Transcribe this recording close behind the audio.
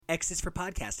X is for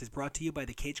Podcast is brought to you by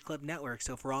the Cage Club Network,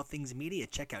 so for all things media,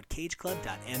 check out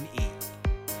cageclub.me.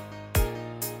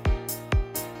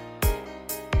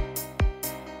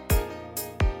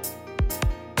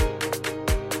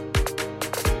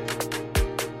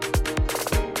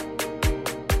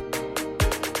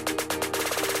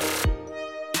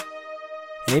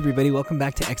 Hey everybody, welcome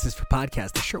back to X is for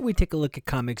Podcast, the show where we take a look at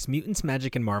comics, mutants,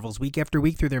 magic, and marvels week after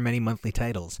week through their many monthly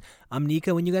titles. I'm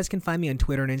Nico, and you guys can find me on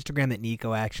Twitter and Instagram at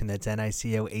NicoAction, that's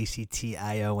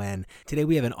NicoAction. Today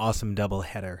we have an awesome double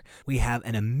header. We have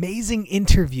an amazing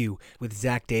interview with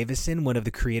Zach Davison, one of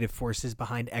the creative forces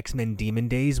behind X-Men Demon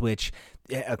Days, which,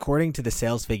 according to the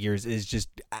sales figures, is just,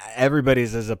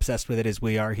 everybody's as obsessed with it as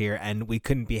we are here, and we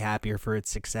couldn't be happier for its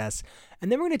success.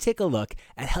 And then we're going to take a look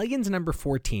at Hellions number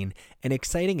 14, an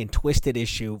exciting and twisted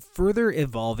issue, further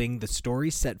evolving the story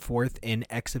set forth in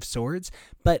X of Swords.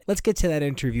 But let's get to that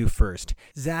interview first.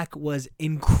 Zach was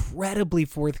incredibly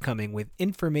forthcoming with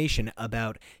information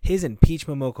about his and Peach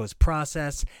Momoko's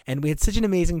process, and we had such an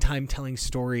amazing time telling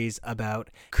stories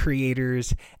about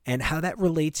creators and how that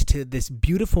relates to this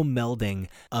beautiful melding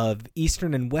of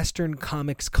Eastern and Western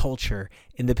comics culture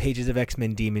in the pages of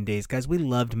X-Men Demon Days. Guys, we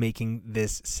loved making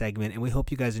this segment, and we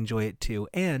hope you guys enjoy it too.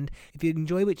 And if you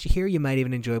enjoy what you hear, you might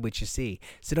even enjoy what you see.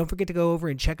 So don't forget to go over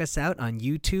and check us out on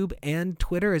YouTube and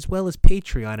Twitter, as well as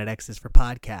Patreon at X is for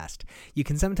Podcast. You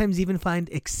can sometimes even find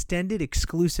extended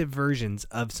exclusive versions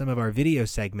of some of our video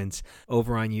segments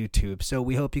over on YouTube. So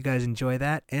we hope you guys enjoy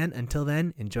that. And until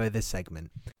then, enjoy this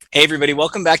segment. Hey everybody,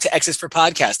 welcome back to X is for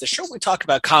Podcast, the show where we talk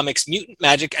about comics, mutant,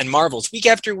 magic, and marvels week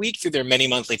after week through their many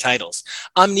monthly titles.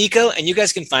 I'm Nico, and you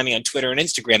guys can find me on Twitter and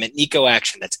Instagram at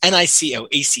NicoAction. That's NicoAction.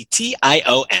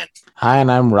 Hi,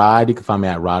 and I'm Rod. You can find me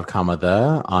at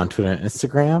RodThe on Twitter and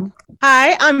Instagram.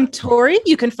 Hi, I'm Tori.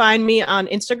 You can find me on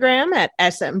Instagram at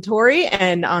smtori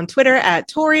and on Twitter at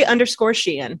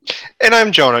Tori_Sheehan. And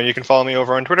I'm Jonah. You can follow me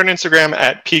over on Twitter and Instagram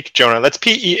at PeakJonah. That's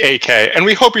P-E-A-K. And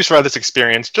we hope you survive this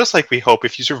experience, just like we hope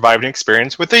if you survived an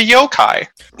experience with a yokai.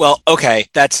 Well, okay,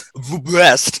 that's the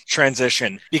best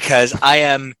transition, because I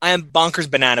am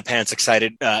bonkers banana pants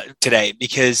excited today,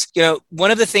 because, you know, one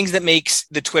of the things that makes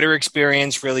the Twitter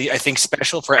experience really, I think,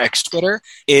 special for X Twitter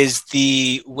is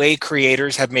the way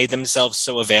creators have made themselves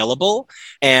so available.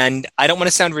 And I don't want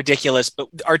to sound ridiculous, but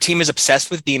our team is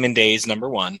obsessed with Demon Days, number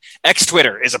one. X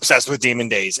Twitter is obsessed with Demon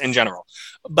Days in general.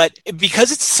 But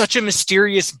because it's such a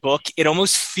mysterious book, it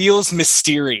almost feels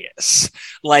mysterious.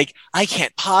 Like, I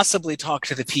can't possibly talk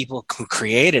to the people who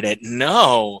created it.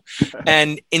 No.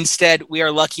 And instead, we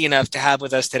are lucky enough to have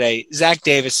with us today Zach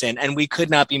Davison, and we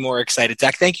could not be more excited.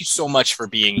 Zach, thank you so much for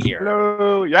being here.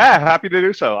 Hello. Yeah, happy to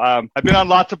do so. I've been on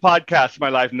lots of podcasts in my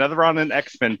life, never on an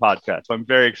X-Men podcast, so I'm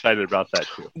very excited about that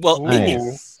too. Well,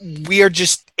 Nice.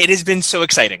 it has been so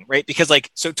exciting, right? Because, like,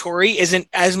 so Tori isn't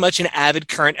as much an avid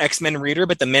current X-Men reader,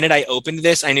 but the minute I opened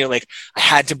this, I knew, like, I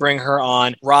had to bring her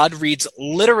on. Rod reads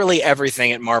literally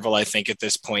everything at Marvel, I think, at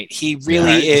this point. He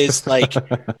really is like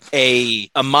a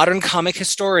modern comic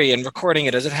historian, recording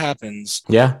it as it happens.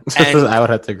 Yeah, And- I would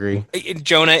have to agree.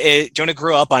 Jonah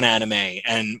grew up on anime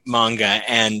and manga,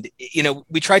 and, you know,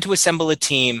 we tried to assemble a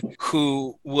team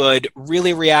who would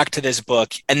really react to this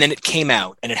book, and then it came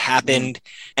out and it happened,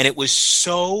 and it was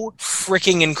so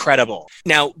freaking incredible.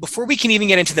 Now, before we can even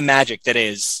get into the magic that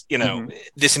is, you know,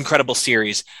 this incredible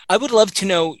series, I would love to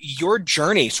know your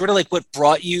journey, sort of like what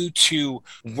brought you to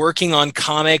working on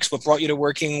comics, what brought you to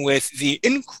working with the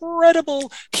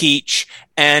incredible Peach,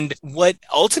 and what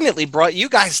ultimately brought you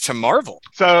guys to Marvel.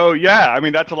 So yeah, I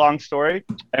mean, that's a long story,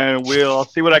 and we'll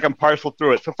see what I can parcel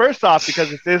through it. So first off, because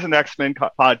this is an X-Men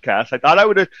podcast, I thought I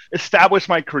would establish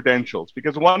my credentials,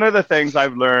 because one of the things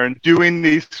I've learned doing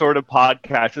these sort of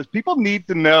podcasts is people need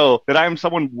to know that I am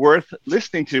someone worth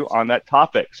listening to on that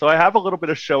topic. So I have a little bit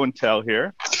of show and tell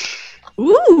here.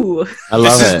 Ooh. I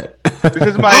love it. This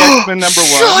is my X-Men number one.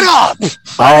 Shut up!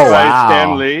 Oh, By wow.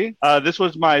 Stan Lee. This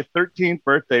was my 13th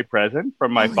birthday present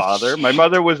from my father. My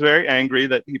mother was very angry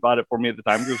that he bought it for me at the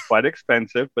time. It was quite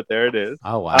expensive, but there it is.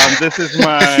 Oh, wow. This is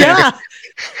my Yeah.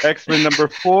 X-Men number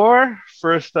 4.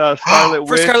 First Scarlet Witch.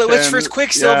 First Scarlet Witch, and- first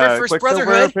Quicksilver, first Quicksilver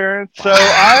Brotherhood. appearance. So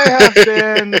I have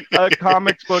been a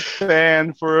comics book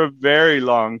fan for a very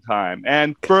long time.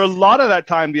 And for a lot of that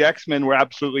time, the X-Men were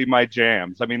absolutely my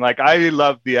jams. I mean, like, I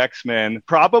loved the X-Men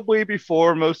probably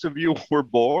before most of you were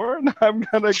born, I'm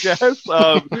going to guess.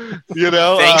 You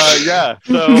know, Thank you. yeah.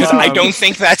 So, Because I don't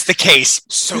think that's the case.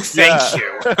 So thank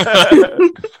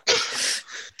you.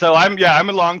 So I'm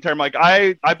a long term. Like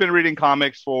I've been reading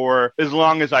comics for as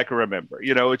long as I can remember.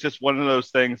 It's just one of those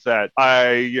things that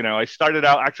I started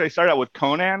out with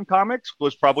Conan comics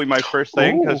was probably my first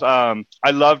thing because I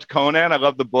loved Conan. I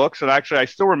loved the books, and actually I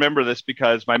still remember this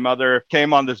because my mother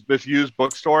came on this used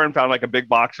bookstore and found like a big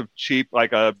box of cheap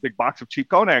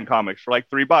Conan comics for like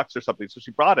 $3 or something. So she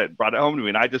brought it home to me,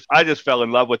 and I just fell in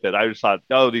love with it. I just thought,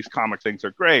 oh, these comic things are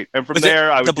great. And from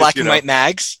there, I was the black and white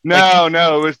mags. No,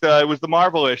 it was the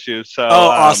Marvel issues. So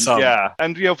awesome. Yeah,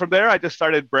 and from there, I just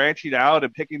started branching out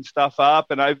and picking stuff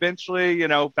up, and I eventually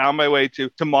found my way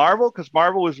to Marvel because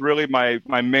Marvel was really my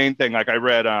main thing. Like I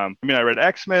read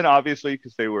X-Men obviously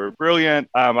because they were brilliant.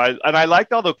 I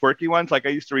liked all the quirky ones. Like I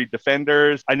used to read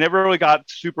Defenders. I never really got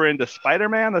super into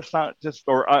Spider-Man. That's not just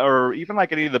or even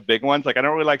like any of the big ones. Like I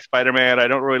don't really like Spider-Man. I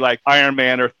don't really like Iron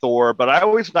Man or Thor, but I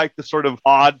always liked the sort of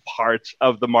odd parts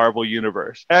of the Marvel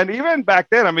universe. And even back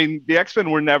then, I mean, the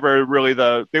X-Men were never really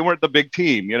they weren't the big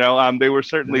team, they were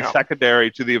certainly secondary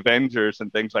to the Avengers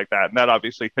and things like that. And that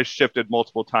obviously has shifted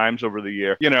multiple times over the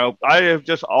year. I have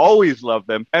just always loved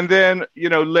them. And then,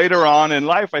 later on in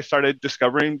life, I started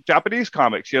discovering Japanese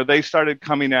comics. They started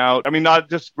coming out. I mean, not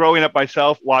just growing up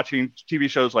myself, watching TV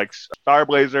shows like Star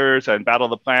Blazers and Battle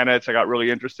of the Planets. I got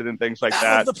really interested in things like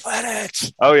that. Battle of the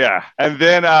Planets. Oh, yeah. And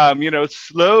then,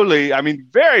 slowly,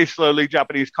 very slowly,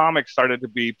 Japanese comics started to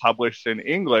be published in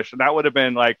English. And that would have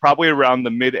been like probably around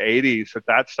the mid 80s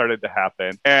that started to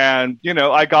happen. And,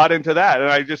 I got into that. And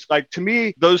I just to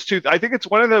me, those two, I think it's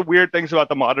one of the weird things about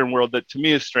the modern world that to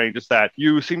me is strange is that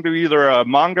you seem to be either a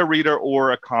manga reader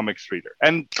or a comics reader.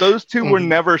 And those two were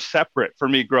never separate for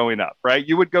me growing up, right?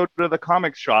 You would go to the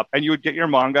comics shop and you would get your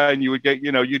manga and you would get,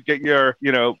 you'd get your,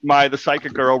 the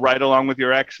Psychic Girl right along with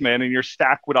your X-Men, and your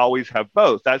stack would always have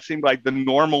both. That seemed like the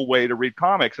normal way to read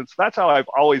comics. And so that's how I've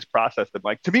always processed them.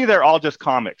 Like to me, they're all just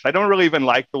comics. I don't really even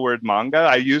like the word manga.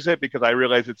 I use it because I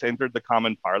realize it's entered the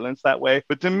common parlance that way.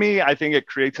 But to me, I think it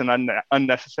creates an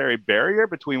unnecessary barrier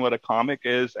between what a comic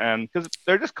is and because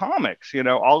they're just comics,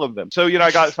 all of them. So,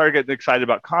 I started getting excited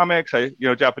about comics.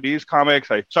 Japanese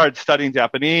comics. I started studying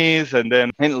Japanese and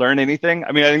then didn't learn anything.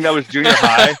 I mean, I think that was junior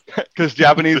high because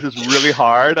Japanese is really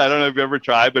hard. I don't know if you've ever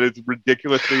tried, but it's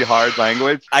ridiculously hard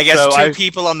language. I guess two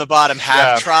people on the bottom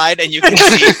have tried, and you can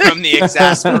see from the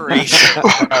exasperation.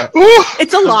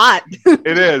 It's a lot.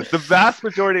 It is. The vast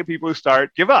majority of people who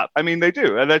start give up. I mean, they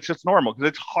do. And that's just normal because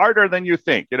it's harder than you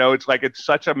think. It's like it's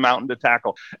such a mountain to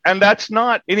tackle. And that's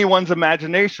not anyone's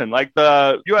imagination. Like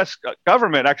the U.S.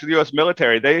 government, actually the U.S.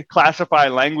 military, they classify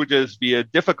languages via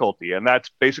difficulty. And that's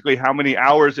basically how many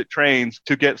hours it trains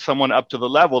to get someone up to the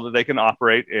level that they can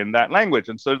operate in that language.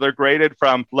 And so they're graded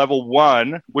from level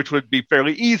 1, which would be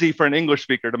fairly easy for an English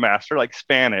speaker to master, like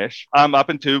Spanish, up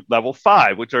into level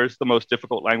 5, which are the most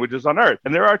difficult languages on Earth.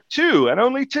 And there are 2 and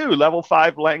only 2 level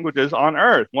 5 languages on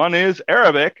Earth. One is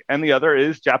Arabic and the other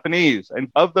is Japanese. And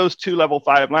of those 2 level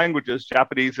 5 languages,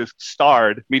 Japanese is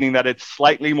starred, meaning that it's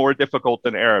slightly more difficult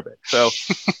than Arabic. So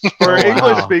for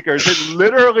English speakers, it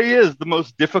literally is the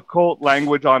most difficult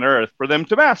language on Earth for them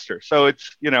to master. So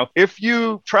it's, if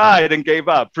you tried and gave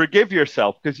up, forgive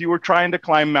yourself because you were trying to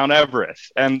climb Mount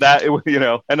Everest and that,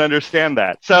 and understand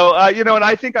that. So, and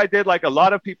I think I did like a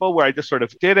lot of people where I just sort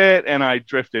of did it and I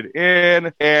drifted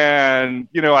in and,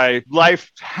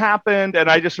 life happened. And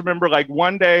I just remember like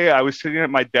one day I was sitting at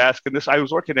my desk and I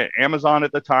was working at Amazon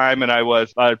at the time and I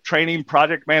was a training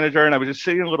project manager and I was just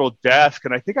sitting at a little desk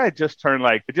and I think I just turned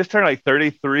like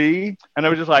 33 and I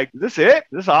was just like, is this it?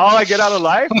 Is this all I get out of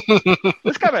life?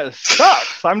 This kind of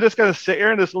sucks. I'm just going to sit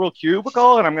here in this little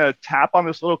cubicle and I'm going to tap on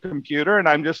this little computer and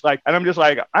I'm just like,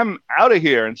 I'm out of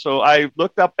here. And so I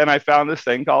looked up and I found this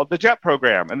thing called the JET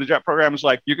program. And the JET program is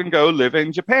like, you can go live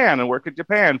in Japan and work in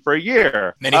Japan for a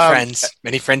year. Many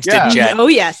friends did JET. Oh,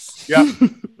 yes. Yeah.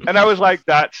 And I was like,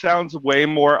 that sounds way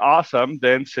more awesome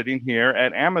than sitting here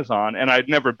at Amazon. And I'd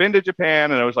never been to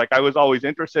Japan. And I was like, I was always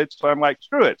interested. So I'm like,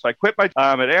 screw it. So I quit my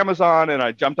at Amazon and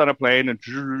I jumped on a plane and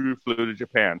flew to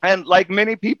Japan. And like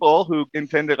many people who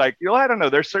intended I don't know,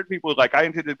 there's certain people like I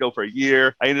intended to go for a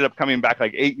year. I ended up coming back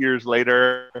like 8 years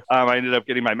later. I ended up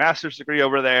getting my master's degree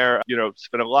over there,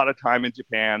 spent a lot of time in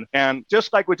Japan. And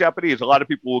just like with Japanese, a lot of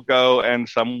people will go and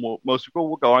most people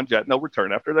will go on JET and they'll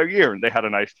return after their year and they had a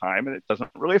nice time and it doesn't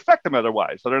really really affect them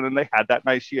otherwise, other than they had that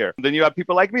nice year. And then you have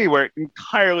people like me where it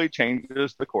entirely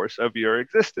changes the course of your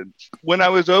existence. When I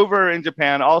was over in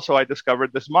Japan, also, I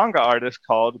discovered this manga artist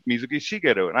called Mizuki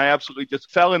Shigeru, and I absolutely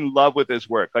just fell in love with his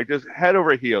work, like just head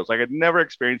over heels. Like I'd never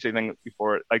experienced anything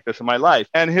before like this in my life.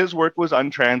 And his work was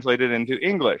untranslated into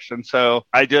English. And so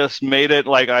I just made it,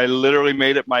 like I literally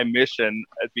made it my mission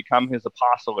to become his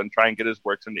apostle and try and get his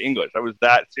works into English. I was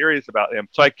that serious about him.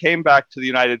 So I came back to the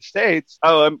United States.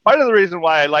 Oh, and part of the reason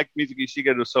why I liked Mizuki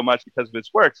Shigeru so much because of his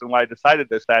works and why I decided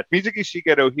this, that Mizuki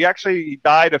Shigeru, he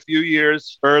died a few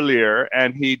years earlier,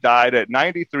 and he died at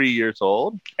 93 years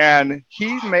old. And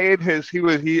he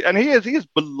is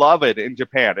beloved in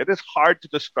Japan. It is hard to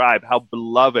describe how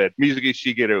beloved Mizuki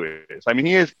Shigeru is. I mean,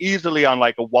 he is easily on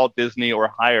like a Walt Disney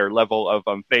or higher level of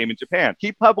fame in Japan.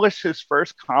 He published his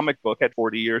first comic book at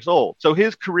 40 years old. So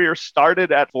his career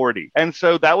started at 40. And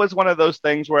so that was one of those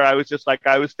things where I was just like,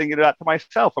 I was thinking that to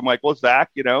myself. I'm like, well, Zach,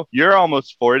 you're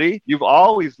almost 40. You've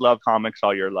always loved comics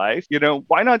all your life.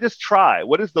 Why not just try?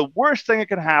 What is the worst thing that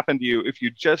can happen to you if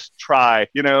you just try,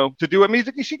 to do what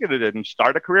Mizuki Shigeru did and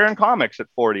start a career in comics at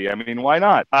 40? I mean, why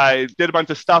not? I did a bunch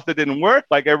of stuff that didn't work,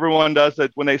 like everyone does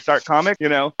it when they start comics.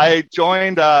 I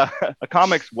joined a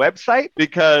comics website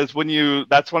because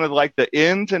that's one of the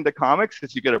ins into comics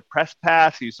is you get a press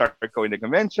pass, you start going to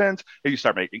conventions, you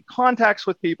start making contacts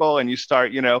with people, and you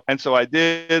start, and so I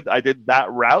did that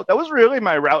route. That was really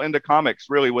my route into comics.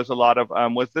 Really was a lot of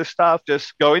was this stuff,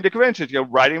 just going to conventions,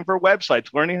 writing for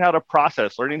websites, learning how to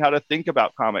process, learning how to think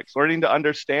about comics, learning to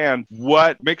understand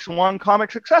what makes one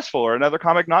comic successful or another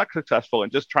comic not successful,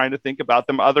 and just trying to think about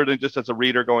them other than just as a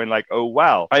reader going like, oh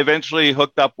wow. I eventually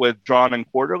hooked up with Drawn and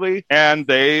Quarterly, and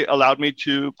they allowed me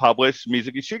to publish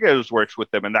Mizuki Shigeru's works with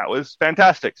them, and that was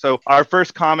fantastic. So our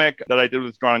first comic that I did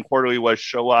with Drawn and Quarterly was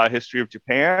Showa History of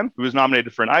Japan. It was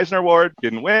nominated for an Eisner Award,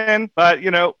 didn't win, but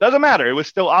doesn't matter. It was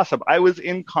still awesome. I was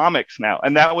in comics now,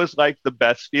 and that was like the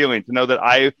best feeling to know that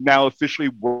I now officially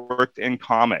worked in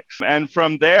comics. And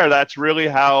from there, that's really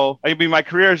how, my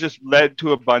career has just led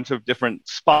to a bunch of different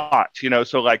spots,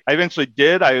 so like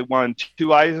I won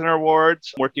 2 Eisner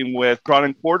Awards working with Drawn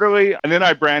and Quarterly, and then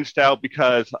I branched out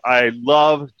because I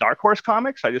love Dark Horse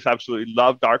comics. I just absolutely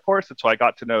love Dark Horse, and so I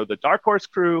got to know the Dark Horse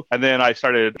crew, and then I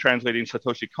started translating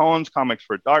Satoshi Kon's comics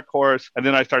for Dark Horse, and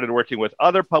then I started working with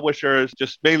other publishers,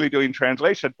 just mainly doing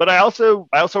translation. But I also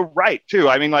write too.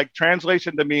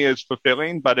 Translation to me is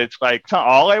fulfilling, but it's not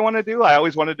all I want to do. I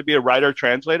always wanted to be a writer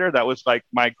translator. That was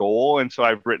my goal, and so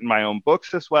I've written my own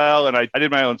books as well, and I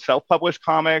did my own self-published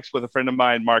comics with a friend of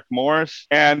mine, Mark Morse.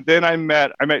 And then I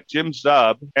met Jim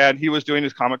Zub, and he was doing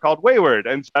his comic called Wayward.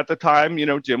 And at the time,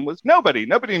 Jim was nobody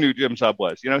knew Jim Zub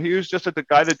was. He was just the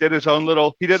guy that did his own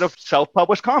he did a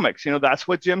self-published comics. That's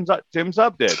what Jim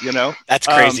Zub did. That's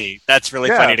crazy. That's really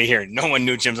funny to hear. No one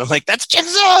knew Jim Zub. That's Jim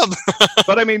Zub.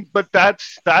 but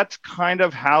that's kind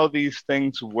of how these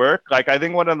things work. I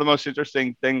think one of the most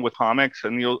interesting thing with comics,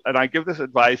 and I give this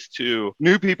advice to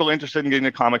new people interested in getting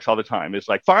into comics all the time, is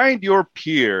find your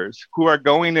peers who are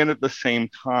going in at the same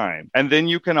time, and then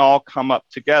you can all come up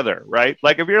together, right?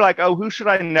 If you're oh, who should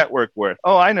I network with?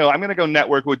 Oh, I know, I'm going to go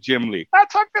network with Jim Lee.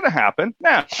 That's not going to happen.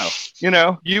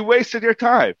 No, you wasted your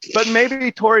time. But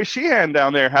maybe Tori Sheehan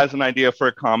down there has an idea for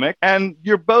a comic, and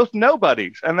you're both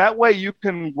nobodies, and that way you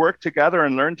can work together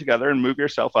and learn together and move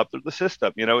yourself up through the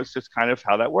system. It's just kind of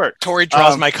how that works. Tori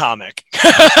draws my comic.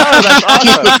 Oh, that's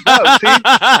awesome. No,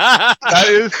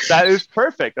 see, that is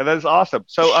perfect. That is awesome.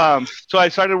 So I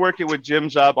started working with Jim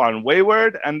Zub on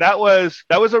Wayward, and that was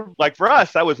for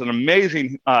us, that was an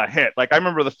amazing hit. I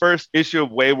remember the first issue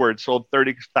of Wayward sold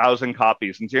 30,000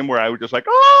 copies, and Jim, where I was just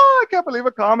I can't believe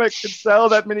a comic could sell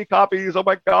that many copies. Oh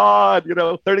my God,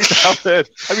 30,000.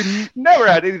 Never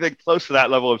had anything close to that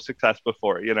level of success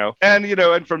before,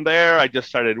 and from there, I just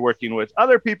started working with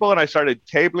other people, and I started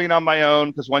tabling on my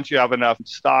own, because once you have enough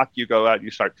stock, you go out and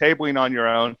you start tabling on your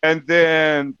own. And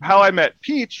then how I met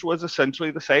Peach was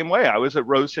essentially the same way. I was at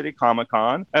Rose City Comic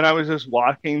Con, and I was just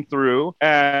walking through,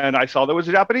 and I saw there was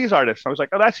a Japanese artist. I was like,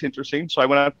 oh, that's interesting. So I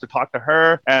went up to talk to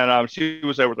her, and she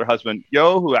was there with her husband,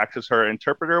 Yo, who acts as her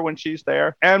interpreter when she's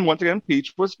there. And once again,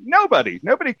 Peach was nobody.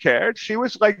 Nobody cared. She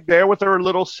was there with her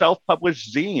little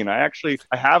self-published zine.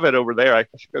 I have it over there. I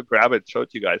should go grab it and show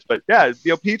it to you guys. But yeah,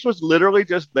 Peach was literally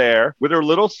just there with her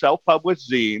little self-published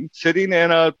zine, sitting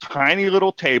in a tiny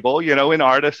little table, in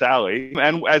Artist Alley.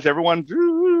 And as everyone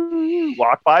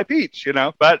walk by Peach,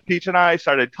 But Peach and I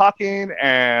started talking,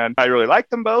 and I really liked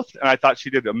them both, and I thought she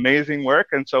did amazing work,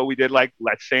 and so we did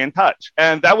let's stay in touch.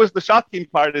 And that was the shocking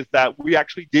part, is that we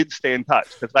actually did stay in touch,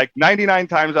 because 99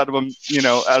 times out of them,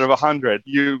 out of 100,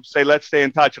 you say let's stay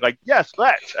in touch. You're like, yes,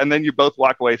 let's, and then you both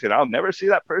walk away saying, I'll never see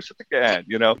that person again,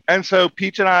 And so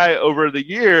Peach and I, over the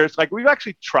years, we've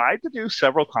actually tried to do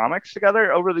several comics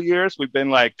together over the years. We've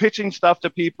been pitching stuff to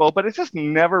people, but it's just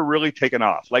never really taken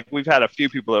off. We've had a few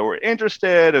people that were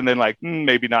interested, and then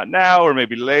maybe not now, or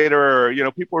maybe later,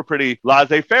 or people were pretty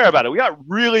laissez-faire about it. We got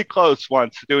really close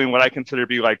once to doing what I consider to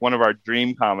be one of our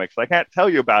dream comics. I can't tell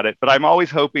you about it, but I'm always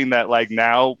hoping that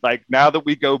now that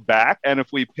we go back, and if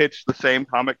we pitch the same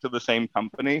comic to the same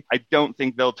company, I don't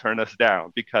think they'll turn us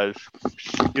down, because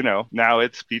now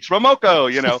it's Peach Momoko,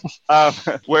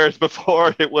 whereas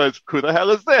before it was, who the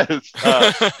hell is this?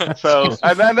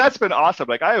 And then that's been awesome.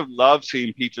 I have loved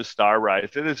seeing Peach's star rise.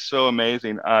 It is so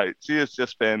amazing. She's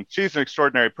an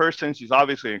extraordinary person. She's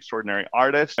obviously an extraordinary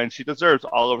artist, and she deserves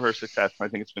all of her success. And I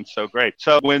think it's been so great.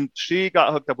 So when she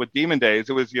got hooked up with Demon Days,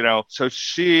 it was, so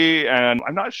she, and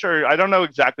I'm not sure, I don't know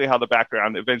exactly how the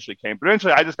background eventually came, but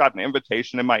eventually I just got an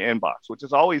invitation in my inbox, which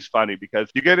is always funny because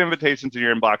you get invitations in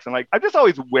your inbox, and I'm just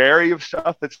always wary of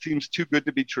stuff that seems too good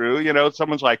to be true.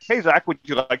 Someone's like, hey, Zach, would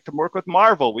you like to work with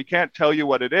Marvel? We can't tell you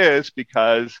what it is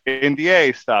because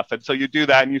NDA stuff. And so you do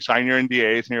that and you sign your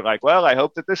NDAs, and you're like, well, I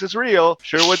hope that this is real.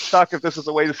 Sure would suck if this is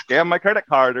a way to scam my credit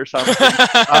card or something.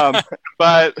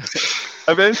 But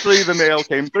eventually the mail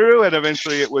came through, and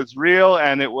eventually it was real.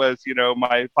 And it was,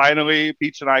 finally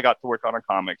Peach and I got to work on a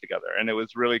comic together, and it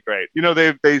was really great.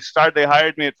 They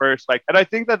hired me at first, and I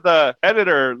think that the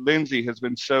editor, Lindsay, has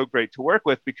been so great to work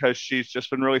with because she's just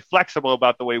been really flexible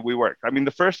about the way we work. I mean,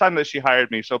 the first time that she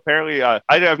hired me, so apparently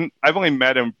I've only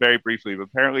met him very briefly, but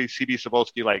apparently C.B.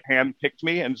 Cebulski handpicked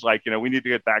me and was we need to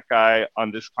get that guy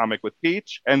on this comic with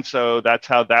Peach. And so that's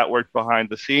how that worked behind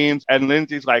the scenes. And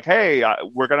Lindsay's like, hey,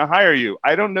 we're going to hire you.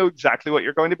 I don't know exactly what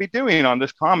you're going to be doing on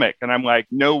this comic. And I'm like,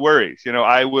 no worries.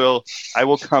 I will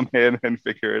come in and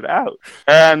figure it out.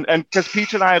 And because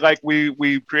Peach and I,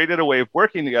 we created a way of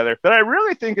working together that I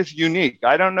really think is unique.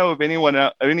 I don't know of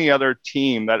any other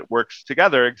team that works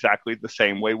together exactly the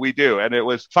same way we do. And it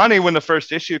was funny when the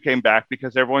first issue came back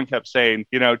because everyone kept saying,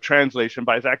 translation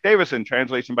by Zach Davison,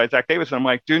 translation by Zach Davison. I'm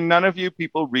like, do none of you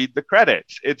people read the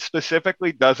credits? It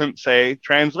specifically doesn't say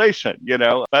translation,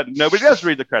 but nobody does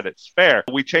read the credits. Fair.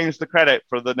 We changed the credit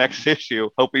for the next issue,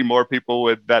 hoping more people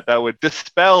would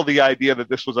dispel the idea that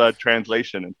this was a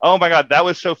translation. And oh my God, that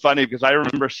was so funny because I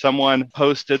remember someone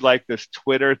posted this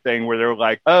Twitter thing where they were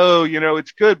like, oh,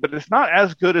 it's good, but it's not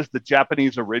as good as the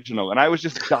Japanese original. And I was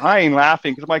just dying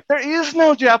laughing because I'm like, there is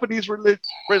no Japanese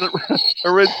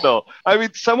original. I mean,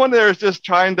 someone there is just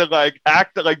trying to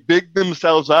act big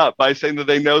themselves up by saying that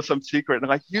they know some secret.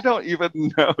 And you don't even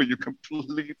know, you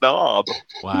complete knob.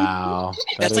 Wow.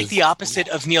 That's the opposite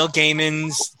of Neil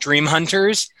Gaiman's Dream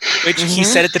Hunters, which he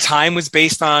said at the time was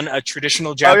based on a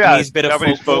traditional Japanese bit of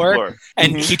folklore.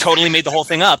 And he totally made the whole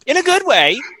thing up in a good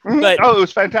way. But it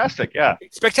was fantastic. Yeah.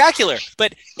 Spectacular.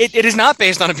 But it is not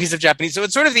based on a piece of Japanese. So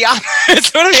it's sort of the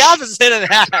opposite of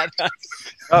that.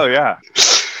 Oh, yeah.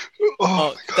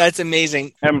 Oh, that's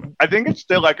amazing. And I think it's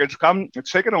still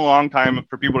it's taken a long time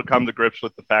for people to come to grips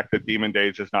with the fact that Demon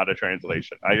Days is not a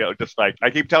translation. I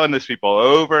keep telling this people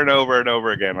over and over and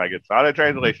over again, it's not a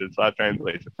translation, it's not a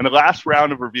translation. And the last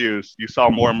round of reviews, you saw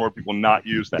more and more people not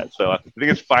use that. So I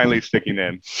think it's finally sticking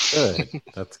in. Good.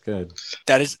 That's good.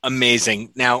 That is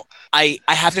amazing. Now, I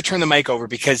have to turn the mic over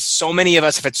because so many of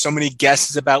us have had so many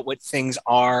guesses about what things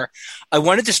are. I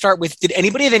wanted to start with, did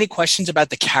anybody have any questions about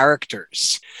the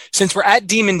characters? Since we're at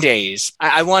Demon Days,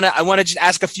 I want to just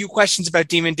ask a few questions about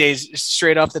Demon Days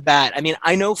straight off the bat. I mean,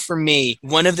 I know for me,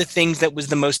 one of the things that was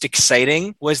the most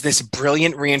exciting was this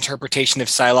brilliant reinterpretation of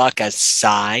Psylocke as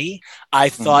Psy. I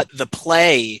thought the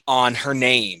play on her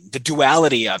name, the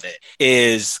duality of it,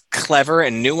 is clever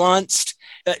and nuanced.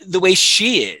 The way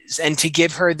she is, and to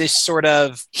give her this sort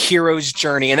of hero's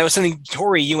journey. And that was something,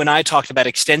 Tori, you and I talked about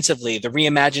extensively, the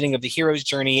reimagining of the hero's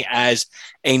journey as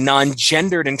a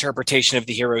non-gendered interpretation of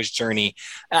the hero's journey.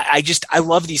 I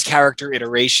love these character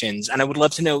iterations, and I would love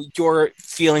to know your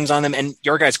feelings on them and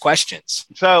your guys' questions.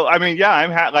 So, I mean, yeah,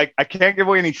 I can't give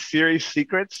away any serious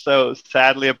secrets, so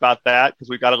sadly about that, because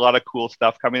we got a lot of cool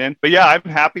stuff coming in. But yeah, I'm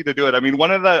happy to do it. I mean,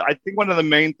 I think one of the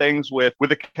main things with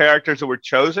the characters that were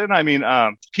chosen, I mean,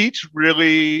 Peach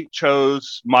really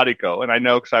chose Mariko, and I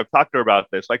know because I've talked to her about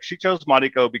this. Like, she chose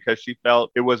Mariko because she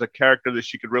felt it was a character that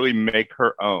she could really make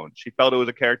her own. She felt it was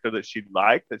a character that she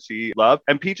liked, that she loved.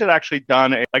 And Peach had actually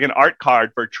done an art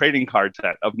card for a trading card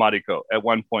set of Mariko at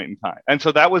one point in time. And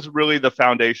so that was really the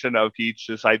foundation of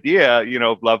Peach's idea,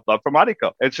 of love for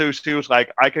Mariko. And so she was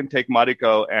like, I can take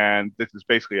Mariko, and this is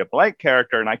basically a blank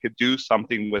character, and I could do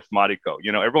something with Mariko.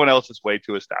 Everyone else is way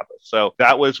too established. So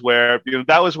that was where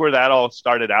that all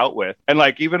started out with. And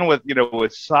like, even with,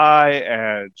 with Sai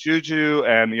and Juju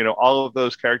and, all of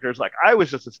those characters, like, I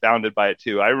was just astounded by it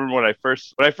too. I remember when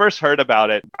I first heard about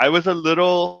it, I was a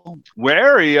little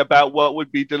wary about what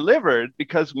would be delivered,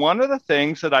 because one of the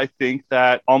things that I think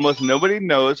that almost nobody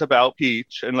knows about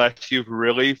Peach, unless you've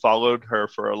really followed her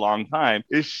for a long time,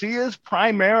 is she is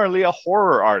primarily a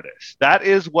horror artist. That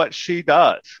is what she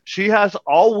does. She has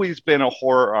always been a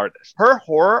horror artist. Her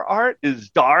horror art is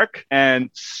dark and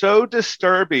so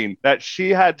disturbing that she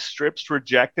had strips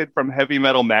rejected from Heavy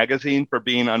Metal Magazine for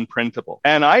being unprintable.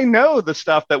 And I know the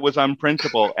stuff that was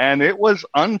unprintable, and it was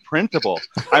unprintable.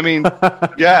 I mean,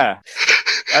 yeah.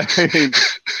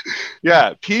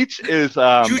 Yeah, Peach is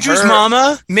Juju's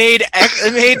mama made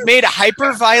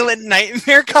hyper violent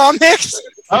nightmare comics.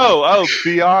 Oh,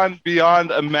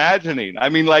 beyond imagining. I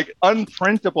mean, like,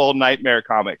 unprintable nightmare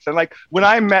comics. And like, when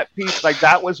I met Peach, like,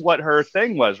 that was what her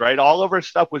thing was, right? All of her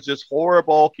stuff was just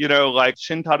horrible, like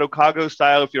Shintaro Kago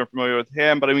style, if you're familiar with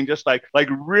him. But I mean, just like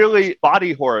really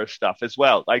body horror stuff as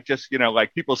well. Like, just,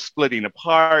 like people splitting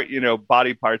apart,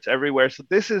 body parts everywhere. So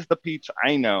this is the Peach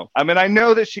I know. I mean, I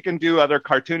know that she can do other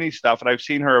cartoony stuff, and I've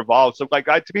seen her evolve. So like,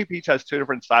 to me, Peach has two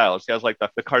different styles. She has like the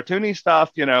cartoony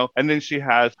stuff, and then she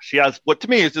has what to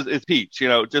me is Peach,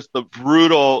 just the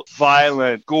brutal,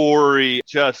 violent, gory,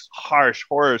 just harsh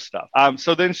horror stuff.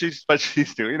 So then she's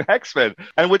doing X-Men,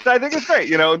 and which I think is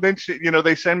great, and then she,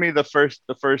 they send me the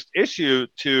first issue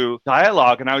to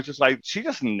Dialogue, and I was just like, she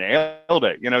just nailed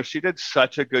it. She did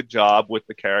such a good job with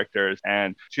the characters,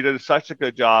 and she did such a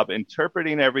good job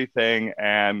interpreting everything.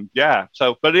 And yeah,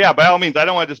 but by all means, I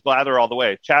don't want to just blather all the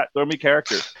way. Chat, throw me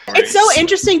characters. It's so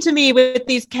interesting to me with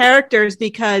these characters,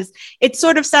 because it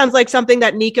sort of sounds like something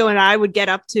that Nico and I would get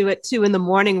up to at 2 a.m,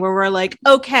 where we're like,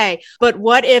 okay, but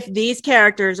what if these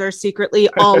characters are secretly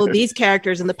all of these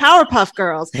characters in the Powerpuff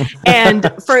Girls? And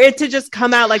for it to just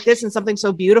come out like this and something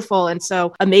so beautiful and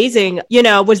so amazing,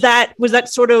 was that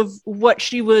sort of what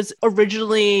she was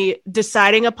originally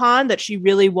deciding upon, that she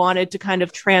really wanted to kind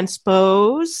of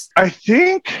transpose? I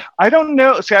don't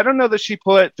know that she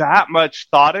put that much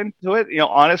thought into it.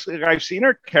 Honestly, I've seen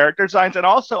her character designs, and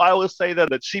also I will say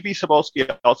that C.B.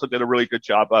 Cebulski also did a really good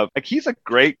job of, like, he's a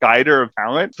great guider of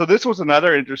talent. So this was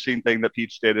another interesting thing that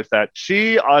Peach did, is that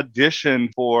she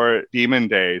auditioned for Demon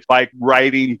Days by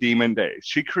writing Demon Days.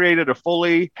 She created a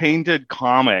fully painted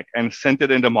comic and sent it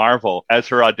into Marvel as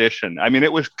her audition. I mean,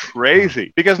 it was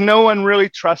crazy, because no one really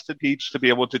trusted Peach to be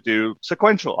able to do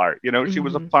sequential art. She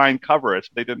was a fine coverist.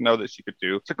 They didn't know that she could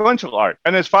do sequential art.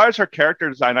 And as far as her character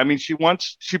design, I mean, she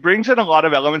brings in a lot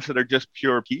of elements that are just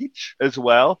pure Peach as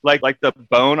well, like the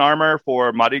bone armor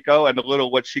for Mariko and the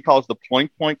little, what she calls the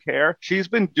point hair. She's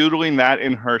been doodling that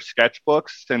in her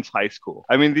sketchbooks since high school.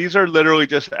 I mean, these are literally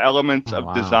just elements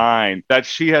of design that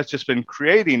she has just been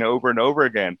creating over and over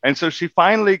again. And so she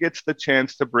finally gets the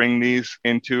chance to bring these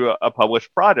into a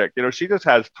published project. She just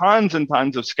has tons and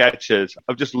tons of sketches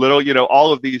of just little,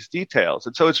 all of these details.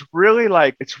 And so it's really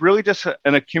just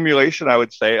an accumulation, I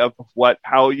would say, of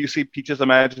how you see Peach's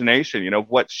imagination,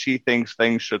 what she thinks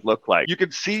things should look like. You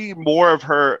could see more of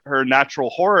her natural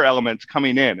horror elements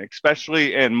coming in,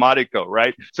 especially in Mariko,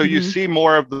 right? So you see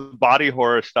more of the body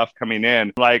horror stuff coming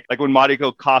in, like when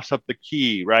Mariko coughs up the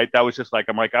key, right? That was just like,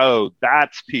 I'm like, oh,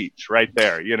 that's Peach right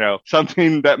there,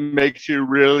 something that makes you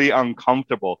really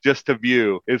uncomfortable just to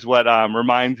view is what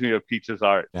reminds me of Peach's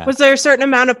art. Yeah. Was there a certain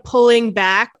amount of pulling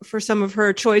back for some of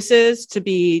her choices to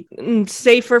be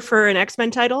safer for an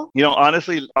X-Men title?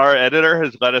 Honestly, our editor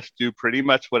has let us do pretty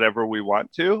much whatever we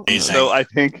want to. Amazing. So I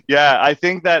think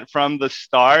that from the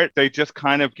start, they just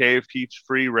kind of gave Peach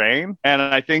free reign. And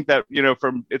I think that,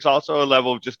 it's also a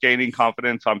level of just gaining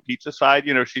confidence on Peach's side.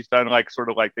 She's done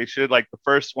they should, like the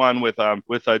first one with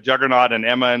Juggernaut and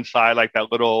Emma and Sai, like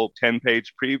that little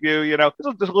 10-page preview,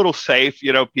 it's just a little safe,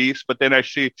 piece. But then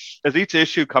as each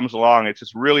issue comes along, it's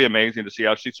just really amazing to see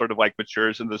how she sort of like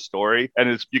matures in the story.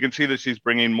 And you can see that she's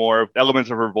bringing more elements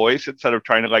of her voice instead of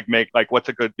trying to like make like what's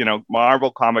a good,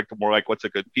 Marvel comic to more like what's a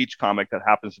good Peach comic that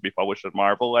happens to be published at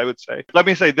Marvel, I would say. Let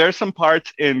me say, there's some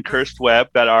parts in Cursed Web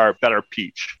that are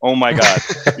Peach. Oh my god.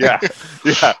 Yeah.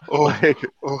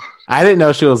 I didn't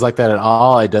know she was like that at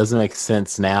all. It doesn't make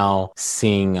sense now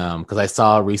seeing because I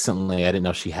saw recently, I didn't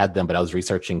know she had them, but I was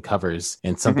researching covers,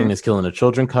 and Something is Killing the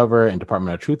Children cover and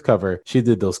Department of Truth cover. She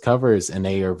did those covers, and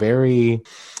they are very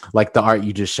like the art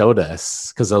you just showed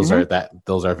us, because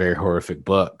those are very horrific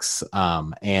books.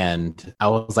 And I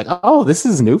was like, oh, this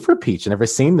is new for Peach. I've never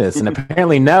seen this, and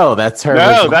apparently that's her.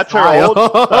 No, that's her old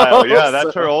style. Yeah,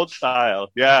 that's her old style.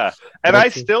 Yeah, and I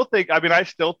still think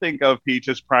of Peach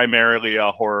as primarily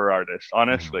a horror artist,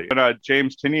 honestly. When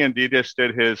James Tinian-Didas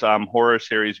did his horror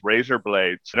series Razor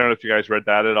Blades, I don't know if you guys read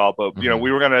that at all, but you know,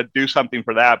 we were going to do something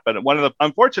for that. But one of the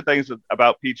unfortunate things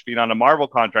about Peach being on a Marvel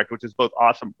contract, which is both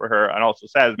awesome for her and also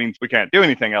sad, means we can't do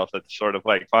anything else that's sort of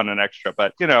like fun and extra.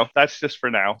 But you know, that's just for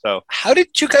now. So how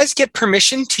did you guys get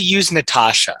permission to use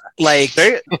Natasha? Like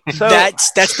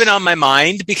that's been on my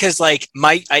mind, because like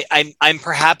I'm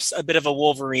perhaps a bit of a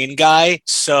Wolverine guy,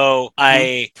 so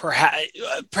I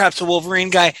perhaps a Wolverine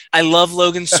guy. I love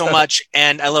Logan so much,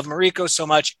 and I love Mariko so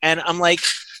much, and I'm like,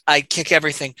 I kick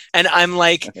everything. And I'm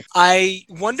like, I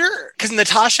wonder, because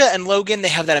Natasha and Logan, they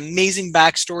have that amazing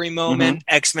backstory moment,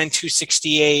 X-Men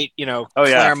 268, you know,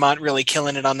 Claremont really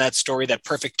killing it on that story, that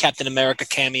perfect Captain America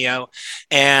cameo.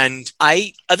 And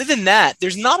other than that,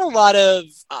 there's not a lot of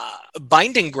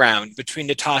binding ground between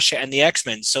Natasha and the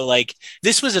X-Men. So like,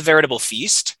 this was a veritable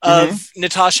feast of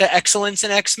Natasha excellence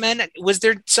in X-Men. Was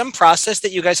there some process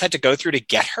that you guys had to go through to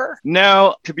get her?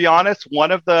 No, to be honest, one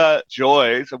of the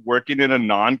joys of working in a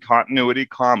non-continuity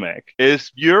comic is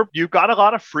you've got a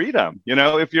lot of freedom. You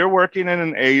know, if you're working in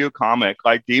an AU comic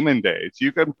like Demon Days,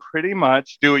 you can pretty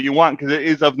much do what you want because it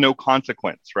is of no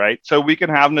consequence, right? So we can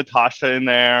have Natasha in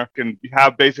there, can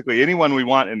have basically anyone we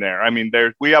want in there. I mean,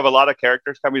 we have a lot of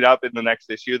characters coming up in the next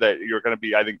issue that you're going to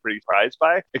be, I think, pretty surprised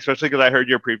by, especially because I heard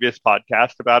your previous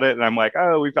podcast about it, and I'm like,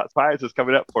 oh, we've got surprises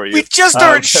coming up for you. We just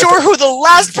aren't sure who the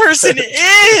last person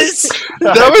is.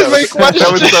 That was my question.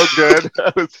 That was so good.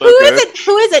 That was so Who good. is it?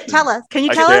 Who is it? Tell us. Can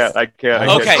you tell us? I can't.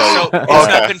 Okay, so it's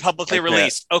not been publicly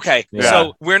released. Okay, Yeah.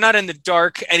 so we're not in the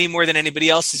dark any more than anybody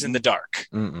else is in the dark.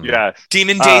 Yes.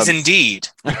 Demon Days indeed.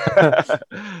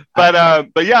 but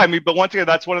yeah, I mean, but once again,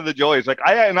 that's one of the joys. Like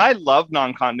I love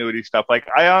non-continuity stuff. Like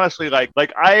I honestly like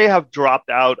I have dropped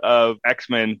out of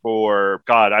X-Men for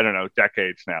God, I don't know,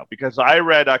 decades now, because I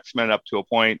read X-Men up to a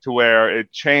point to where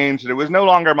it changed and it was no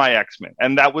longer my X-Men,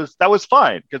 and that was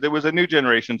fine because it was a new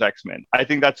generation's X-Men. I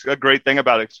think that's a great thing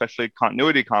about it, especially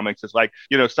continuity comics, is like,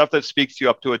 you know, stuff that speaks to you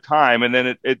up to a time and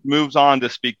then it moves on to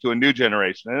speak to a new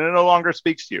generation and it no longer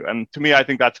speaks to you. And to me, I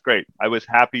think that's great. I was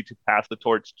happy to pass the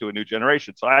torch to a new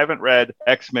generation. So I haven't read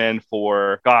X-Men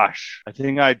for, gosh, I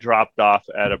think I dropped off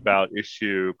at about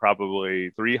issue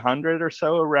probably 300 or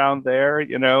so, around there,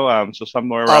 you know, so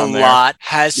somewhere around there. A lot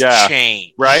has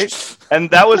changed. Right? And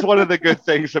that was one of the good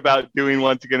things about doing,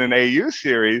 once again, an AU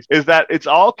series, is that it's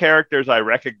all characters I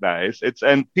recognize.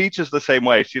 And Peach is the same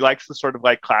way. She likes the sort of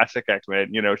like classic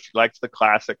X-Men, you know, she likes the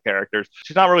classic characters.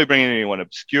 She's not really bringing anyone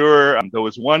obscure. There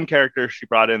was one character she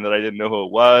brought in that I didn't know who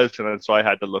it was, and so I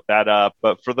had to look that up.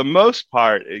 But for the most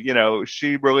part, you know,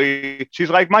 she's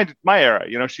like my era.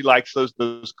 You know, she likes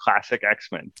those classic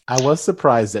X-Men. I was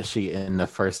surprised that she, in the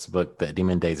first book, the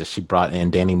Demon Days, that she brought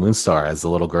in Danny Moonstar as a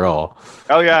little girl.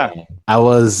 Oh yeah.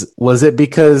 Was it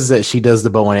because that she does the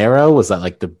bow and arrow? Was that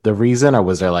like the reason, or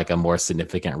was there like a more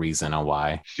significant reason on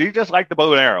why? She just liked the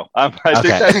bow and arrow. I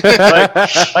think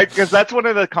that's like, because that's one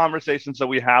of the conversations that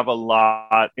we have a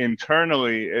lot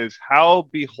internally, is how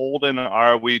beholden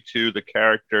are we to the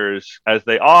characters as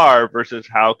they are versus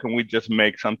how can we just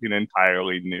make something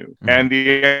entirely new? Mm-hmm. And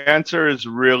the answer is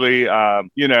really,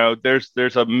 you know,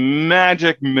 there's a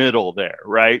magic middle there,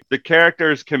 right? The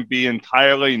characters can be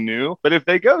entirely new, but if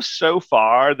they go so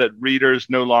far that readers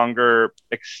no longer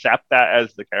accept that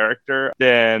as the character,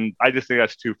 then I just think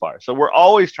that's too far. So we're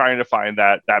always trying to find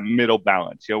that middle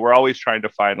balance. You know, we're always trying to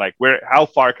find like how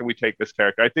far can we take this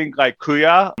character? I think like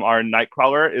Kuya, our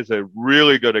Nightcrawler, is a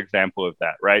really good example of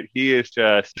that, right? He is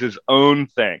just his own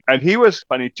thing. And he was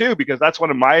funny too, because that's one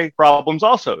of my problems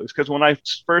also, is because when I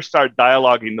first start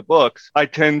dialoguing the books, I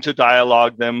tend to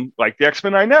dialogue them like the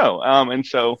X-Men I know. And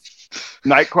so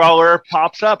Nightcrawler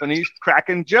pops up and he's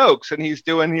cracking jokes and he's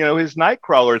doing, you know, his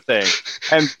Nightcrawler thing.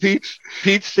 And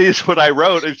Peach sees what I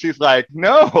wrote and she's like,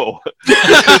 no,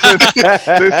 this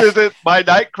isn't my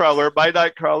Nightcrawler. My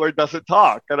Nightcrawler doesn't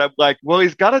talk. And I'm like, well,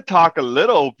 he's got to talk a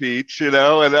little, Peach, you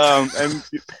know,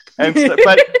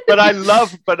 but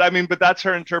but that's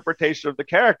her interpretation of the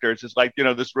characters. It's like,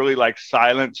 this really like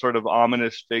silent sort of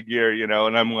ominous figure,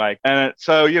 and I'm like, and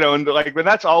so, and like, but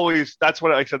that's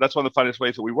what, like I said, that's one of the funnest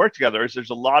ways that we work together is there's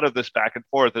a lot of this back and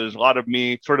forth. There's a lot of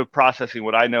me sort of processing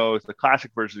what I know is the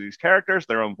classic version of these characters,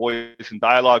 their own voice and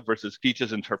dialogue versus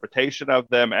Peach's interpretation of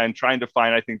them, and trying to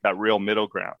find, I think, that real middle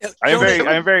ground. I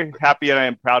am very happy and I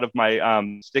am proud of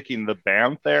my sticking the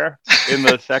BAMF there in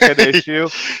the second issue.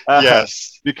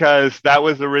 Yes. Because that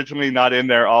was originally not in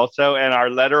there also. And our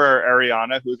letterer,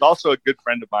 Ariana, who's also a good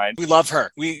friend of mine. We love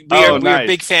her. We are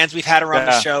big fans. We've had her on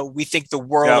the show. We think the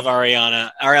world of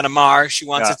Ariana. Ariana Mar. She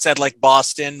wants it said like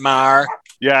Boston Mar.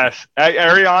 Yes.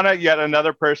 Ariana, yet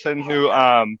another person who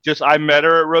I met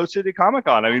her at Rose City Comic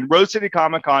Con. I mean, Rose City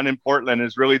Comic Con in Portland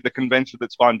is really the convention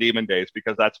that spawned Demon Days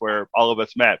because that's where all of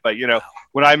us met. But,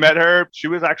 when I met her, she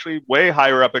was actually way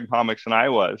higher up in comics than I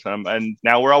was. And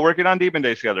now we're all working on Demon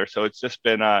Days together. So it's just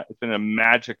been a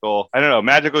magical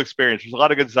experience. There's a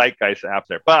lot of good zeitgeist out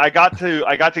there. But I got to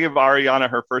give Ariana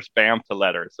her first BAMF to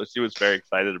letter. So she was very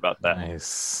excited about that.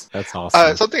 Nice. That's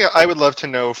awesome. Something I would love to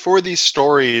know for these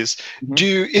stories,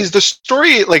 is the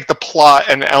story like the plot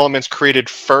and elements created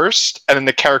first and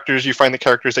then you find the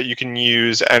characters that you can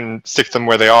use and stick them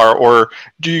where they are, or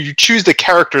do you choose the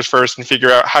characters first and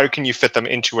figure out how can you fit them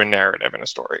into a narrative in a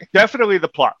story? Definitely the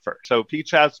plot first. So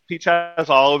Peach has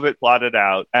all of it plotted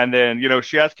out, and then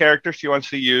she has characters she wants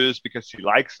to use because she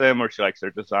likes them or she likes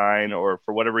their design or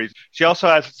for whatever reason. She also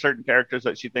has certain characters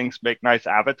that she thinks make nice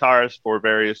avatars for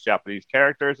various Japanese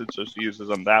characters, and so she uses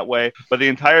them that way. But the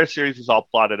entire series is all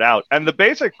plotted out, and the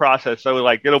basic process, so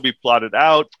like it'll be plotted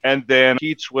out, and then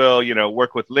Peach will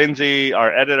work with Lindsay,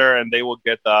 our editor, and they will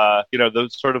get the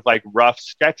those sort of like rough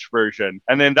sketch version,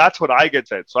 and then that's what I get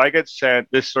sent. So I get sent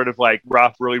this sort of like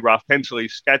really rough pencil-y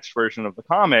sketch version of the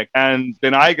comic, and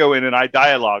then I go in and I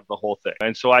dialogue the whole thing.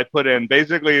 And so I put in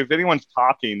basically if anyone's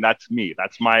talking, that's me,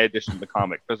 that's my addition to the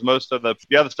comic, because most of the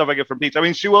other stuff I get from Peach, I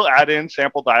mean, she will add in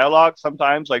sample dialogue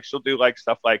sometimes, like she'll do like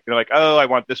stuff like oh, I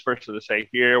want this person to say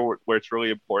here where it's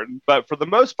really important, but for the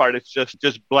most part it's just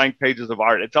blank pages of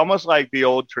art. It's almost like the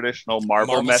old traditional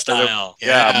Marvel method style.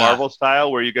 Marvel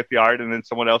style, where you get the art and then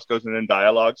someone else goes in and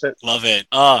dialogues it. Love it.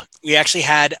 We actually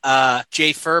had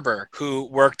Jay Ferber, who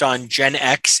worked on Gen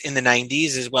X in the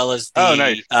 90s as well as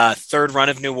the third run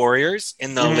of New Warriors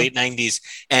in the late 90s,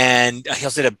 and he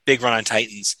also did a big run on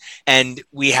Titans, and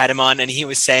we had him on and he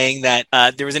was saying that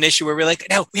there was an issue where we're like,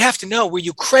 no, we have to know, were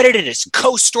you credited as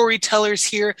co-storytellers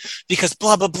here because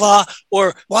blah blah blah,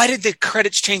 or why did the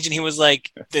credits change? And he was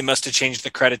like, they must have changed the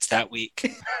credits that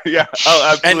week. Yeah.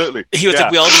 Oh, absolutely. And he was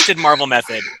like, we all just did Marvel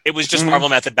Method. It was just Marvel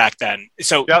Method back then.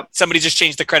 So somebody just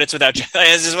changed the credits without.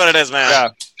 This is what it is, man. Yeah.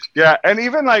 Yeah, and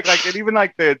even like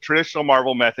the traditional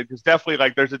Marvel method, because definitely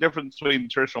like there's a difference between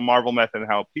traditional Marvel method and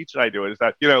how Peach and I do it. Is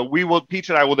that Peach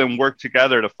and I will then work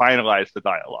together to finalize the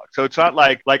dialogue. So it's not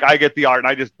like I get the art and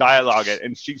I just dialogue it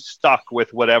and she's stuck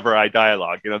with whatever I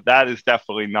dialogue. That is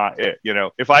definitely not it.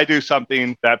 If I do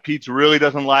something that Peach really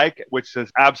doesn't like, which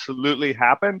has absolutely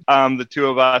happened, the two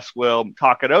of us will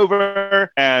talk it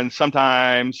over, and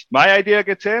sometimes my idea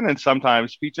gets in, and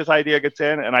sometimes Peach's idea gets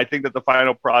in, and I think that the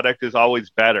final product is always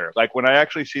better. Like when I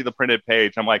actually see the printed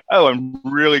page, I'm like, oh, I'm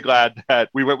really glad that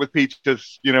we went with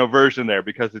Peach's, version there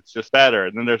because it's just better.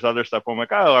 And then there's other stuff where I'm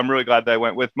like, oh, I'm really glad that I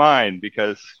went with mine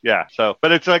because,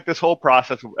 but it's like this whole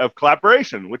process of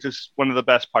collaboration, which is one of the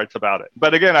best parts about it.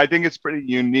 But again, I think it's pretty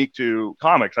unique to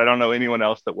comics. I don't know anyone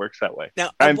else that works that way.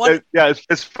 Now,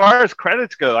 as far as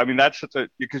credits go, I mean, that's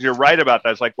because you're right about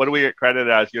that. It's like, what do we get credited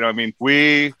as? We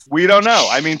don't know.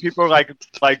 I mean, people are like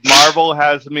Marvel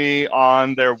has me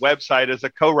on their website as a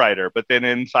co-writer, but then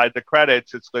inside the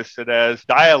credits it's listed as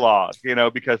dialogue,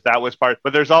 because that was part.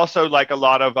 But there's also like a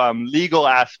lot of legal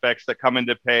aspects that come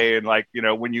into play, and like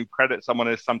when you credit someone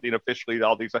as something officially,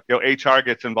 all these HR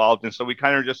gets involved, and so we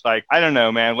kind of just like, I don't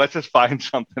know, man, let's just find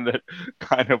something that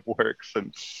kind of works.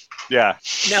 And yeah.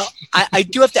 Now I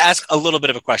do have to ask a little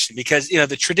bit of a question, because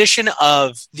the tradition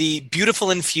of the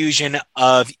beautiful infusion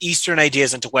of Eastern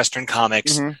ideas into Western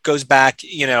comics goes back,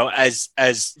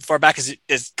 as far back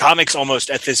as comics almost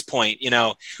at this point.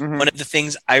 One of the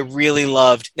things I really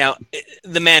loved, now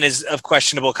the man is of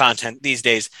questionable content these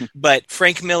days, but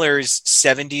Frank Miller's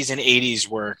 70s and 80s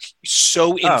work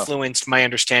so influenced my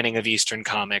understanding of Eastern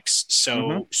comics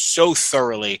so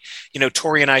thoroughly.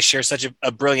 Tori and I share such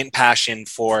a brilliant passion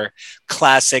for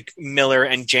classic Miller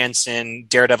and Jansen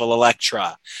Daredevil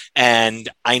Elektra, and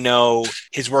I know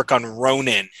his work on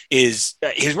Ronin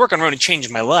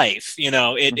changed my life.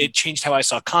 It changed how I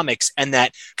saw comics, and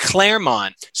that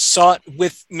Claremont sought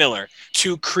with Miller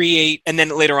to create, and then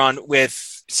later on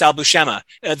with Sal Buscema,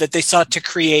 that they sought to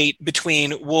create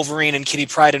between Wolverine and Kitty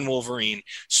Pryde and Wolverine,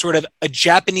 sort of a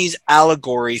Japanese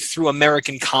allegory through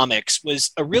American comics,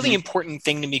 was a really important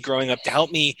thing to me growing up, to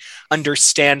help me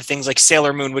understand things like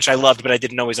Sailor Moon, which I loved, but I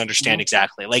didn't always understand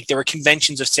exactly. Like, there were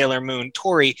conventions of Sailor Moon.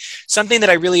 Tori, something that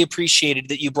I really appreciated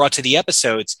that you brought to the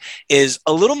episodes is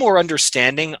a little more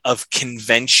understanding of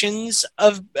conventions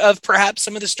of perhaps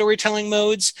some of the storytelling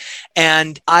modes.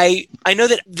 And I know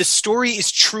that the story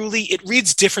is truly, it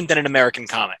reads different than an American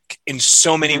comic in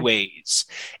so many ways.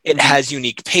 It has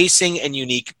unique pacing and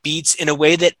unique beats in a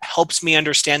way that helps me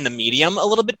understand the medium a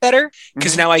little bit better,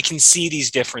 because now I can see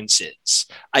these differences.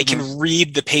 I can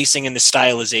read the pacing and the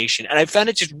stylization. And I found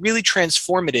it just really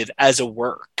transformative as a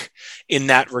work in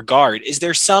that regard. Is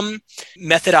there some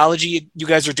methodology you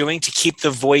guys are doing to keep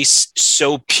the voice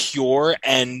so pure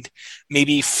and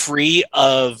maybe free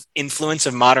of influence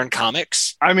of modern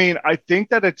comics? I mean, I think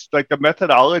that it's like the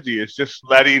methodology is just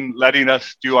letting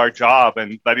us do our job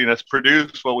and letting us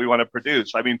produce what we want to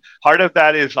produce. I mean, part of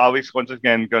that is always, once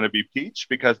again, going to be Peach,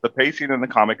 because the pacing in the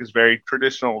comic is very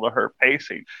traditional to her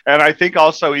pacing. And I think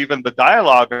also even the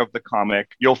dialogue of the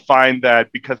comic, you'll find that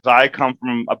because I come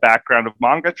from a background of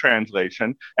manga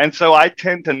translation, and so I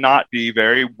tend to not be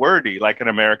very wordy like an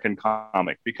American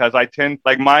comic, because I tend,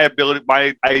 like, my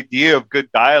idea of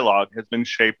good dialogue has been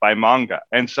shaped by manga.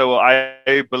 And so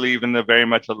I believe in the very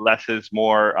much a less is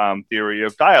more theory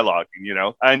of dialogue, you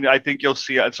know, and I think you'll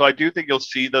see, so I do think you'll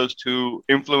see those two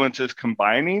influences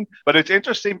combining. But it's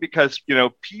interesting because, you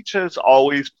know, Peach has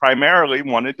always primarily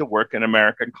wanted to work in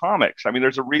American comics. I mean,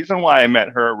 there's a reason why I met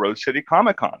her at Rose City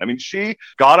Comic Con. I mean, she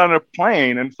got on a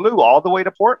plane and flew all the way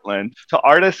to Portland to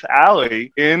Artist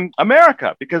Alley in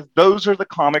America, because those are the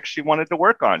comics she wanted to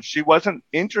work on. She wasn't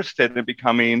interested in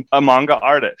becoming a manga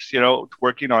artist, you know,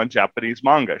 working on Japanese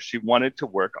manga. She wanted to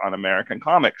work on American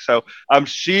comics. So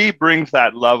she brings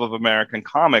that love of American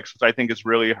comics, which I think is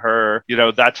really her, you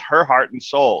know, that's her heart and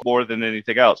soul more than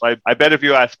anything else. I bet if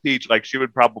you ask Peach, like, she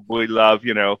would probably love,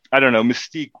 you know, I don't know,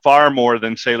 Mystique far more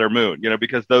than Sailor Moon, you know,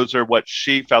 because those are what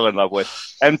she fell in love with.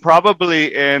 And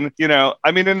probably in, you know,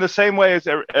 I mean, in the same way as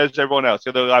everyone else,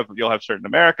 you know, you'll have certain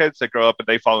Americans that grow up and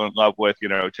they fall in love with, you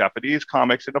know, Japanese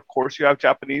comics. And of course you have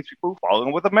Japanese people who fall in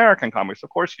love with American comics. Of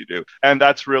course you do. And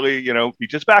that's really, you know,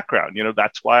 Peach's background. You know,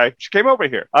 that's why she came over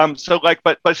here. So like,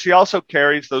 but she also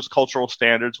carries those cultural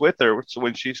standards with her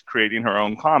when she's creating her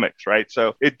own comics, right?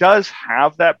 So it does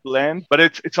have that blend, but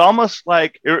it's almost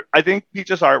like, I think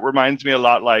Peach's art reminds me a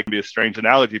lot, like, be a strange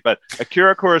analogy, but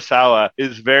Akira Kurosawa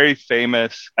is very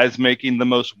famous as making the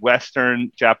most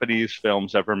Western Japanese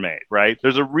films ever made, right?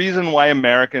 There's a reason why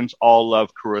Americans all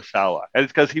love Kurosawa, and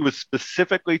it's because he was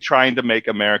specifically trying to make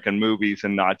American movies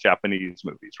and not Japanese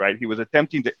movies, right? He was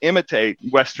attempting to imitate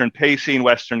Western pacing,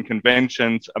 Western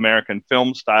conventions, American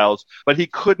film styles, but he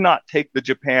could not take the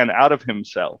Japan out of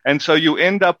himself. And so you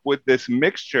end up with this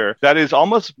mixture that is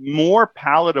almost more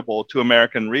palatable to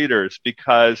American readers,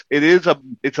 because it's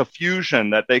a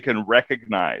fusion that they can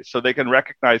recognize. So they can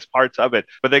recognize parts of it,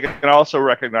 but they can also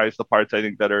recognize the parts, I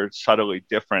think, that are subtly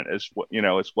different as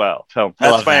well. So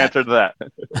that's my answer to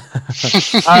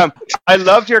that. I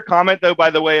loved your comment, though, by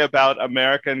the way, about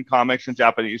American comics and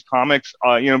Japanese comics,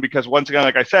 you know, because once again,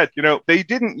 like I said, you know, they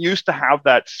didn't used to have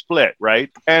that split, right?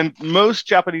 And most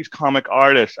Japanese comic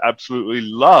artists absolutely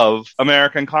love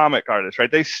American comic artists,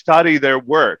 right? They study their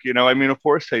work, you know, I mean, of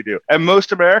course they do. And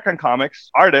most American comics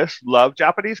artists love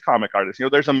Japanese comic artists. You know,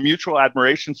 there's a mutual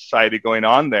admiration society going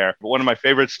on there. But one of my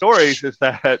favorite stories is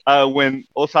that when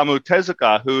Osamu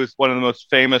Tezuka, who is one of the most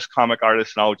famous comic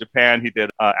artists in all of Japan, he did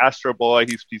Astro Boy.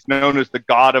 He's known as the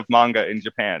god of manga in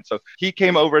Japan. So he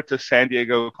came over to San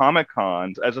Diego Comic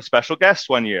Con as a special guest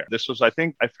one year. This was, I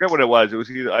forget what it was. It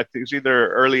was either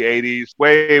early 80s,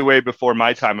 way before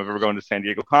my time of ever going to San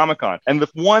Diego Comic Con. And the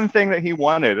one thing that he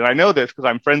wanted, and I know this because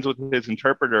I'm friends with his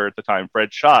interpreter at the time,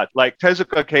 Fred Schott, like,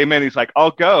 Tezuka came in, he's like,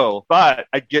 I'll go, but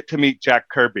I get to meet Jack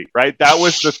Kirby, right? That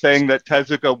was the thing that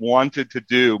Tezuka wanted to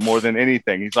do more than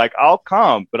anything. He's like, I'll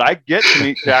come, but I get to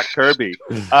meet Jack Kirby.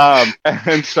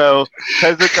 And so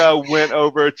Tezuka went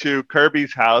over to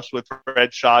Kirby's house with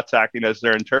Fred Schott acting as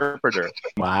their interpreter.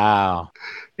 Wow.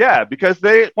 Yeah, because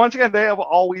they've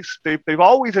always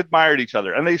admired each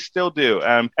other, and they still do.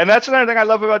 And that's another thing I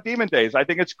love about Demon Days. I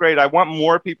think it's great. I want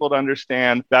more people to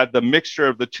understand that the mixture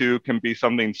of the two can be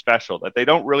something special, that they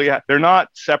don't really they're not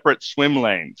separate swim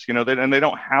lanes, you know, and they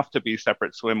don't have to be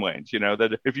separate swim lanes, you know,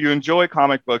 that if you enjoy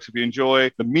comic books, if you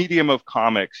enjoy the medium of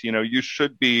comics, you know, you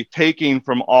should be taking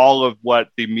from all of what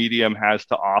the medium has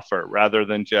to offer rather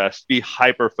than just be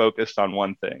hyper focused on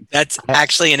one thing. That's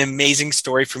actually an amazing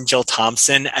story from Jill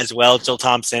Thompson as well. Jill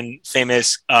Thompson,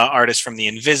 famous artist from The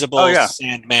Invisibles, Oh, yeah.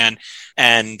 Sandman,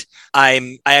 and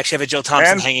I actually have a Jill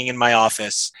Thompson And- hanging in my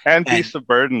office. And Beast of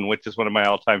Burden, which is one of my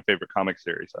all-time favorite comic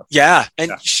series. So. Yeah, and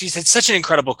Yeah. she's had such an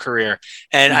incredible career.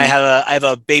 And Mhm. I have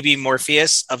a baby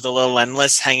Morpheus of the Little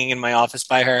Endless hanging in my office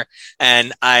by her,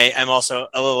 and I am also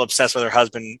a little obsessed with her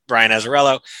husband Brian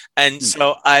Azzarello. And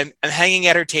so I'm hanging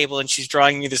at her table, and she's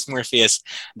drawing me this Morpheus.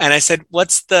 And I said,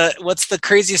 "What's the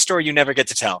craziest story you never get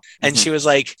to tell?" And she was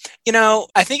like,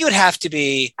 I think it would have to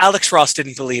be Alex Ross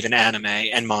didn't believe in anime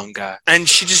and manga. And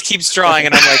she just keeps drawing,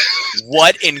 and I'm like,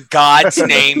 "What in God's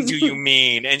name do you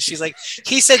mean?" And she's like,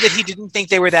 "He said that he didn't think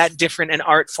they were that different in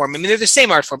art form. I mean, they're the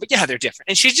same art form, but yeah, they're different."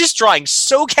 And she's just drawing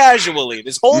so casually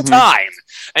this whole time.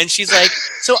 And she's like,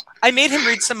 "So I made him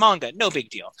read some manga. No big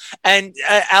deal." And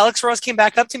Alex Ross came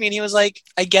back up to me, and he was like,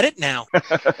 "I get it now."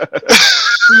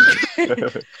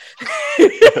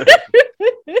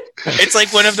 It's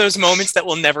like one of those moments that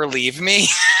will never leave me.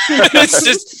 It's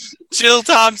just Jill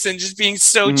Thompson just being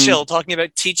so chill, talking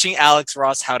about teaching Alex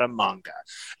Ross how to manga.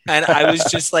 And I was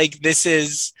just like, this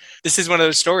is one of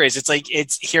those stories. It's like,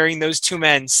 it's hearing those two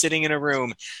men sitting in a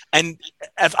room. And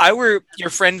if I were your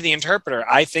friend, the interpreter,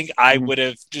 I think I would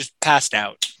have just passed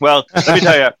out. Well, let me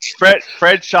tell you,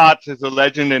 Fred Schatz is a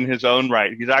legend in his own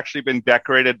right. He's actually been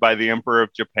decorated by the Emperor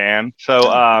of Japan. So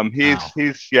he's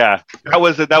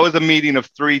that was a meeting of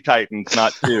 3 titans,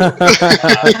 not 2. That's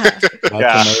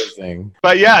Yeah. amazing.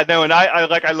 But yeah, no, and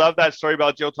I love that story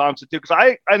about Jill Thompson too,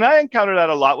 because I encounter that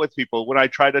a lot with people when I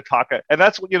try to talk, and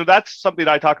that's something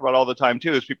I talk about all the time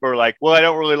too. Is people are like, "Well, I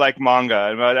don't really like manga,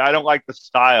 and I don't like the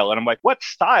style," and I'm like, "What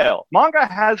style? Manga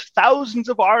has thousands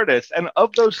of artists, and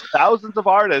of those thousands of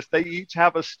artists, they each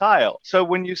have a style. So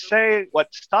when you say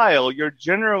what style,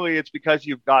 it's because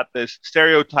you've got this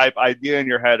stereotype idea in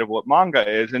your head of what manga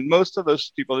is, and most of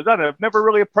those people who've done it have never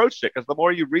really approached it, because the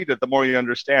more you read it, the more you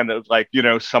understand that it's like,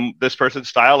 this person's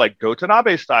style, like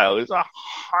Gotanabe's style, is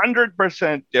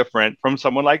 100% different from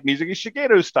someone like Mizuki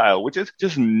Shigeru's style, which is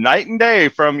just night and day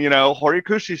from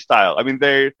Horikoshi style. I mean,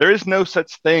 there is no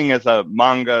such thing as a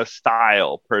manga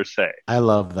style per se. I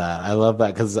love that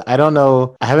because I don't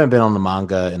know. I haven't been on the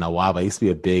manga in a while, but I used to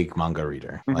be a big manga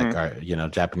reader, like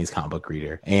Japanese comic book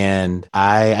reader, and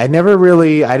I never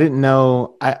really, I didn't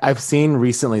know. I've seen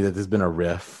recently that there's been a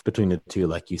rift between the two,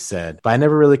 like you said, but I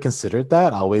never really considered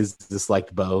that. I always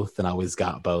disliked both, and I always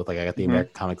got both. Like I got the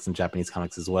American comics and Japanese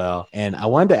comics as well. And I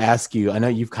wanted to ask you, I know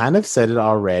you've kind of said it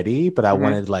already, but I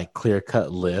wanted like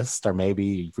clear-cut list, or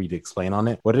maybe for you to explain on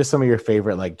it. What are some of your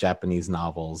favorite like Japanese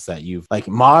novels that you've like,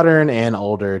 modern and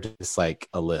older, just like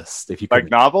a list if you Like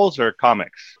could. novels or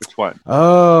comics? Which one?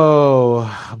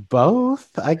 Oh, both,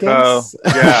 I guess.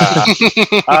 Yeah.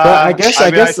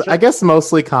 I guess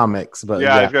mostly comics, but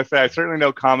I was gonna say I certainly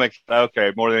know comics.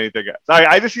 Okay, more than anything else.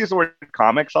 I just use the word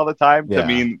comics all the time to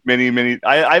mean many.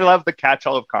 I love the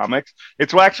catch-all of comics.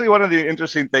 It's actually one of the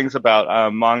interesting things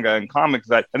about manga and comics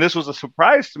and this was a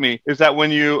surprise to me, is that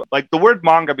when you like, the word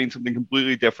manga means something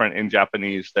completely different in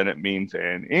Japanese than it means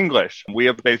in English. We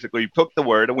have basically took the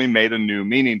word and we made a new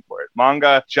meaning for it.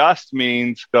 Manga just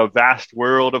means the vast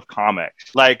world of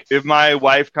comics. Like if my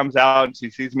wife comes out and she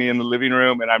sees me in the living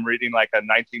room and I'm reading like a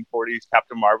 1940s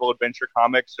Captain Marvel adventure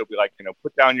comic, she'll be like,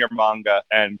 put down your manga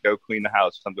and go clean the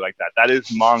house, something like that. That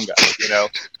is manga.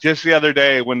 Just the other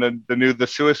day when the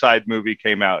Suicide movie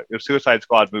came out, the Suicide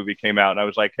Squad movie came out, and I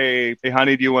was like, hey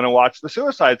honey, do you want to watch the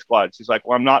Suicide Squad? She's like,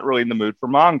 well, I'm not really in the mood for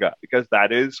manga, because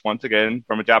that is, once again,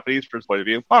 from a Japanese point of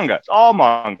view, manga. It's all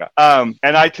manga. And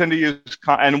I tend to use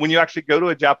and when you actually go to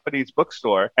a Japanese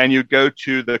bookstore and you go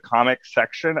to the comic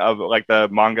section of like the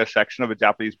manga section of a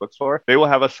Japanese bookstore, they will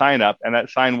have a sign up, and that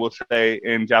sign will say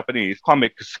in Japanese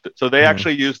comics. So they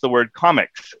actually use the word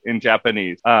comics in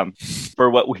Japanese for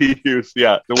what we use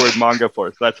the word manga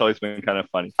for. So that's always been kind of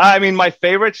funny. I mean, my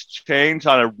favorites change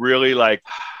on a really like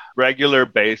regular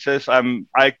basis.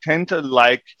 I tend to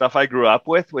like stuff I grew up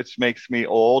with, which makes me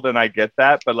old, and I get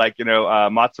that. But like,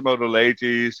 Matsumoto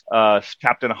Leiji's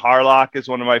Captain Harlock is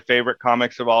one of my favorite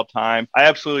comics of all time. I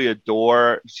absolutely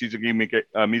adore Mizuki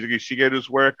Shigeru's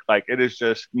work. Like, it is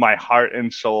just my heart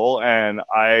and soul. And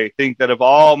I think that of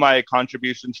all my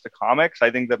contributions to comics,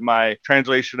 I think that my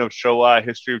translation of Showa,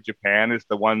 History of Japan, is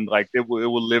the one, like, it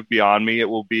will live beyond me. It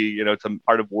will be, it's a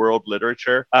part of world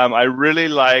literature. I really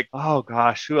like, oh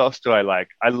gosh, who else do I like?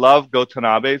 I love Go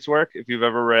Tanabe's work. If you've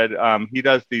ever read, he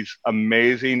does these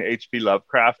amazing H.P.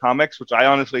 Lovecraft comics, which I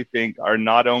honestly think are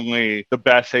not only the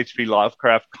best H.P.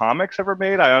 Lovecraft comics ever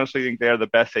made, I honestly think they are the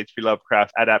best H.P.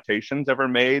 Lovecraft adaptations ever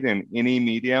made in any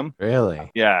medium.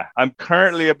 Really? Yeah. I'm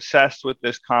currently obsessed with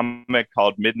this comic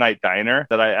called Midnight Diner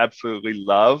that I absolutely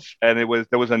love. And there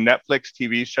was a Netflix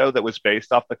TV show that was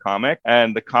based off the comic.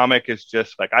 And the comic is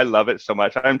just like, I love it so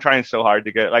much. I'm trying so hard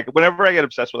to get, like, whenever I get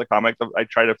obsessed with a comic, I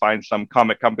try to find some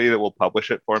comic company that will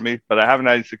publish it for me. But I haven't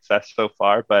had any success so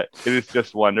far, but it is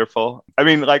just wonderful. I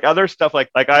mean, like other stuff, like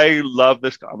I love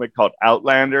this comic called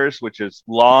Outlanders, which is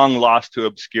long lost to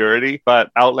obscurity. But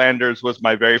Outlanders was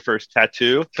my very first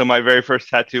tattoo. So my very first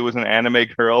tattoo was an anime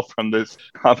girl from this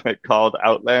comic called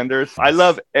Outlanders. I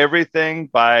love everything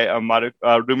by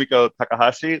Rumiko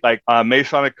Takahashi. Like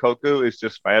Masonic Koku is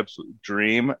just my absolute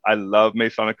dream. I love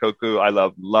Masonic Koku. I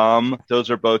love Lum. Those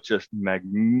are both just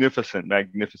magnificent,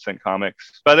 magnificent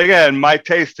comics. But again, my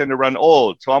tastes tend to run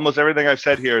old. So almost everything I've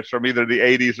said here is from either the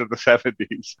 80s or the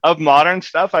 70s. Of modern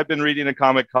stuff, I've been reading a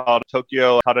comic called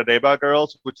Tokyo Taradeba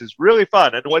Girls, which is really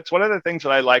fun. And what's one of the things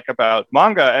that I like about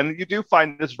manga, and you do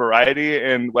find this variety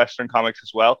in Western comics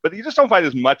as well, but you just don't find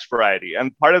as much variety.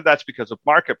 And part of that's because of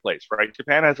marketplace, right?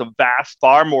 Japan has a vast,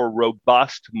 far more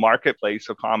robust marketplace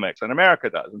of comics than America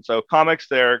does. And so comics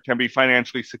there can be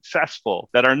financially successful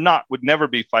that would never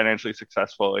be financially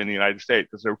successful in the United States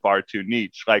because they're far too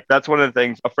niche. Like that's one of the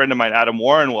things a friend of mine, Adam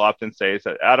Warren, will often say is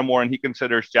that Adam Warren, he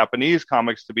considers Japanese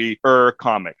comics to be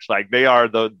comics. Like they are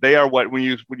what, when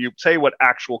you say what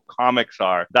actual comics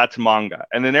are, that's manga.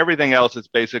 And then everything else is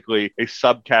basically a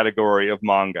subcategory of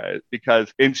manga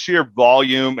because in sheer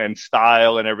volume and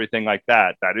style and everything like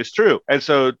that, that is true. And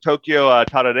so Tokyo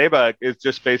Taradeba is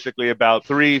just basically about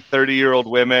 3 30-year-old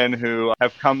women who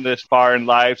have come this far in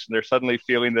life and they're suddenly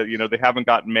feeling that, they haven't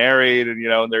gotten married and,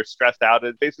 and they're stressed out.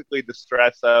 It's basically the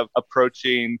stress of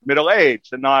approaching middle age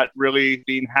and not really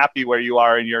being happy where you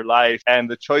are in your life and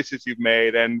the choices you've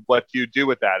made and what you do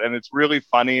with that. And it's really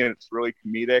funny and it's really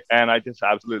comedic and I just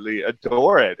absolutely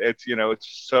adore it. It's,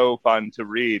 it's so fun to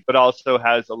read, but also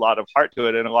has a lot of heart to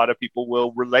it. And a lot of people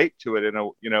will relate to it in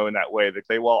that way that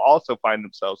they will also find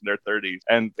themselves in their 30s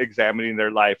and examining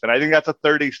their life. And I think that's a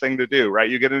 30s thing to do, right?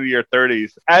 You get into your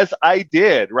 30s, as I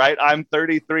did, right? I'm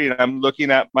 33 and I'm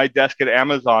looking at my desk at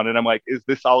Amazon and I'm like, is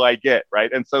this all I get,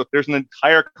 right? And so there's an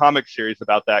entire comic series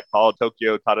about that called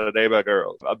Tokyo Taradeba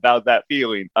Girls, about that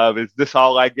feeling of, is this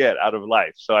all I get out of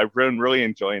life? So I've been really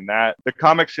enjoying that. The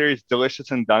comic series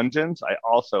Delicious in Dungeons, I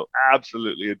also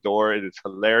absolutely adore. It is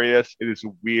hilarious. It is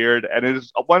weird. And it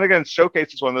is,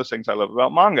 showcases one of those things I love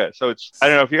about manga. So it's, I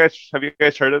don't know if have you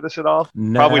guys heard of this at all?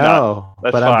 No, probably not.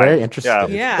 That's but fine. I'm very interested.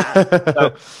 Yeah.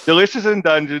 So, Delicious in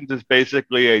Dungeons is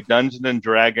basically a Dungeons and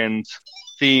Dragons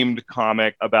themed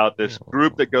comic about this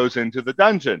group that goes into the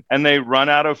dungeon and they run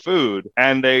out of food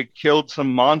and they killed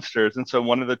some monsters. And so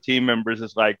one of the team members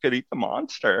is like, could eat the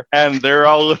monster. And they're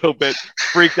all a little bit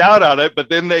freaked out on it, but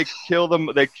then they kill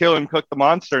and cook the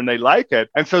monster and they like it.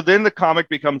 And so then the comic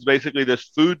becomes basically this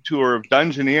food tour of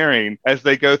dungeoneering as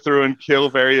they go through and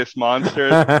kill various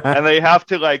monsters. And they have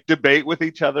to like debate with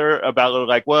each other about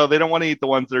like, well, they don't want to eat the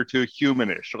ones that are too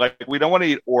humanish. Like we don't want to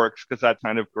eat orcs because that's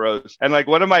kind of gross. And like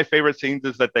one of my favorite scenes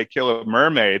is that they kill a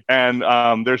mermaid and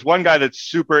there's one guy that's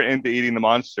super into eating the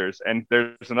monsters and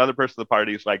there's another person in the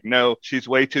party who's like, no, she's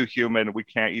way too human, we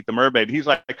can't eat the mermaid. He's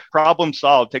like, problem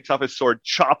solved, takes off his sword,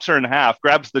 chops her in half,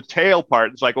 grabs the tail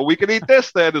part. It's like, well, we can eat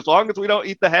this then as long as we don't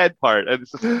eat the head part. And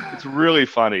it's really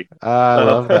funny. I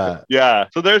love that. Yeah,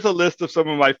 so there's a list of some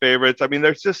of my favorites. I mean,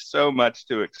 there's just so much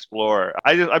to explore.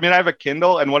 I have a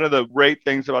Kindle, and one of the great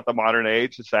things about the modern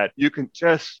age is that you can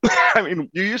just you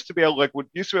used to be able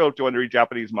to read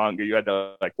Japanese manga, you had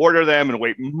to like order them and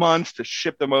wait months to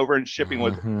ship them over, and shipping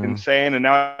was insane. And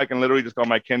now I can literally just go on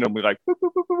my Kindle and be like, boop,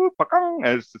 boop, boop, boop, boop,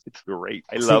 and it's great.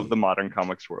 I love the modern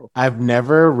comics world. I've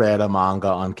never read a manga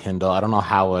on Kindle. I don't know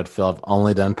how it would feel. I've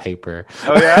only done paper.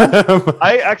 Oh yeah,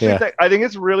 I actually I think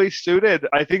it's really suited.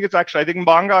 I think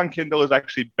manga on Kindle is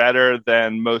actually better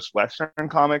than most Western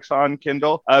comics on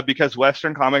Kindle because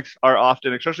Western comics are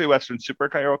often, especially Western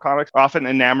superhero comics, are often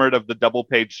enamored of the double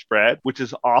page spread, which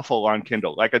is awful on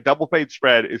Kindle. Like a double page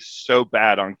spread is so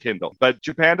bad on Kindle, but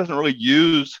Japan doesn't really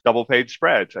use double page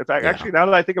spreads. In fact, actually, now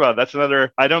that I think about it, that's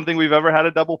another, I don't think we've ever had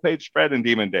a double page spread in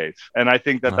Demon Days. And I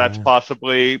think that that's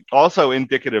possibly also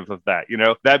indicative of that,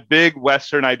 that big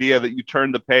Western idea that you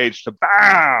turn the page to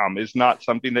bam is not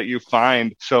something that you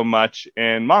find so much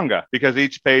in manga because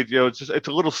each page, it's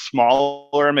a little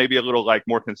smaller, maybe a little like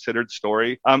more considered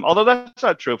story. Although that's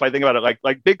not true. If I think about it,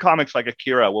 like big comics like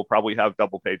Akira will probably have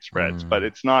double page spreads, but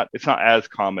it's not not as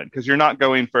common because you're not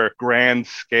going for grand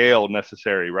scale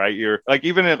necessary, right? You're like,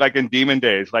 even in Demon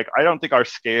Days, like, I don't think our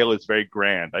scale is very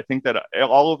grand. I think that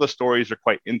all of the stories are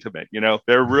quite intimate, you know,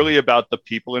 they're really about the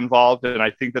people involved. And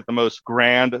I think that the most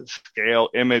grand scale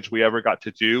image we ever got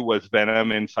to do was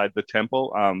Venom inside the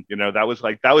temple. You know, that was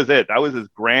it. That was as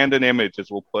grand an image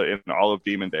as we'll put in all of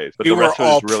Demon Days. But we the were rest of it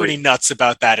all is really pretty nuts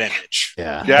about that image.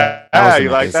 Yeah. Yeah. That was You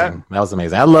like that? amazing. That was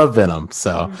amazing. I love Venom.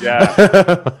 So Yeah.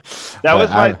 That was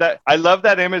I love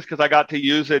that image because I got to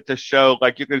use it to show,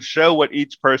 like, you can show what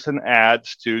each person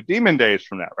adds to Demon Days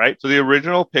from that, right? So the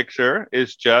original picture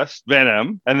is just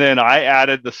Venom, and then I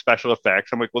added the special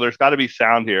effects. I'm like, well, there's got to be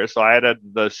sound here, so I added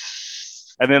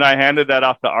and then I handed that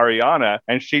off to Ariana,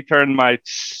 and she turned my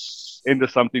into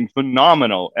something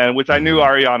phenomenal, and which I knew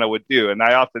Ariana would do. And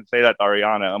I often say that to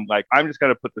Ariana. I'm like, I'm just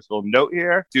going to put this little note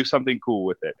here, do something cool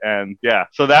with it. And yeah,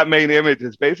 so that main image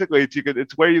is basically,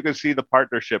 it's where you can see the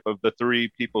partnership of the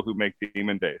three people who make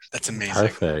Demon Days. That's amazing.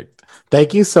 Perfect.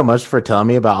 Thank you so much for telling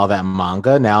me about all that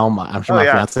manga. Now I'm sure my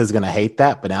fiance is going to hate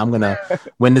that, but now I'm going to,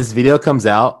 when this video comes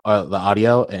out, or the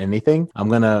audio and anything, I'm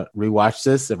going to rewatch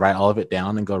this and write all of it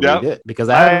down and go read it, because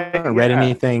I haven't read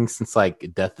anything since like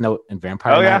Death Note and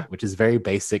Vampire Knight, which is very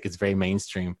basic. It's very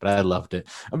mainstream, but I loved it.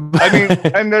 I mean,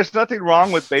 and there's nothing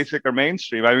wrong with basic or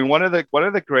mainstream. I mean, one of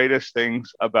the greatest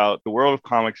things about the world of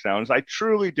comics now is, I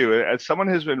truly do it as someone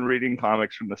who's been reading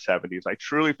comics from the 70s. I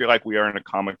truly feel like we are in a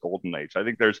comic golden age. I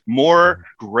think there's more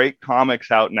great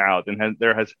comics out now than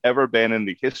there has ever been in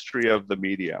the history of the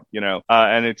medium, you know.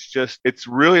 And it's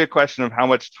really a question of how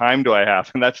much time do I have,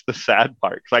 and that's the sad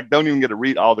part, because I don't even get to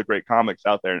read all the great comics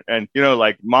out there. And you know,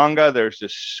 like manga, there's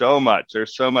just so much.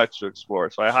 There's so much to explore.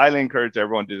 So I highly encourage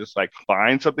everyone to just like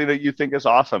find something that you think is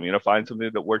awesome. You know, find something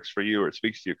that works for you or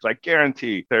speaks to you, because I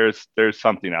guarantee there's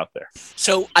something out there.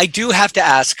 So I do have to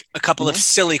ask a couple of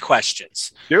silly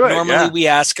questions. Do it. Normally we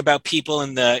ask about people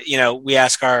in the, you know, we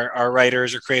ask our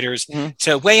writers or creators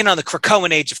to weigh in on the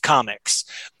Krakoan age of comics.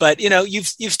 But you know, you've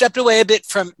stepped away a bit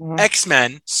from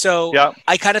X-Men, so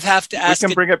I kind of have to ask. We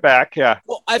can bring it back. Yeah.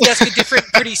 Well, I've asked a different,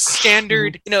 pretty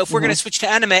standard. You know, if we're going to switch to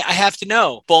anime, I have to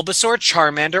know Bulbasaur,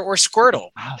 Charmander, or Squirtle.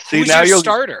 See, who's now your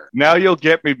starter? Now you'll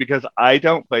get me, because I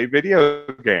don't play video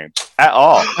games at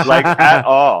all. Like at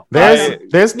all.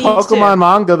 There's Pokemon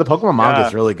manga. The Pokemon manga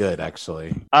is really good,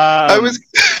 actually.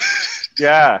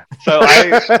 Yeah. So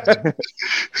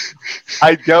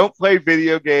I don't play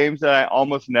video games, and I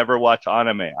almost never watch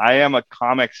anime. I am a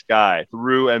comics guy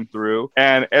through and through.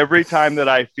 And every time that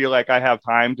I feel like I have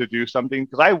time to do something,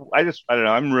 because I don't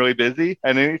know, I'm really busy.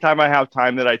 And anytime I have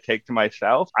time that I take to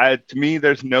myself, to me,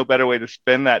 there's no better way to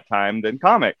spend that time than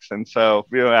comics. And so,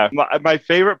 you know, my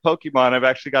favorite Pokemon, I've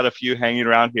actually got a few hanging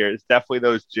around here, is definitely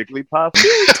those Jigglypuff.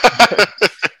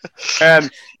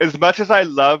 And as much as I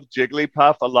love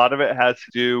Jigglypuff, a lot of it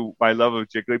my love of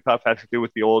Jigglypuff has to do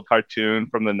with the old cartoon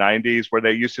from the 90s, where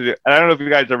they used to do, and I don't know if you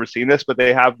guys have ever seen this, but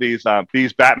they have these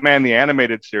Batman the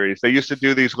Animated Series. They used to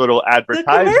do these little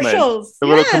advertisements,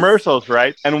 little commercials,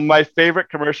 right? And my favorite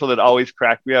commercial that always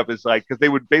cracked me up is like, because they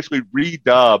would basically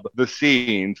redub the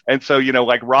scenes. And so, you know,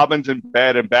 like Robin's in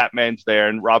bed and Batman's there,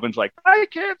 and Robin's like, I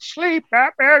can't sleep,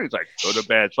 Batman. He's like, go to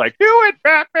bed. It's like, do it,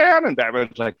 Batman. And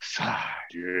Batman's like,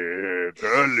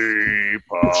 Jigglypuff.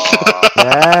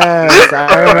 Yes,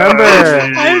 I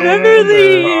remember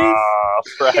these.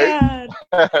 Right?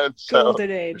 Golden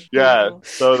age. Yeah,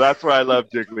 so that's why I love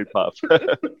Jigglypuff.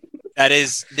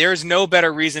 There's no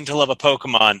better reason to love a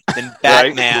Pokemon than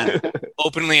Batman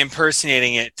openly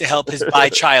impersonating it to help his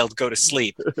child go to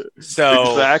sleep.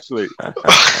 So exactly.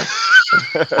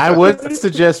 I would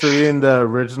suggest reading the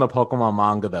original Pokemon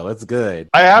manga, though. It's good.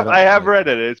 I have read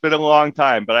it. It's been a long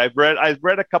time, but I've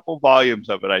read a couple volumes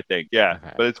of it, I think. Yeah,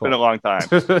 okay, but it's been a long time.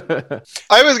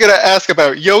 I was going to ask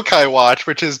about Yokai Watch,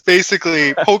 which is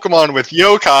basically Pokemon with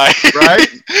yokai. Right?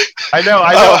 I know.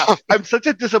 I'm such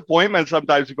a disappointment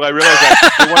sometimes because I realize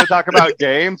that they want to talk about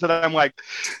games, and I'm like,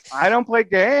 I don't play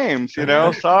games, you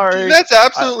know? Sorry. That's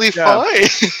absolutely fine.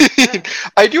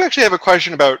 I do actually have a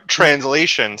question about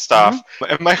translation stuff.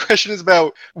 And my question is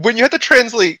about, when you have to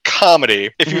translate comedy,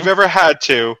 if you've ever had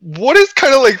to, what is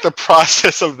kind of like the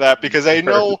process of that? Because I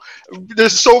know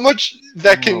there's so much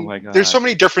that there's so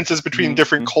many differences between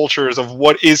different cultures of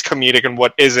what is comedic and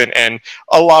what isn't, and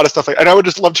a lot of stuff and I would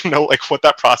just love to know like what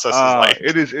that process like.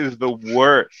 It is the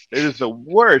worst. It is the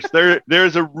worst.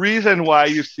 There's a reason why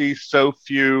you see so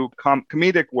few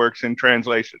comedic works in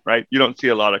translation, right? You don't see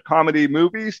a lot of comedy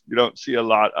movies. You don't see a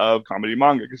lot of comedy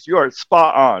manga because you are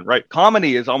spot on, right?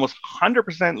 Comedy is almost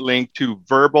 100% linked to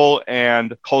verbal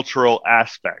and cultural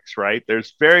aspects, right?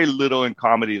 There's very little in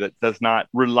comedy that does not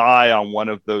rely on one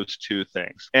of those two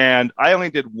things. And I only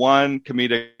did one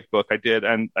comedic book I did,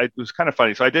 and it was kind of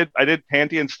funny. So I did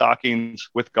Panty and Stockings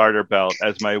with Garter Belt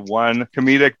as my one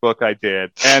comedic book I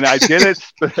did, and I did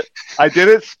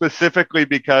it specifically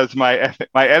because my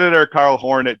editor Carl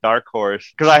Horn at Dark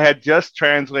Horse, because I had just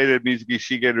translated Mizuki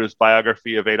Shigeru's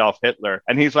biography of Adolf Hitler,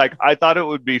 and he's like, I thought it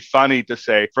would be funny to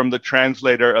say from the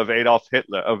translator of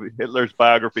Hitler's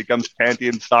biography comes Panty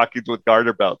and Stockings with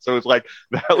Garter Belt. So it's like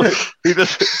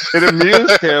it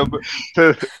amused him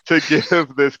to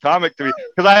give this comic to me,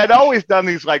 because I had always done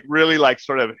these like really like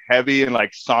sort of heavy and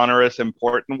like sonorous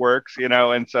important works, you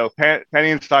know, and so Panty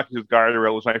and Stockings with Garter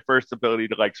Belt was my first ability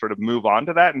to like sort of move on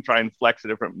to that and try and flex a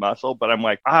different muscle. But I'm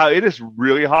like, it is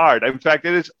really hard. In fact,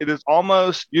 it is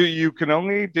almost you can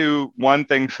only do one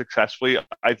thing successfully,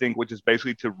 I think, which is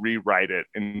basically to rewrite it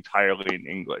entirely in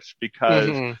English,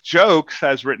 because jokes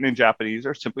as written in Japanese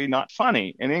are simply not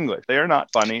funny in English. They are not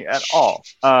funny at all.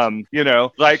 You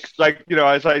know, like you know,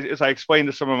 as I explained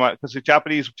to some of my, because the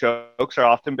Japanese jokes are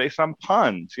often based on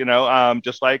puns, you know,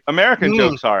 just like American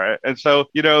jokes are. And so,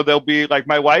 you know, they'll be like,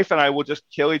 my wife and I will just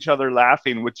kill each other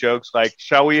laughing with jokes like,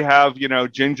 shall we have, you know,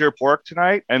 ginger pork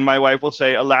tonight? And my wife will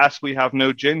say, alas, we have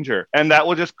no ginger. And that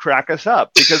will just crack us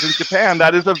up, because in Japan,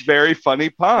 that is a very funny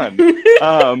pun.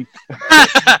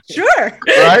 Sure.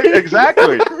 Right?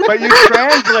 Exactly. But you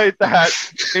translate that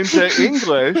into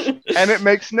English and it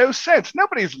makes no sense.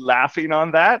 Nobody's laughing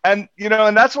on that. And, you know,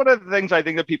 and that's one of the things I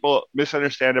think that people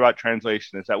misunderstand about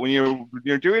translation, is that when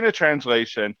you're doing a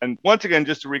translation, and once again,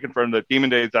 just to reconfirm that Demon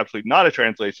Day is absolutely not a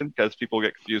translation, because people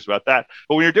get confused about that.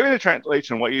 But when you're doing a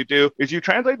translation, what you do is you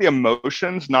translate the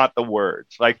emotions, not the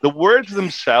words. Like the words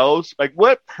themselves, like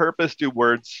what purpose do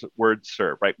words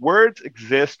serve, right? Words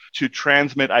exist to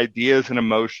transmit ideas and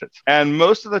emotions. And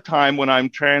most of the time when I'm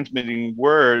transmitting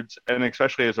words, and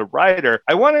especially as a writer,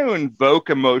 I want to invoke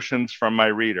emotions from my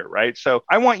reader, right? So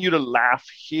I want you to laugh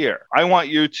here. I want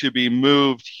you to be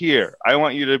moved here. I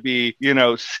want you to be, you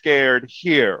know, scared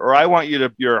here, or I want you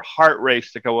to, your heart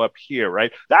race to go up here,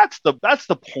 right? That's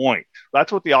the point.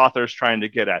 That's what the author is trying to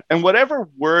get at. And whatever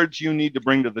words you need to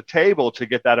bring to the table to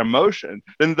get that emotion,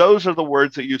 then those are the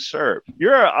words that you serve.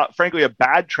 You're frankly a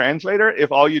bad translator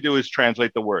if all you do is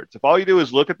translate the words. If all you do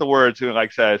is look at the words, who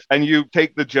like says, and you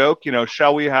take the joke, you know,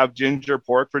 shall we have ginger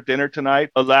pork for dinner tonight?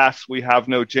 Alas, we have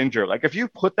no ginger. Like if you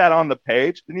put that on the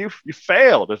page, then you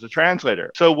failed as a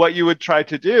translator. So what you would try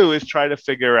to do is try to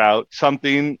figure out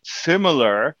something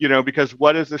similar, you know, because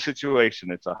what is the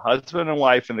situation? It's a husband and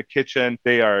wife in the kitchen.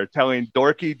 They are telling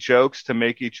dorky jokes to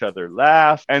make each other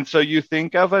laugh. And so you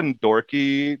think of a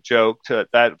dorky joke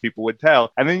that people would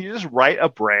tell, and then you just write a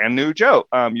brand new joke.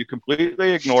 You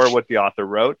completely ignore what the author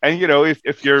wrote. And, you know,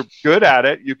 if you're good at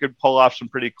it, you could pull off some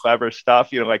pretty clever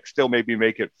stuff, you know, like still maybe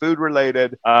make it food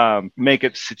related, make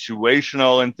it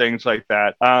situational and things like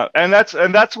that. And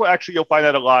that's what actually you'll find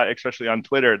that a lot, especially on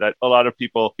Twitter, that a lot of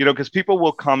people, you know, because people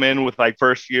will come in with like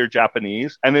first year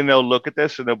Japanese, and then they'll look at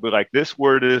this and they'll be like, this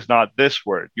word is not this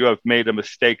word. You have made a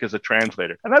mistake as a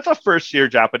translator. And that's a first year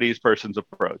Japanese person's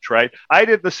approach, right? I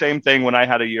did the same thing when I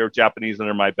had a year of Japanese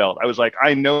under my belt. I was like,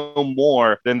 I know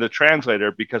more than the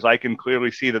translator because I can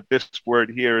clearly see that this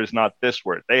word here is not this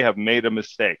word. They have made a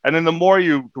mistake. And then the more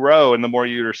you grow and the more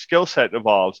your skill set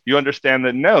evolves, you understand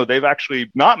that no, they've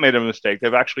actually not made a mistake.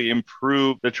 They've actually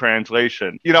improved the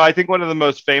translation. You know, I think one of the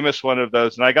most famous one of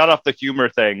those, and I got off the humor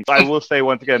thing. I will say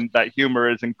once again that humor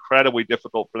is incredibly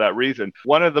difficult for that reason.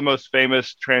 One of the most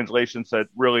famous translations that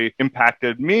really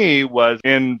impacted me was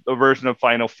in a version of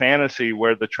Final Fantasy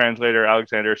where the translator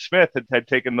Alexander Smith had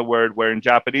taken the word where in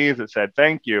Japanese it said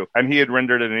thank you, and he had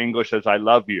rendered it in English as I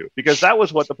love you, because that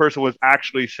was what the person was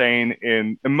actually saying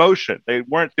in emotion. They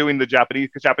weren't doing the Japanese,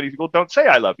 because Japanese people don't say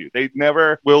I love you. They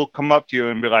never will come up to you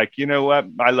and be like, you know what,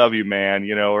 I love you, man,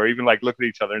 you know, or even like look at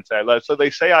each other and say I love. So they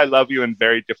say I love you in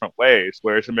very different ways,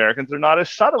 whereas Americans are not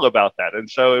as subtle about that. And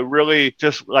so it really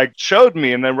just like showed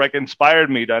me and then like inspired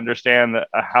me to understand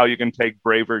how you can take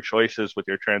braver choices with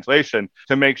your translation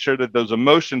to make sure that those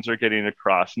emotions are getting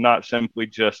across, not simply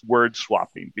just word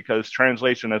swapping, because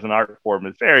translation as an art form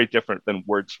is very different than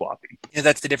word swapping. Yeah,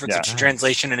 that's the difference between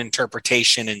translation and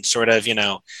interpretation, and sort of, you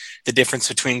know, the difference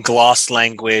between gloss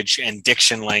language and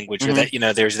diction language, or that, you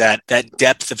know, there's that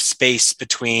depth of space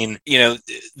between, you know,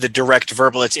 the direct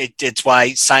verbal. It's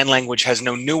why sign language has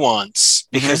no nuance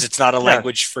because it's not a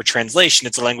language for translation,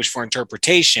 it's a language for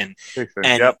interpretation.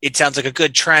 And it sounds like a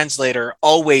good translator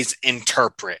always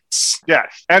interprets.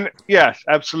 Yes. And yes,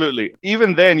 absolutely.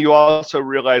 Even then, you also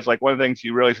realize, like, one of the things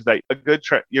you realize is that a good,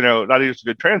 not just a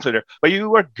good translator, but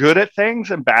you are good at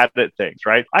things and bad at things,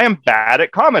 right? I am bad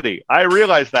at comedy. I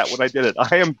realized that when I did it.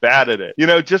 I am bad at it.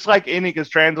 Just like any, because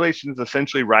translation is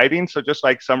essentially writing. So just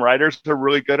like some writers are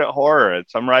really good at horror, and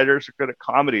some writers are good at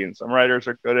comedy, and some writers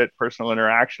are good at personal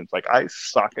interactions. Like, I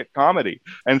suck at comedy.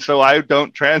 And so I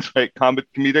don't translate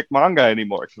comedic manga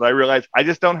anymore because I realize I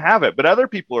just don't have it. But other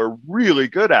people are really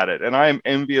good at it, and I am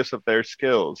envious of their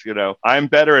skills. I'm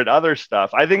better at other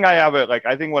stuff. I think I have it. Like,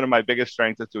 I think one of my biggest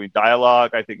strengths is doing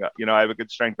dialogue. I think, I have a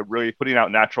good strength of really putting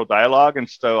out natural dialogue. And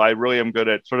so I really am good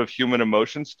at sort of human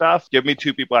emotion stuff. Give me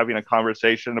two people having a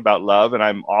conversation about love, and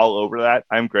I'm all over that.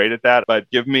 I'm great at that. But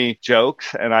give me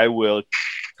jokes, and I will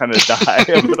kind of die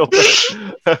a little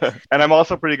bit. And I'm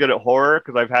also pretty good at horror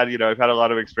because I've had a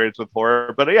lot of experience with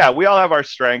horror. But yeah, we all have our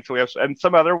strengths. And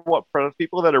some other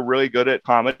people that are really good at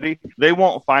comedy, they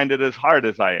won't find it as hard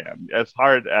as I am, as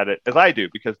hard at it as I do,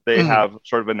 because they have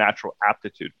sort of a natural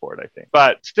aptitude for it, I think.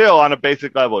 But still, on a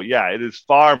basic level, yeah, it is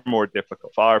far more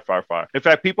difficult. Far, far, far. In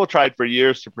fact, people tried for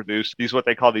years to produce what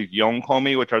they call these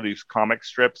yonkomi, which are these comic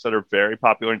strips that are very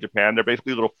popular in Japan. They're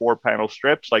basically little 4-panel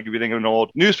strips, like if you think of an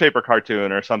old newspaper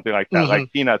cartoon or something like that,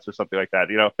 like Peanuts or something like that.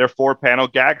 They're 4-panel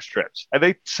gag strips, and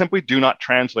they simply do not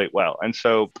translate well. And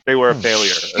so they were a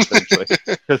failure, essentially,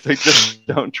 because they just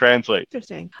don't translate.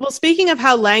 Interesting. Well, speaking of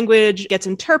how language gets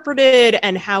interpreted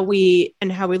and how we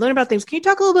learn about things, can you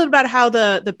talk a little bit about how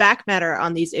the back matter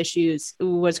on these issues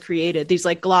was created? These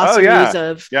like glossaries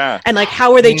and like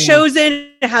how were they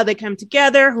chosen, how they come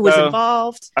together, who was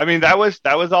involved? I mean, that was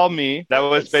all me. That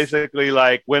was basically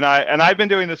like I've been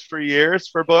doing this for years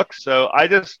for books. So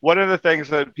one of the things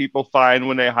that people find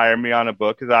when they hire me on a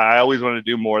book is I always want to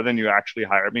do more than you actually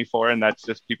hire me for. And that's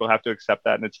just, people have to accept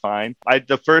that, and it's fine.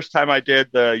 The first time I did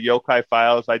the Yokai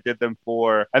Files, I did them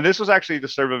and this was actually to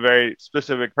serve a very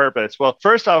specific purpose. Well,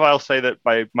 first off, I'll say that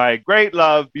my great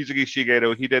love, Mizuki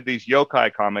Shigeru, he did these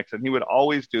yokai comics, and he would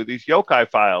always do these Yokai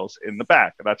Files in the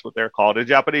back. And that's what they're called in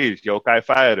Japanese, Yokai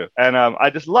Fairu. And I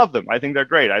just love them. I think they're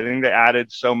great. I think they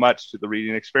added so much to the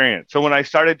reading experience. So when I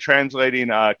started translating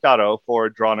Karo for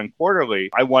Drawn and Quarterly,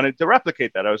 I wanted to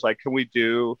replicate that. I was like, can we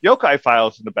do Yokai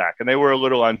Files in the back? And they were a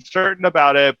little uncertain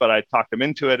about it, but I talked them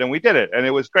into it, and we did it. And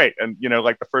it was great. And,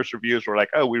 like the first reviews were like,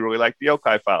 oh, we really like the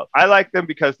Yokai Files. I like them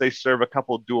because they serve a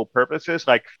couple dual purposes.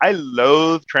 Like, I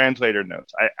loathe translator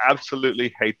notes. I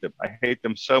absolutely hate them. I hate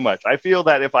them so much. I feel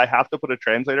that if I have to put a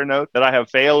translator note, that I have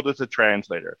failed as a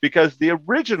translator, because the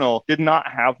original did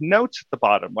not have notes at the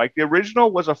bottom. Like, the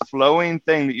original was a flowing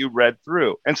thing that you read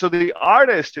through. And so the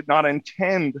artist did not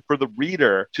intend for the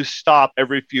reader to stop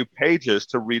every few pages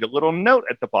to read a little note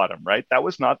at the bottom, right? That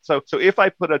was not so. So if I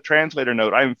put a translator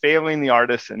note, I'm failing the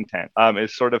artist's intent,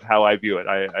 is sort of how I view it.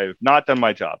 I've not done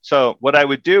my job. So what I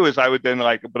would do is I would then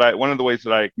one of the ways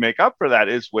that I make up for that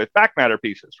is with back matter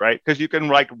pieces, right? Because you can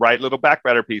write little back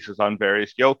matter pieces on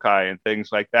various yokai and things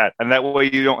like that. And that way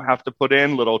you don't have to put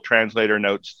in little translator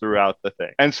notes throughout the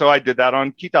thing. And so I did that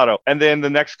on Kitaro. And then the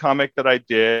next comic that I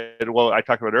did, I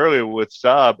talked about earlier with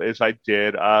Sub, is I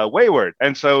did Wayward.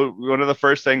 And so one of the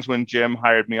first things when Jim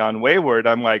hired me on Wayward,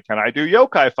 I'm like, can I do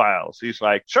Yokai Files? He's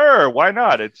like, sure, why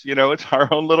not? It's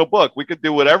our own little book. We could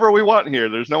do whatever we want here.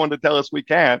 There's no one to tell us we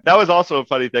can't. That was also a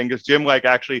funny thing, because Jim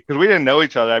because we didn't know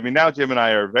each other. I mean, now Jim and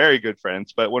I are very good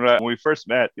friends, but when we first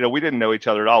met, we didn't know each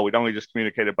other at all. We'd only just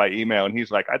communicated by email. And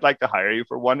he's like, I'd like to hire you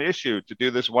for one issue to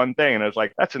do this one thing. And I was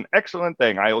like, that's an excellent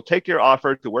thing. I will take your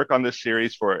offer to work on this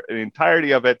series for the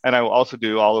entirety of it. And I will also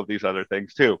do all of these other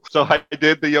things too. So I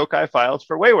did the Yokai Files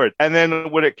for Wayward. And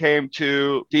then when it came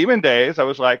to Demon Days, I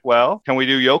was like, well, can we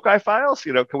do Yokai Files?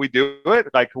 Can we do it?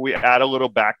 Like, can we add a little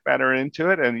back matter into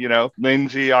it? And,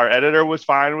 Lindsay, our editor, was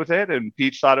fine with it. And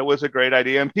Peach thought it was a great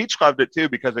idea. And Peach loved it too,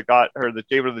 because it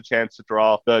gave her the chance to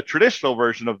draw the traditional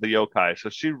version of the yokai. So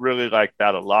she really liked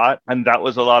that a lot. And that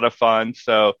was a lot of fun.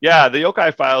 So yeah, the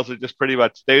Yokai Files are just pretty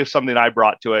much, there's something I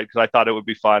brought to it because I thought it would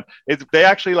be fun. They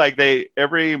actually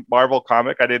every Marvel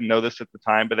comic, I didn't know this at the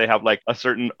time, but they have like a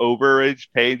certain overage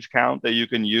page count that you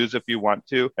can use if you want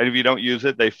to. And if you don't use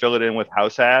it, they fill it in with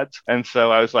house ads. And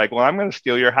so I was like, well, I'm going to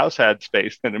steal your house ad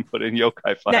space and then put in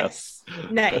Yokai Files.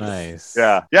 Nice.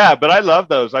 Yeah. But I love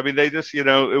those. I mean, they just, it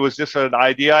was just an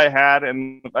idea I had.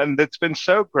 And it's been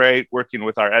so great working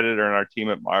with our editor and our team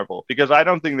at Marvel, because I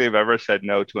don't think they've ever said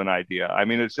no to an idea. I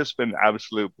mean, it's just been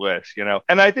absolute bliss,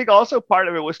 And I think also part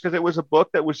of it was because it was a book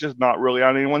that was just not really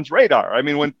on anyone's radar. I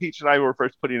mean, when Peach and I were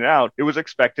first putting it out, it was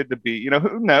expected to be,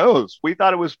 who knows? We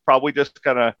thought it was probably just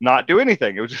going to not do anything.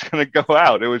 anything. It was just going to go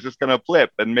out. It was just going to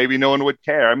flip, and maybe no one would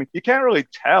care. I mean, you can't really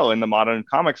tell in the modern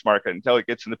comics market until it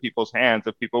gets into people's hands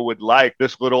if people would like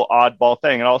this little oddball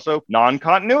thing. And also,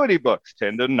 non-continuity books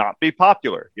tend to not be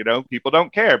popular. You know, people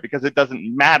don't care because it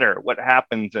doesn't matter what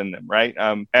happens in them, right?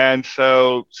 And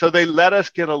so they let us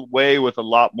get away with a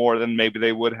lot more than maybe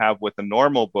they would have with a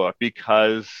normal book,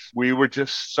 because we were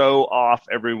just so off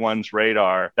everyone's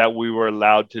radar that we were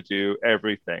allowed to do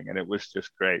everything, and it was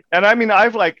just great. And I mean,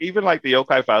 I've like, even like the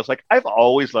Yokai Files, like I've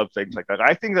always loved things like that.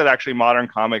 I think that actually modern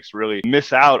comics really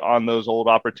miss out on those old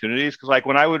opportunities, because like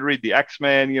when I would read the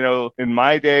X-Men, you know, in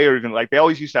my day, or even like they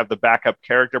always used to have the backup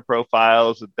character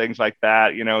profiles and things like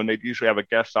that, you know, and they'd usually have a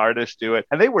guest artist do it,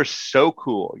 and they were so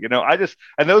cool, you know.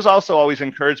 And those also always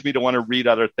encouraged me to want to read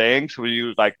other things. So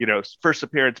you like, you know, first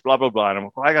appearance, blah blah blah, and I'm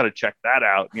like, well, I got to check that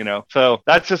out, you know. So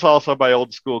that's just also my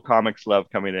old school comics love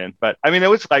coming in. But I mean, it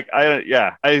was like, I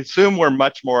assume we're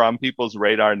much more on people's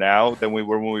radar now than we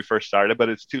were when we first started, but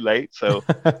it's too late. So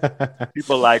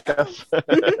people like us.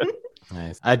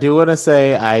 Nice. I do want to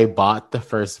say I bought the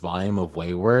first volume of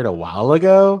Wayward a while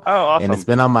ago. Oh, awesome. And it's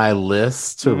been on my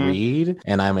list to read,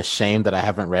 and I'm ashamed that I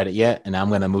haven't read it yet, and I'm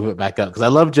going to move it back up because I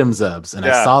love Jim Zubs, and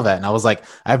I saw that and I was like,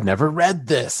 I've never read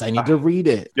this. I need to read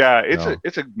it. Yeah,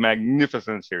 it's a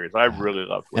magnificent series. I really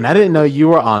love it. And I didn't know you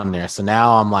were on there, so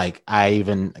now I'm like,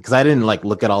 because I didn't like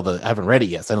look at I haven't read it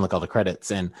yet, so I didn't look at all the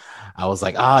credits, and I was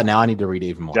like, now I need to read it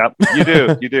even more. Yep,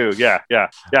 you do. Yeah.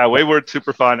 Wayward's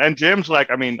super fun, and Jim's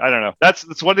like, I mean, I don't know.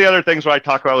 That's one of the other things where I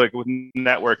talk about like with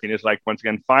networking is like, once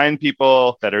again, find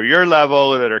people that are your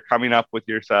level, that are coming up with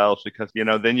yourselves, because you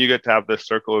know, then you get to have this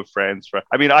circle of friends.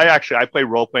 I mean, I play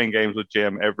role playing games with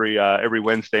Jim every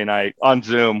Wednesday night on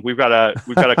Zoom. We've got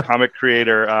a comic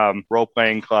creator role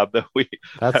playing club that we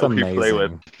play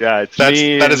with. Yeah, that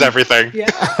is everything. Yeah.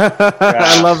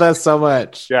 I love that so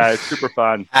much. Yeah, it's super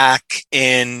fun. Back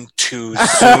into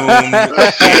Zoom.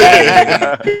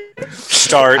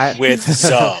 Start with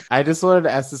Zub. I just wanted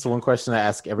to ask this one question I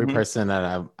ask every person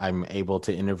that I'm able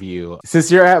to interview.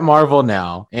 Since you're at Marvel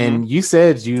now, and you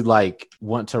said you like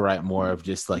want to write more of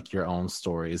just like your own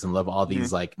stories and love all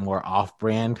these like more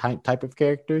off-brand type of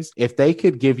characters, if they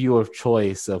could give you a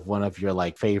choice of one of your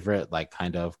like favorite like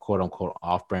kind of quote unquote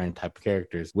off-brand type of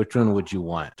characters, which one would you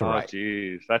want to write?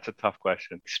 Geez, that's a tough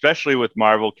question, especially with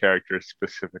Marvel characters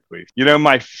specifically. You know,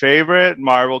 my favorite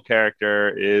Marvel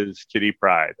character is Kitty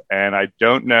Pryde, and I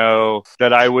don't know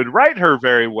that I would write her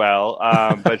very well,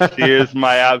 but she is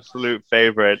my absolute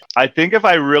favorite. I think if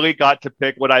I really got to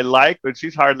pick what I like, but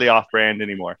she's hardly off-brand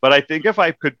anymore, but I think if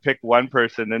I could pick one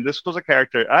person, and this was a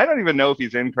character, I don't even know if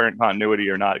he's in current continuity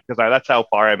or not, because that's how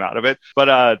far I'm out of it,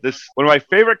 but this one of my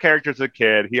favorite characters as a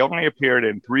kid, he only appeared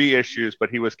in 3 issues, but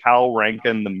he was Cal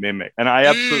Rankin the Mimic, and I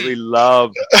absolutely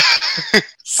loved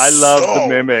the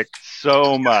Mimic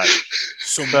so much.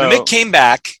 So Mimic came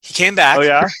back. He came back. Oh,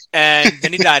 yeah? And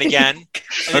then he died again. And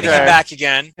then he came back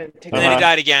again. And then he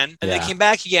died again. And then he came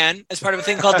back again as part of a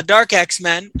thing called the Dark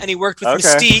X-Men. And he worked with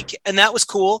Mystique. And that was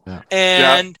cool. Yeah.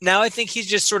 And now I think he's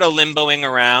just sort of limboing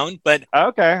around. But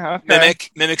Mimic's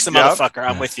the motherfucker.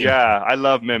 I'm with you. Yeah, I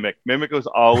love Mimic. Mimic was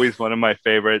always one of my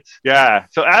favorites. Yeah.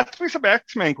 So ask me some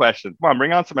X-Men questions. Come on,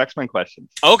 bring on some X-Men questions.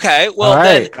 Okay. Well,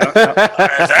 then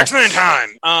it's X-Men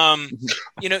time.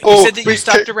 You know, you said that you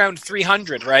stopped around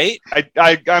 300, right?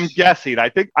 I'm guessing. I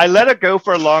think I let it go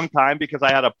for a long time because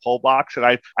I had a pull box,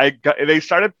 and they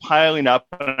started piling up,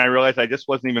 and I realized I just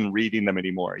wasn't even reading them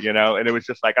anymore, you know? And it was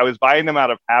just like I was buying them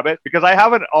out of habit because I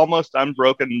have an almost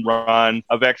unbroken run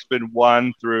of X-Men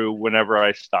 1 through whenever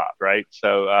I stopped, right?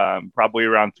 So probably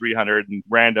around 300 and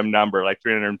random number, like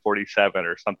 347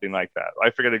 or something like that. I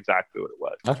forget exactly what it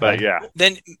was, but yeah.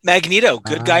 Then Magneto,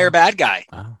 good guy or bad guy?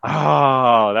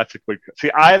 Oh, that's a good. See,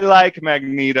 I like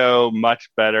Magneto much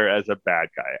better as a bad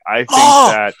guy. I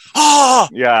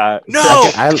think yeah. No,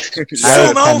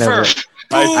 Zoom over.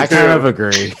 I kind of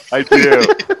agree. I do.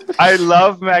 I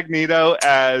love Magneto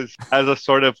as a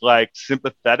sort of like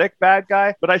sympathetic bad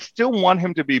guy, but I still want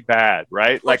him to be bad,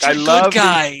 right? Like I love good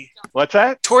guy. What's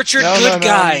that? Tortured good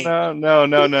guy. No.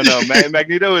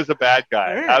 Magneto is a bad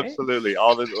guy. Right. Absolutely,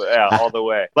 all the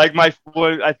way. Like my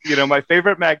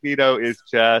favorite Magneto is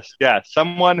just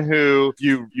someone who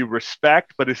you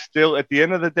respect, but is still at the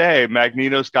end of the day,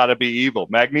 Magneto's got to be evil.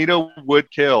 Magneto would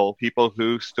kill people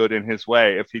who stood in his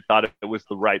way if he thought it was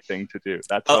the right thing to do.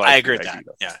 That's how I agree with that.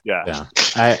 Yeah.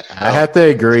 I have to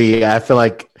agree. I feel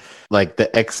like like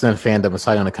the X-Men fandom is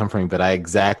probably going to come from me, but I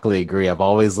exactly agree. I've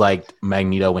always liked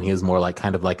Magneto when he was more like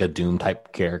kind of like a Doom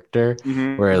type character,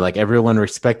 where like everyone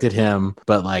respected him,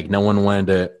 but like no one wanted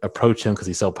to approach him because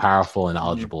he's so powerful and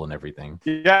knowledgeable and everything.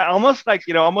 Yeah, almost like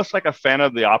a fan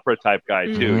of the Opera type guy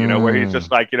too, where he's just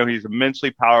like, he's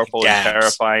immensely powerful and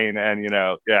terrifying, and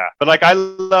but like I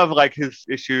love like his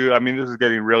issue. I mean, this is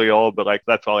getting really old, but like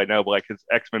that's all I know. But like his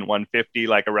X-Men 150,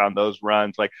 like around those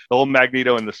runs, like the whole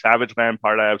Magneto and the Savage Land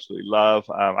part, I absolutely love.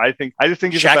 I just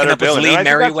think he's a better villain. Lee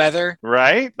Merriweather,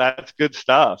 right? That's good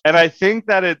stuff. And I think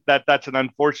that's an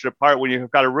unfortunate part when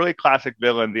you've got a really classic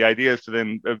villain. The idea is to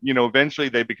then, eventually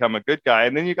they become a good guy,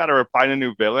 and then you got to find a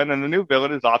new villain, and the new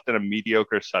villain is often a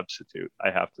mediocre substitute.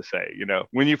 I have to say,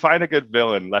 when you find a good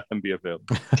villain, let them be a villain.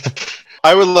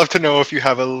 I would love to know if you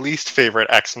have a least favorite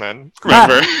X-Men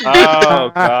member.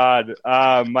 Oh God,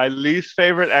 my least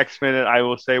favorite X-Men, and I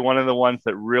will say one of the ones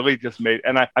that really just made,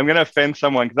 and I'm going to offend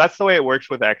someone because that's the way it works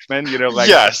with X-Men.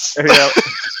 Yes.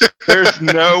 There's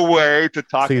no way to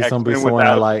talk Please X-Men don't be someone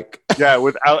I like.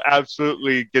 without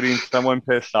absolutely getting someone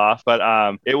pissed off.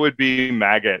 But it would be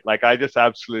Maggot. Like I just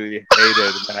absolutely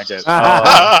hated Maggot.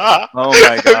 Oh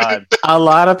my God. A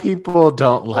lot of people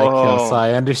don't like him, so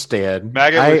I understand.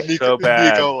 Maggot was so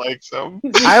bad. Nico likes him.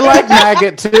 I like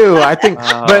Maggot too. I think,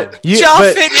 but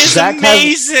Joffin is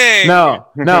amazing.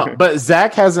 But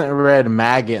Zach hasn't read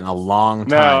Maggot in a long time.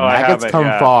 No, Maggot's come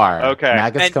far. Okay,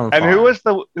 Maggot's come far. And who was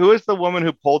the woman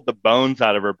who pulled the bones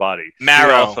out of her body?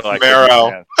 Marrow.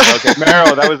 Okay,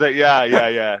 Marrow. That was it.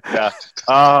 Yeah.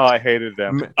 Oh, I hated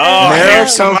them.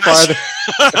 Marrow's come farther.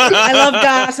 I love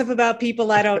gossip about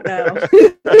people I don't know.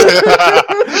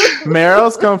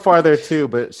 Marrow's come farther too,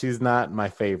 but she's not my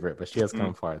favorite. But she has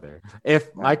come farther.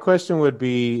 If my question would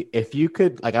be, if you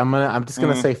could, like, I'm just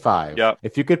gonna say 5. Yep.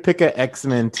 If you could pick an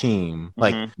X-Men team,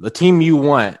 like the team you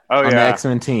want on the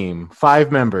X-Men team,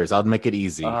 5 members, I'll make it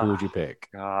easy. Who would you pick?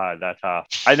 God, that's tough.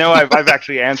 I know I've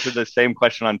actually answered the same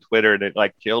question on Twitter, and it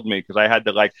like killed me because I had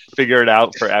to like figure it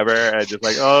out forever, and just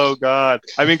like, oh God.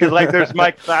 I mean, because like there's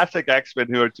my classic X-Men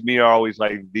who are to me are always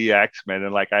like the X-Men,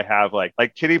 and like I have like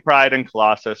Kitty Pryde and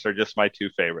Colossus are just my 2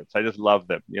 favorites. I just love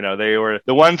them. They were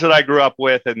the ones that I grew up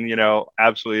with and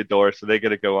absolutely adore, so they get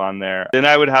to go on there. Then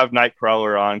I would have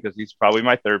Nightcrawler on because he's probably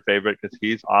my 3rd favorite because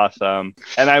he's awesome.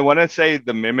 And I want to say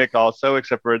the Mimic also,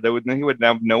 except for he would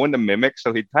have no one to mimic,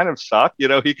 so he'd kind of suck. He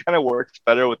kind of works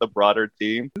better with a broader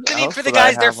team. For the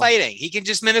guys they're fighting, he can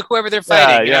just mimic whoever they're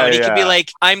fighting. And he can be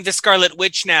like, "I'm the Scarlet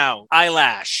Witch now,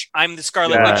 eyelash. I'm the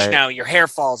Scarlet Witch now. Your hair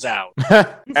falls out."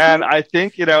 And I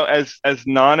think as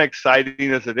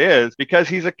non-exciting as it is, because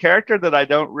he's a character that I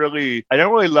don't really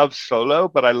love solo,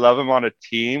 but I love him on a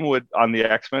team on the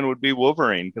X-Men would be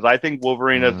Wolverine, because I think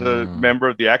Wolverine as a member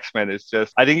of the X-Men is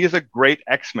just, I think he's a great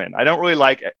X-Men.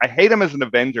 I hate him as an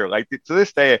Avenger. Like to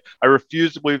this day, I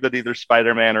refuse to believe that either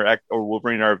Spider-Man or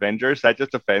Wolverine are Avengers. That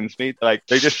just offends me. Like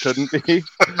they just shouldn't be.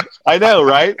 I know,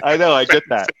 right? I know. I get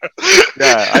that.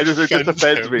 Yeah, it just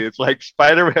offends me. It's like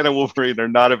Spider-Man and Wolverine are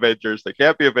not Avengers. They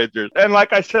can't be Avengers. And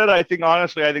like I said, I think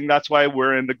that's why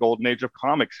we're in the golden age of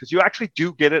comics, because you actually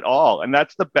do get it all. And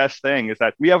that's the best thing, is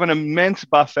that we have an immense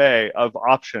buffet of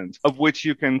options of which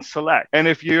you can select. And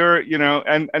if you're,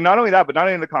 and not only that, but not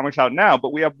only the comics out now,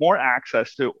 but we have more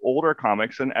access to older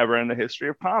comics than ever in the history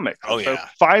of comics. So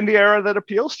find the era that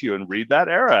appeals to you and read that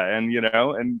era. And,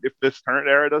 and if this current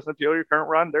era doesn't appeal to your current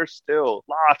run, there's still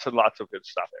lots and lots of good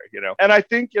stuff there, And I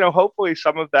think, hopefully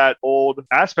some of that old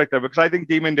aspect of it, because I think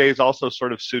Demon Days also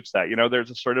sort of suits that,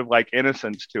 there's a sort of like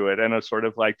innocence to it and a sort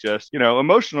of like just,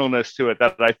 emotionalness to it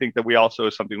that I think that we also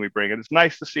is something we bring. And it's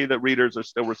nice to see that readers are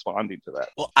still responding to that.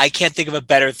 Well, I can't think of a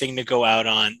better thing to go out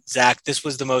on. Zach, this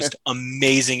was the most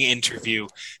amazing interview.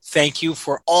 Thank you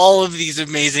for all of these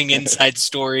amazing inside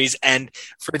stories and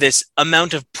for this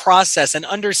amount of process and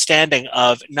understanding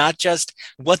of not just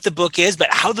what the book is, but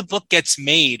how the book gets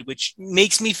made, which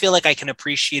makes me feel like I can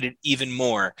appreciate it even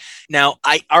more. Now,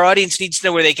 our audience needs to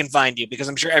know where they can find you, because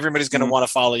I'm sure everybody's going to want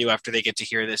to follow you after they get to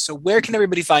hear this. So where can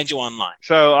everybody find you online?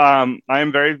 So I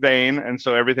am very vain, and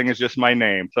so everything is just my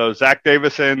name. So Zach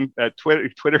Davison at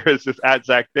Twitter is just at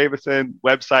Zach Davison.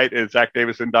 Website is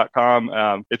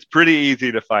zachdavison.com. It's pretty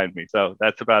easy to find me. So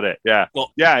that's about it. Yeah.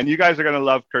 Well, yeah. And you guys are going to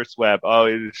love Cursed Web. Oh,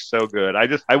 it is so good.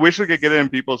 I wish we could get it in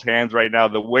people's hands right now.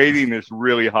 The waiting is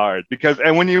really hard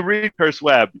and when you read Cursed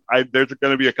Web, there's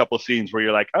going to be a couple scenes where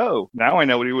you're like, oh, now I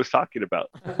know what he was talking about.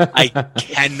 I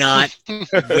cannot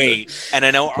wait, and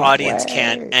I know our audience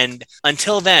can't. And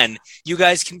until then, you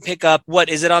guys can pick up, what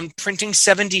is it, on printing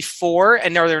 74,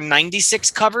 and are there 96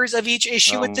 covers of each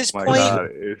issue at this point? God.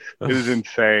 It is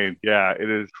insane. Yeah, it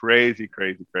is crazy.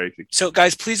 So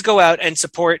guys, please go out and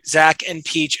support Zach and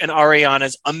Peach and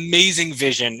Ariana's amazing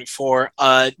vision for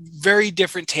a very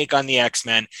different take on the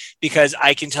X-Men, because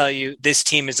I can tell you this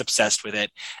team is obsessed with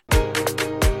it.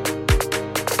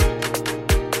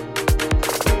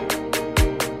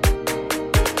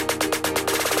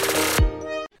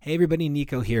 Hey everybody,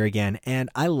 Nico here again, and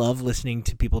I love listening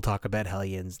to people talk about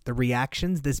Hellions. The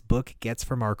reactions this book gets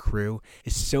from our crew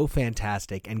is so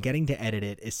fantastic, and getting to edit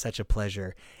it is such a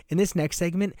pleasure. In this next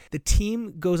segment, the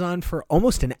team goes on for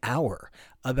almost an hour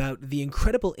about the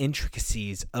incredible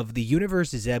intricacies of the universe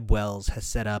Zeb Wells has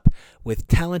set up with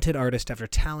talented artist after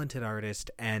talented artist,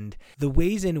 and the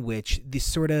ways in which the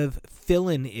sort of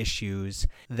fill-in issues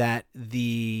that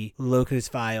the Locus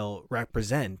File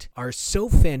represent are so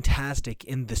fantastic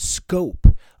in the scope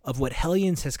of what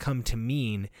Hellions has come to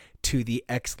mean to the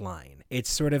X-Line. It's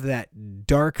sort of that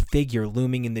dark figure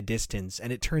looming in the distance,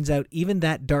 and it turns out even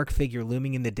that dark figure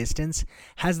looming in the distance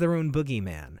has their own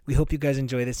boogeyman. We hope you guys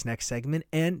enjoy this next segment,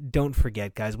 and don't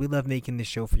forget, guys, we love making this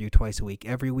show for you twice a week,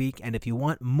 every week, and if you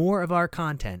want more of our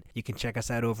content, you can check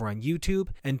us out over on YouTube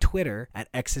and Twitter at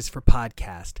X's for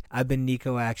Podcast. I've been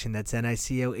Nico Action, that's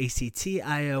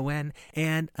NicoAction,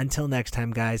 and until next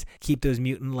time, guys, keep those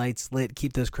mutant lights lit,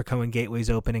 keep those Krakoan gateways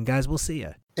open, and guys, we'll see ya.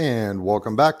 And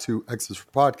welcome back to X's for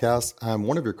Podcast. I'm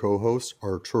one of your co-hosts,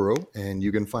 Arturo, and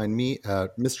you can find me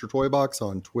at Mr. Toybox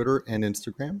on Twitter and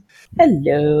Instagram.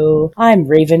 Hello, I'm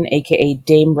Raven, aka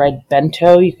Dame Red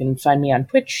Bento. You can find me on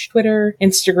Twitch, Twitter,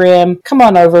 Instagram. Come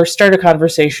on over, start a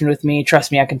conversation with me.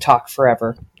 Trust me, I can talk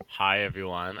forever. Hi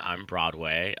everyone, I'm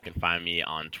Broadway. You can find me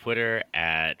on Twitter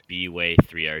at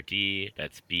Bway3RD.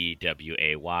 That's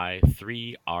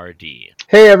BWAY3RD.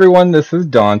 Hey everyone, this is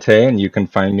Dante, and you can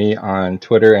find me on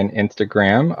Twitter and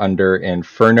Instagram under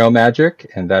Inferno Magic,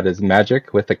 and that is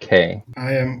magic with a K.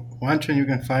 I am Juancho, and you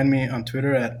can find me on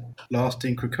Twitter at Lost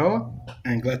in Krakoa,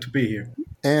 and glad to be here.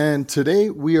 And today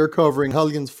we are covering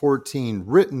Hellions 14,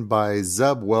 written by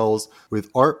Zeb Wells, with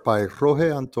art by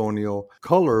Jorge Antonio,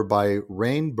 color by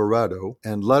Rain Barreto,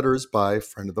 and letters by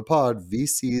friend of the pod,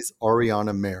 VC's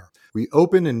Ariana Mayer. We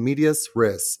open in medias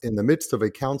res, in the midst of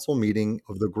a council meeting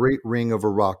of the Great Ring of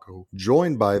Arakko,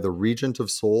 joined by the Regent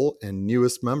of Sol and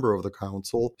newest member of the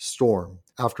council, Storm.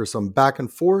 After some back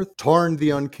and forth, Tarn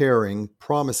the Uncaring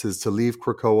promises to leave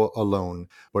Krakoa alone,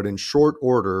 but in short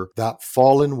order, that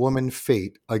fallen woman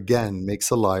Fate again makes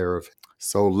a liar of him.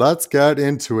 So let's get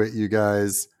into it, you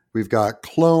guys. We've got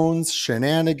clones,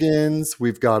 shenanigans,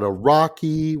 we've got a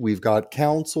Rocky, we've got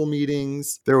council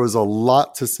meetings. There was a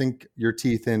lot to sink your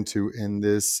teeth into in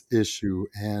this issue,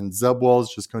 and Zeb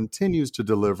Wells just continues to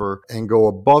deliver and go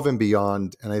above and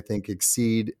beyond, and I think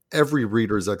exceed every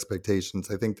reader's expectations.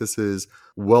 I think this is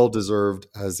well-deserved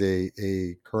as a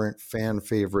current fan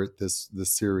favorite, this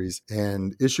series,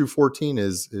 and issue 14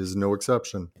 is no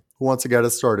exception. Who wants to get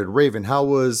us started? Raven, how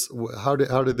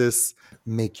did this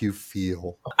make you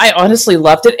feel? I honestly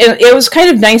loved it, and it was kind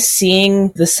of nice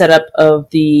seeing the setup of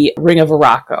the Ring of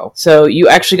Arakko. So you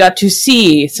actually got to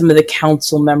see some of the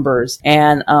council members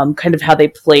and kind of how they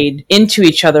played into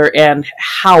each other and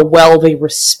how well they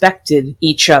respected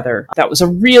each other. That was a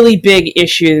really big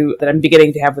issue that I'm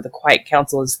beginning to have with the Quiet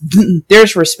Council is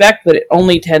there's respect, but it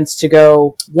only tends to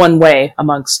go one way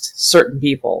amongst certain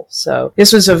people. So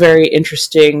this was a very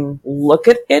interesting look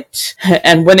at it,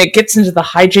 and when it gets into the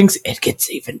hijinks, it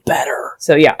gets even better.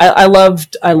 So yeah, I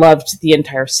loved the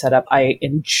entire setup. I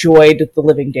enjoyed the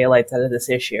living daylights out of this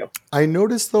issue. I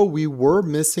noticed though we were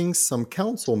missing some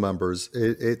council members.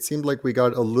 It seemed like we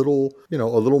got a little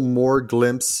more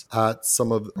glimpse at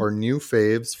some of our new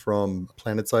faves from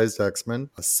Planet-Sized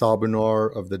X-Men,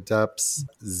 Sabunar of the Depths,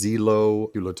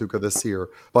 Zelo, Ulatuka the Seer,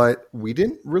 but we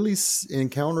didn't really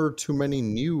encounter too many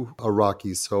new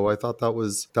Arakis. So I thought that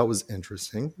was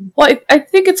interesting. Well, I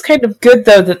think it's kind of good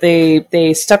though that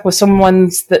they stuck with some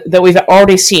ones that we've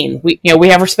already seen. We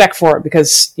have respect for it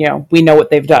because we know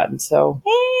what they've done. So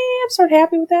I'm sort of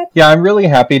happy with that. Yeah, I'm really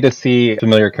happy to see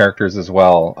familiar characters as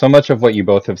well. So much of what you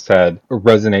both have said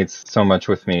resonates so much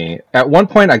with me. At one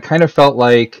point, I kind of felt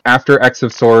like after X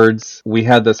of Swords, we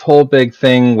had this whole big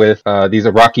thing with these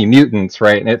Iraqi mutants,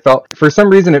 right? And it felt, for some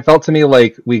reason, it felt to me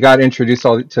like we got introduced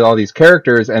to all these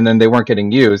characters and then they weren't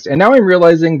getting used. And now I'm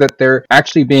realizing that they're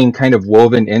actually being kind of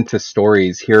woven into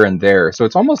stories here and there. So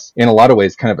it's almost, in a lot of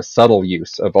ways, kind of a subtle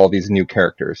use of all these new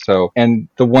characters. So, and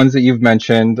the ones that you've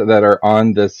mentioned that are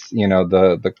on this,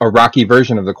 the Iraqi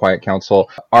version of the Quiet Council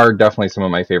are definitely some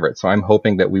of my favorites. So I'm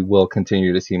hoping that we will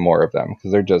continue to see more of them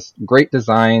because they're just great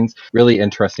designs, really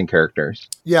interesting characters.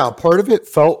 Yeah, part of it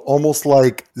felt almost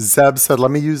like Zeb said,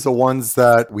 let me use the ones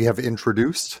that we have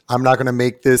introduced. I'm not going to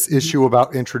make this issue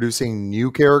about introducing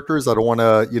new characters. I don't want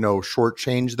to,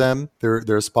 shortchange them,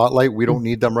 their spotlight. We don't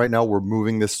need them right now. We're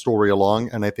moving this story along.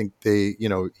 And I think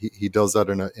he does that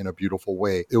in a beautiful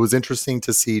way. It was interesting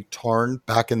to see Tarn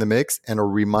back in the mix and a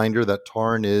reminder that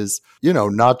Tarn is,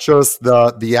 not just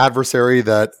the adversary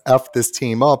that effed this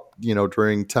team up,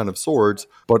 during Ten of Swords,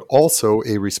 but also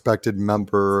a respected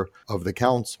member of the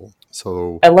council.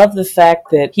 So I love the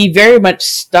fact that he very much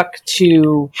stuck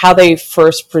to how they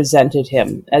first presented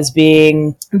him as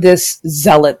being this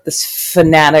zealot, this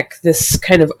fanatic, this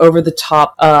kind of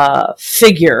over-the-top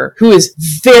figure who is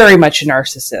very much a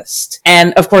narcissist.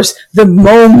 And, of course, the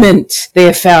moment they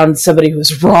have found somebody who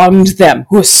has wronged them,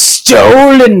 who has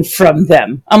stolen from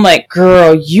them, I'm like,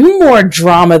 girl, you more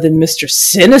drama than Mr.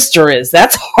 Sinister is.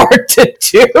 That's hard to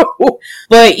do.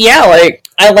 But, yeah,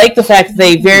 I like the fact that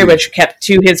they very much kept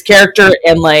to his character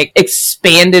and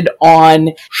expanded on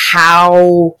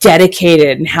how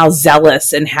dedicated and how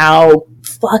zealous and how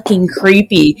fucking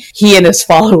creepy he and his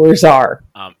followers are.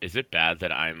 Is it bad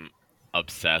that I'm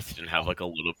obsessed and have a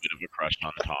little bit of a crush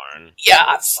on Tarn?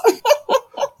 Yes.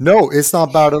 No, it's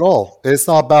not bad at all. It's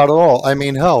not bad at all. I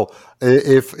mean, hell,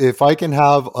 if I can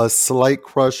have a slight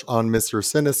crush on Mr.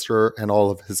 Sinister and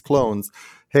all of his clones,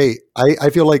 hey, I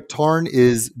feel like Tarn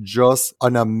is just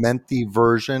an Amenthi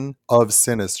version of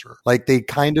Sinister. They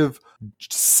kind of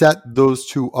set those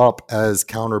two up as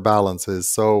counterbalances.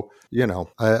 So,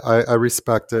 I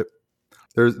respect it.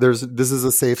 This is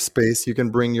a safe space. You can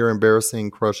bring your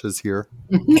embarrassing crushes here.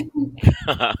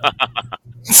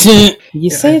 You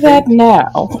say that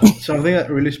now. Something that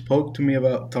really spoke to me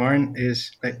about Tarn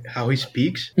is how he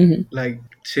speaks. Mm-hmm.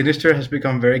 Sinister has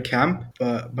become very camp,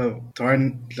 but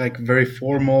Tarn very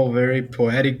formal, very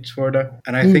poetic sort of,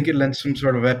 and I think it lends some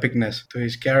sort of epicness to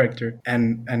his character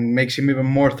and makes him even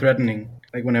more threatening.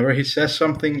 Whenever he says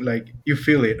something, you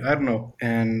feel it. I don't know,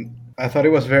 and I thought it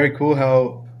was very cool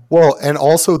how. Well, and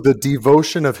also the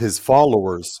devotion of his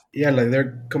followers. Yeah,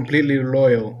 they're completely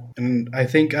loyal. And I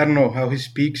think, I don't know, how he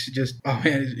speaks,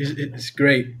 it's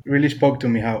great. It really spoke to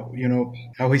me how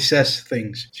he says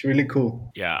things. It's really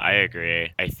cool. Yeah, I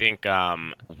agree. I think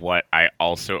what I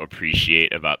also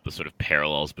appreciate about the sort of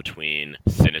parallels between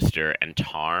Sinister and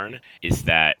Tarn is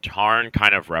that Tarn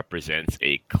kind of represents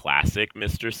a classic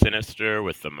Mr. Sinister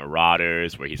with the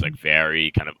Marauders, where he's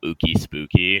very kind of ooky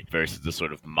spooky, versus the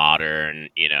sort of modern,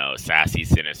 sassy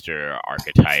Sinister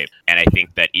archetype. And I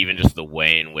think that even just the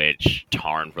way in which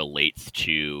Tarn relates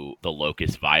to the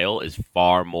Locust Vial is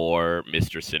far more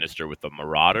Mr. Sinister with the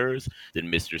Marauders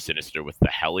than Mr. Sinister with the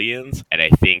Hellions. And I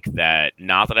think that,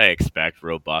 not that I expect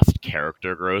robust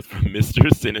character growth from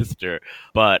Mr. Sinister,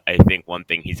 but I think one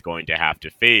thing he's going to have to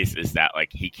face is that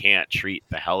he can't treat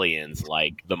the Hellions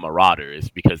like the Marauders,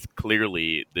 because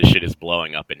clearly the shit is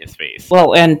blowing up in his face.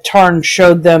 Well, and Tarn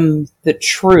showed them the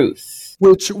truth.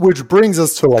 Which brings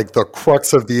us to the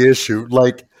crux of the issue.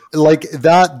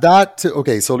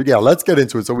 Okay, so yeah, let's get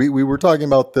into it. So we were talking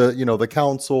about the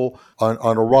council on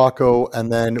Arakko,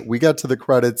 and then we get to the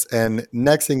credits, and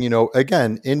next thing you know,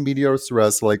 again, in medias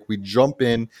res, we jump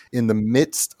in the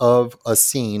midst of a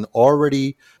scene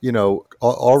already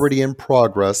in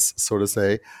progress, so to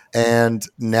say, and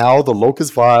now the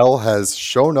Locust Vial has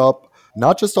shown up,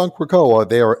 not just on Krakoa,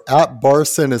 they are at Bar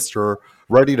Sinister,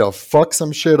 ready to fuck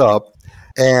some shit up.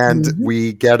 And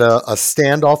we get a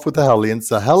standoff with the Hellions.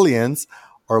 The Hellions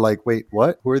are wait,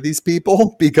 what? Who are these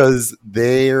people? Because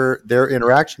their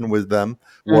interaction with them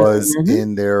was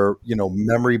in their,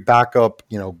 memory backup,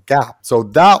 gap. So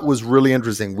that was really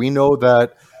interesting. We know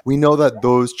that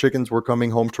those chickens were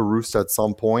coming home to roost at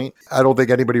some point. I don't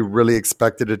think anybody really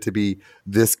expected it to be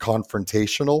this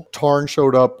confrontational. Tarn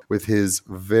showed up with his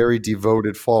very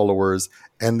devoted followers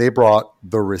and they brought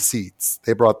the receipts.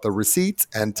 They brought the receipts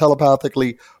and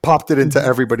telepathically popped it into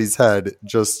everybody's head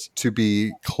just to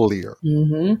be clear.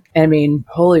 Mm-hmm. I mean,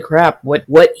 holy crap! What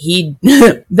he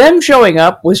them showing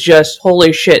up was just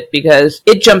holy shit, because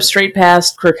it jumped straight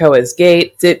past Krakoa's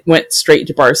gate. It went straight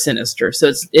to Bar Sinister.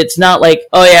 So it's not like,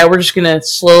 oh yeah, we're just gonna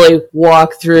slowly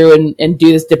walk through and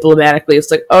do this diplomatically. It's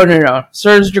like, oh no,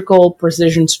 surgical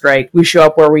precision strike. We show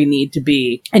up where we need to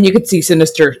be, and you could see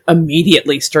Sinister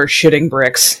immediately start shitting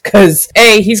bricks because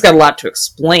A, he's got a lot to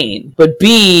explain, but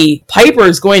B, Piper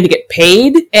is going to get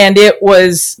paid, and it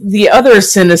was the other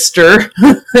Sinister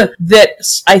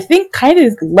that I think kind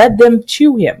of led them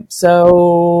to him.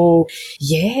 So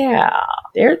yeah,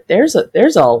 there's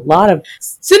a lot of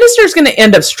Sinister's going to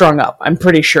end up strung up. I'm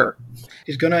pretty sure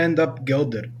he's going to end up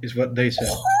gilded, is what they said.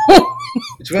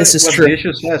 It's this is true.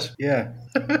 Deisha says. Yeah.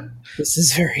 This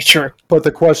is very true. But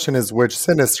the question is which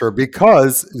Sinister,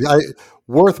 because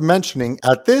worth mentioning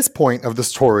at this point of the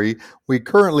story, we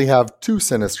currently have two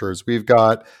Sinisters. We've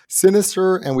got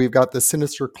Sinister and we've got the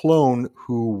Sinister clone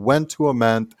who went to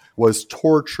Ament, was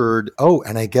tortured. Oh,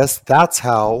 and I guess is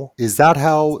that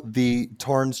how the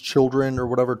Tarn's children or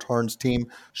whatever Tarn's team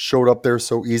showed up there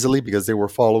so easily, because they were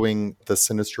following the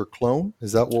Sinister clone?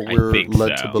 Is that what we're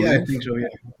led to believe? Yeah, I think so, yeah.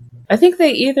 I think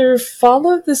they either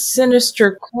followed the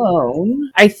Sinister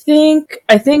clone. I think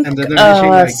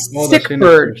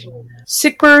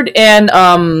Sickbird and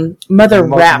Mother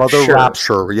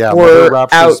Rapture. Yeah, were Mother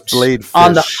Rapture's out Bladefish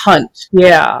on the hunt.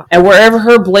 Yeah, and wherever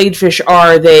her Bladefish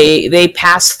are, they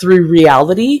pass through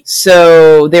reality.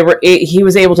 So he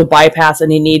was able to bypass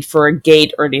any need for a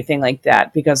gate or anything like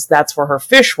that, because that's where her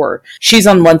fish were. She's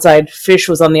on one side, Fish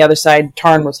was on the other side.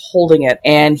 Tarn was holding it,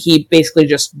 and he basically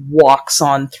just walks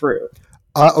on through.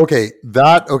 I would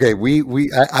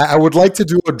like to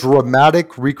do a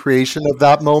dramatic recreation of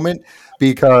that moment,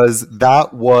 because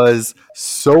that was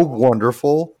so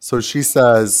wonderful. So she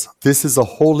says, "This is a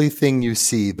holy thing you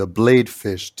see, the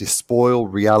Bladefish despoil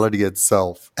reality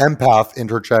itself." Empath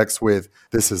interjects with,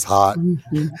 "This is hot."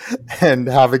 Mm-hmm. And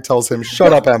Havoc tells him,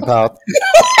 "Shut up, Empath."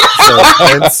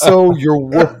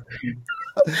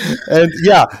 And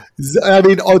yeah, I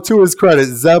mean, to his credit,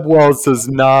 Zeb Wells does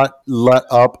not let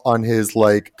up on his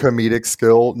comedic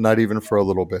skill, not even for a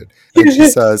little bit. And she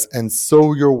says, "And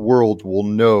so your world will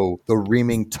know the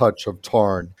reaming touch of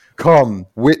Tarn. Come,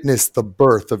 witness the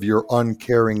birth of your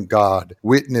uncaring god.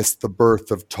 Witness the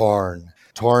birth of Tarn."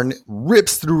 Tarn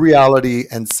rips through reality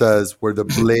and says, "Where the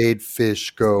blade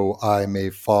fish go, I may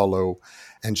follow."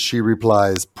 And she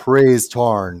replies, "Praise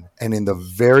Tarn." And in the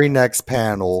very next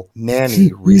panel,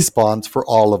 Nanny responds for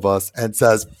all of us and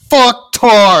says, "Fuck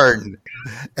Tarn!"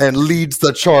 and leads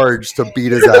the charge to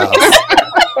beat his ass.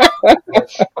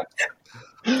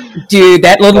 Dude,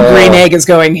 that little green egg is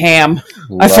going ham.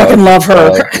 I fucking love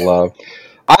her.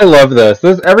 I love this.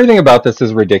 Everything about this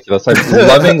is ridiculous. I'm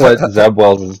loving what Zeb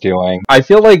Wells is doing. I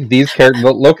feel like these characters,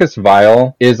 Locust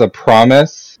Vile is a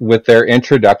promise with their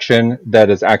introduction that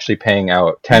is actually paying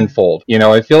out tenfold. You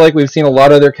know, I feel like we've seen a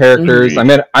lot of their characters.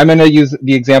 Mm-hmm. I'm going to use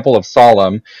the example of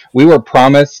Solemn. We were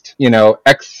promised,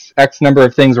 X number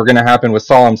of things were going to happen with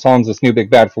Solemn. Solemn's this new big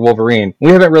bad for Wolverine.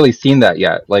 We haven't really seen that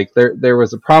yet. There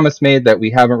was a promise made that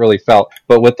we haven't really felt.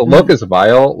 But with the Locust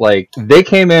Vile, they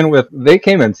came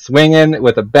in swinging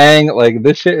with a bang.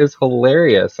 This shit is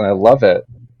hilarious, and I love it.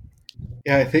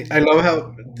 Yeah, I love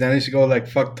how Dennis go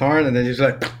fuck Tarn, and then she's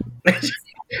like,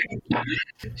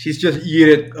 she's just eat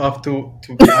it off to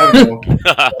I don't know.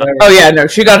 Oh yeah, no,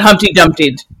 she got Humpty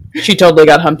Dumptied. She totally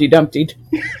got Humpty Dumptied.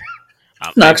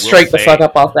 Knocked straight the fuck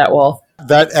up off that wall.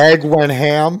 That egg went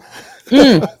ham.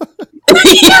 Yeah,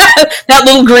 that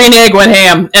little green egg went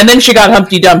ham, and then she got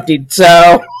Humpty Dumptied.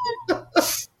 So,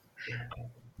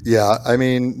 yeah, I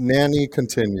mean, Nanny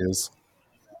continues.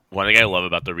 One thing I love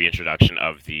about the reintroduction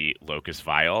of the Locust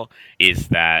Vile is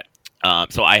that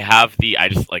so I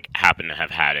just happen to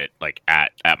have had it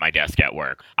at my desk at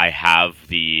work. I have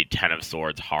the Ten of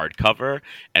Swords hardcover,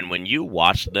 and when you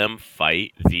watch them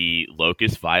fight the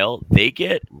Locust Vile, they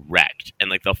get wrecked.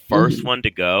 And the first one to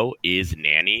go is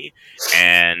Nanny,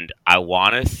 and I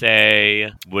want to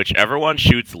say whichever one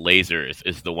shoots lasers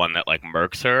is the one that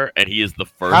murks her, and he is the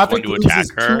first one to attack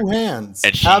her. Two hands.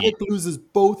 And Havoc loses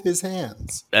both his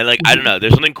hands. And I don't know,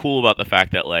 there's something cool about the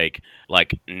fact that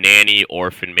Nanny,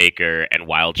 Orphan Maker, and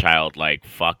Wild Child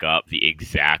fuck up the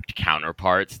exact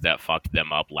counterparts that fucked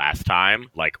them up last time.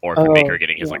 Orphan Maker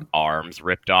getting his arms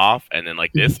ripped off, and then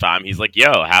this time he's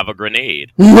yo, have a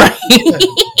grenade. Right.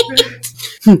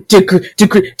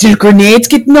 Did grenades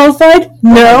get nullified?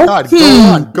 No. Oh my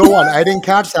God, go on. I didn't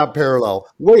catch that parallel.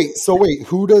 Wait,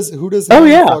 who does Oh,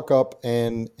 yeah. fuck up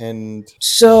and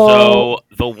So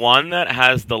the one that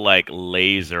has the like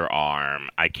laser arm,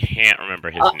 I can't remember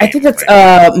his name. I think it's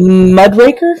right now.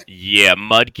 Mudraker? Yeah,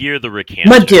 Mudgear the Recanter.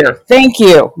 Mudgear. Thank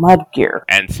you. Mudgear.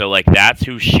 And so like that's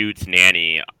who shoots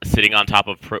Nanny sitting on top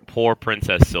of poor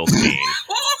Princess Silkbean.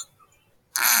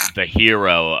 The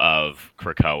hero of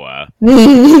Krakoa.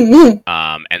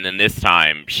 And then this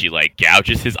time she like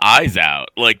gouges his eyes out.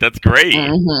 Like that's great.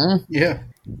 Mm-hmm. Yeah.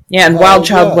 Yeah, and Wild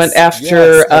Child went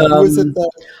after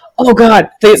oh god,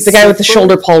 the guy with the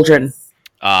shoulder pauldron.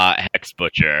 Hex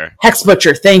Butcher. Hex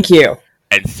Butcher, thank you.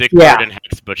 And Sickbird and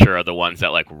Hex Butcher are the ones that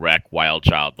like wreck Wild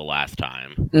Child the last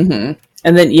time. Mm-hmm.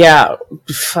 And then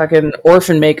fucking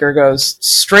Orphan Maker goes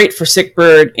straight for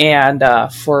Sickbird and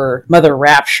for Mother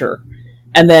Rapture.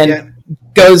 And then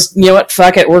goes, you know what,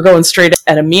 fuck it, we're going straight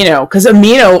at Amino. Because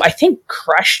Amino, I think,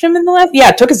 crushed him in the left.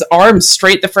 Yeah, took his arm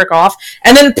straight the frick off.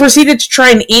 And then proceeded to try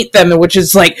and eat them, which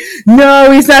is like,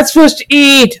 no, he's not supposed to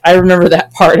eat. I remember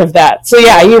that part of that. So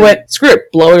yeah, he went, screw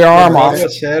it, blow your arm off.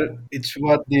 Said it's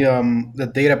what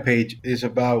the data page is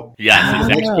about. Yes,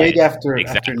 exactly. The next page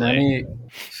after Nanny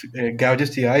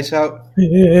gouges the eyes out,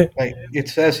 like it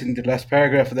says in the last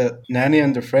paragraph that Nanny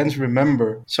and their friends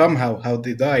remember somehow how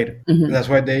they died. Mm-hmm. And that's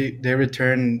why they return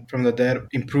from the dead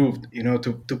improved,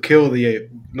 to kill the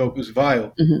Locus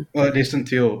Vile. Mm-hmm. Well, at least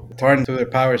until Tarn took their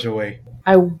powers away.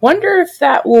 I wonder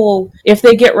if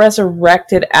they get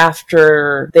resurrected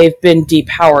after they've been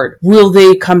depowered, will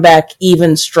they come back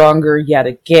even stronger yet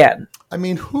again? I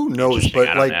mean, who knows?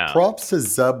 But like, props to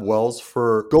Zeb Wells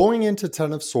for going into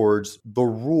Ten of Swords. The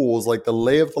rules, like the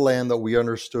lay of the land that we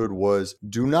understood was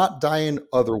do not die in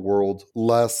Otherworld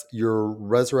lest your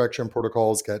resurrection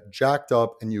protocols get jacked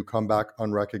up and you come back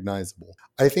unrecognizable.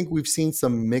 I think we've seen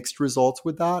some mixed results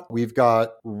with that. We've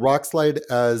got Rockslide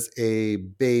as a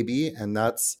baby, and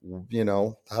that's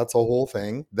a whole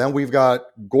thing. Then we've got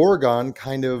Gorgon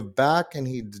kind of back, and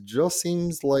he just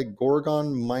seems like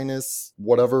Gorgon minus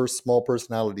whatever small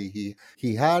personality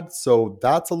he had. So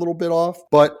that's a little bit off.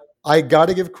 But I got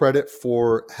to give credit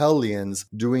for Hellions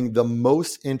doing the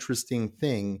most interesting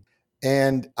thing.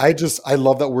 And I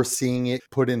love that we're seeing it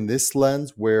put in this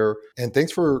lens where, and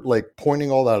thanks for like pointing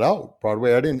all that out,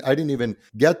 Broadway. I didn't even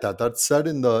get that. That's said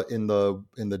in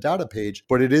the data page,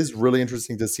 but it is really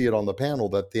interesting to see it on the panel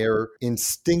that they're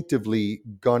instinctively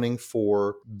gunning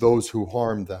for those who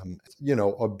harm them.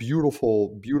 A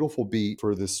beautiful, beautiful beat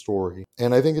for this story.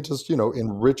 And I think it just,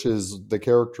 enriches the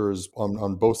characters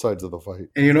on both sides of the fight.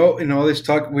 And in all this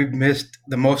talk, we've missed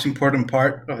the most important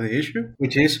part of the issue,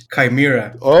 which is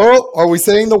Chimera. Oh, are we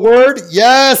saying the word?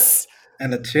 Yes!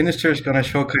 And that Sinister is going to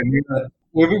show Chimera.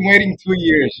 We've been waiting 2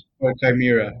 years for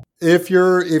Chimera. If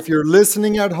you're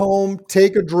listening at home,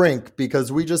 take a drink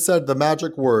because we just said the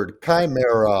magic word,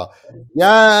 Chimera.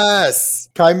 Yes!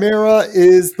 Chimera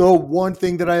is the one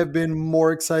thing that I have been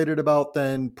more excited about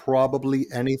than probably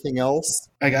anything else.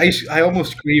 Like I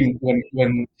almost screamed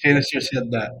when Sinister said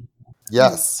that.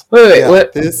 Yes. Wait.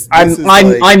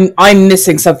 I'm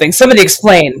missing something. Somebody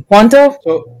explain. Juanto?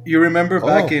 So you remember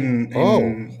back in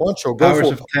Juancho, Powers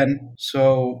of 10,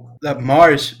 so that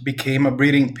Mars became a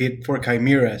breeding pit for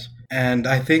chimeras. And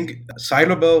I think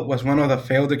Xylobel was one of the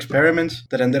failed experiments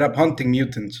that ended up hunting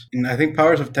mutants. In I think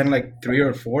Powers of 10, like 3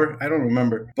 or 4, I don't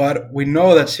remember. But we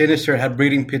know that Sinister had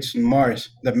breeding pits on Mars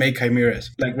that make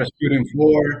chimeras, like Rasputin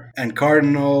 4 and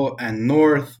Cardinal and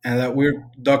North, and that weird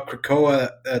Doc Krakoa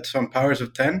at some Powers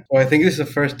of 10. So I think this is the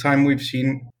first time we've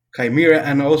seen Chimera,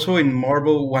 and also in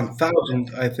Marvel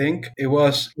 1000, I think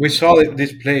we saw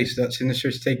this place that Sinister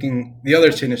is taking the other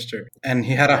Sinister, and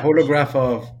he had a holograph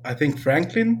of I think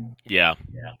Franklin,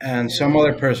 and some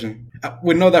other person.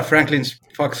 We know that Franklin's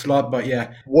fuck slut, but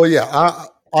yeah. Well, yeah,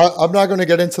 I'm not going to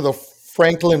get into the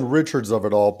Franklin Richards of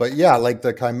it all, but yeah, like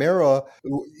the Chimera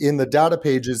in the data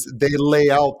pages, they lay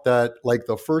out that like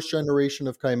the first generation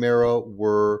of Chimera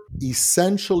were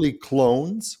essentially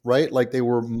clones, right? Like they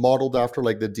were modeled after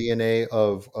like the DNA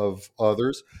of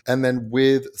others. And then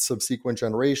with subsequent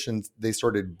generations, they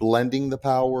started blending the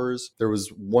powers. There was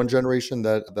one generation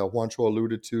that Juancho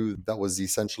alluded to that was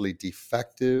essentially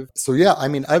defective. So yeah, I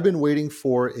mean, I've been waiting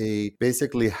for a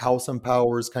basically House and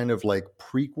Powers kind of like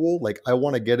prequel. Like I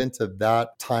want to get into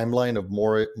that timeline of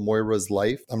Moira's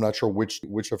life. I'm not sure which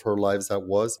of her lives that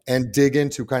was, and dig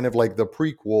into kind of like the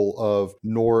prequel of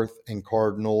North and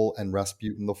Cardinal and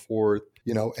Rasputin the Fourth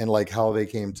and like how they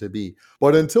came to be.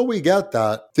 But until we get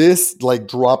that, this like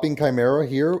dropping Chimera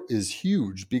here is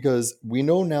huge, because we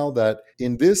know now that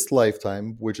in this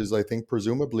lifetime, which is I think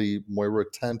presumably Moira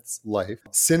 10th's life,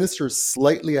 Sinister's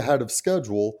slightly ahead of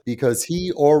schedule because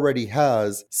he already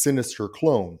has Sinister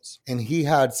clones. And he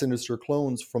had Sinister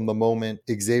clones from the moment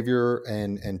Xavier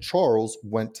and Charles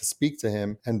went to speak to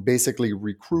him and basically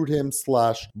recruit him /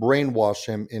 brainwash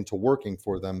him into working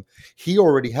for them. He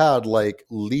already had like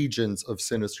legions of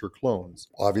Sinister clones.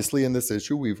 Obviously in this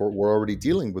issue we're already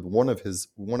dealing with one of his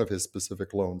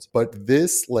specific clones, but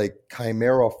this like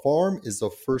Chimera farm is the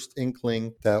first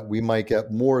inkling that we might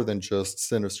get more than just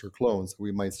Sinister clones.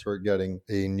 We might start getting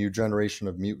a new generation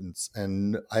of mutants,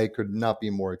 and I could not be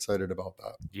more excited about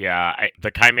that. Yeah,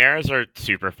 the Chimeras are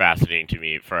super fascinating to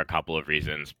me for a couple of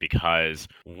reasons, because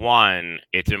one,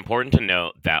 it's important to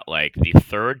note that like the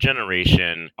third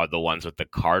generation are the ones with the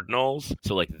Cardinals.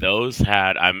 So like those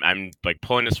had, I'm like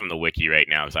pulling this from the wiki right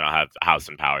now because I don't have House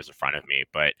and Powers in front of me,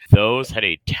 but those had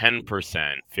a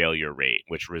 10% failure rate,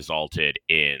 which resulted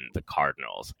in the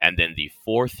Cardinals. And then the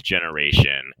fourth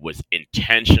generation was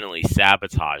intentionally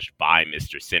sabotaged by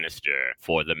Mr. Sinister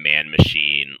for the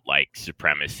man-machine like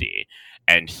supremacy.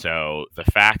 And so the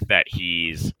fact that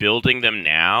he's building them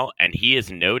now, and he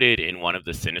is noted in one of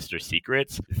the Sinister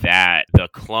secrets that the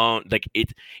clone, like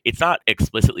it's not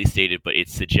explicitly stated, but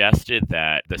it's suggested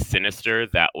that the Sinister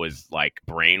that was like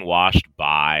brainwashed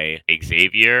by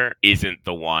Xavier isn't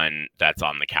the one that's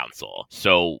on the council.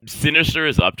 So Sinister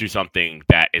is up to something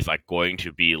that is like going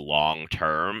to be long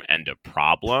term and a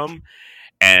problem.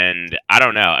 And I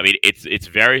don't know. I mean, it's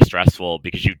very stressful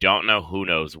because you don't know who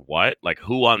knows what. Like,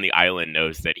 who on the island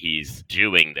knows that he's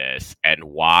doing this, and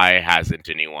why hasn't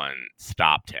anyone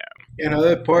stopped him?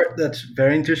 Another part that's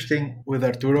very interesting with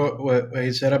Arturo, what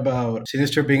he said about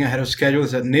Sinister being ahead of schedule,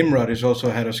 is that Nimrod is also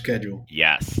ahead of schedule.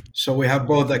 Yes. So we have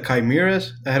both the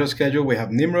Chimeras ahead of schedule, we have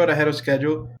Nimrod ahead of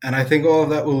schedule, and I think all of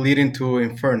that will lead into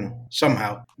Inferno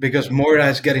somehow, because Moira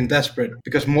is getting desperate,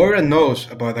 because Moira knows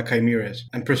about the Chimeras,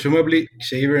 and presumably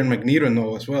Xavier and Magneto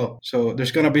know as well. So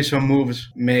there's going to be some moves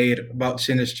made about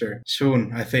Sinister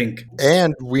soon, I think.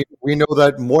 And we know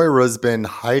that Moira's been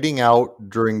hiding out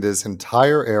during this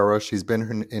entire era. She's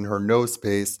been in her no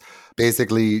space,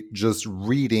 basically just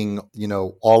reading,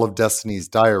 all of Destiny's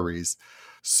diaries.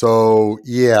 So,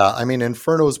 yeah, I mean,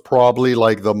 Inferno is probably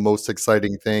like the most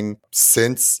exciting thing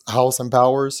since House and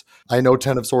Powers. I know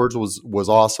 10 of Swords was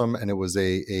awesome and it was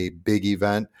a big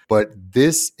event, but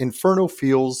this Inferno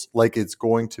feels like it's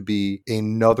going to be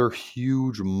another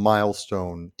huge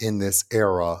milestone in this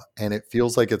era. And it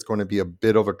feels like it's going to be a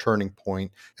bit of a turning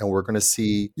point. And we're going to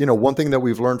see, one thing that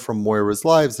we've learned from Moira's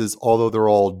lives is although they're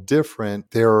all different,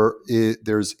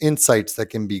 there's insights that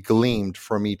can be gleaned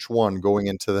from each one going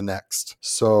into the next.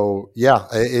 So yeah,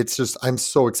 it's just, I'm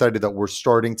so excited that we're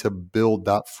starting to build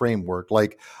that framework.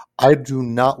 Like, I do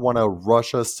not want to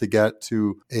rush us to get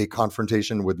to a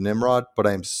confrontation with Nimrod, but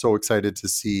I'm so excited to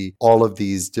see all of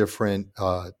these different,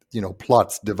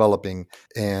 plots developing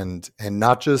and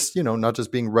not just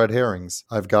being red herrings.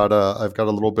 I've got a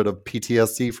little bit of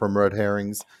PTSD from red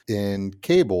herrings in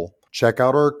Cable. Check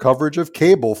out our coverage of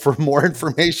Cable for more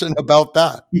information about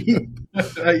that.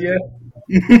 Yeah.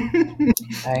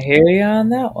 I hear you on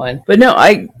that one. But no,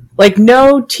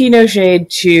 no Tino shade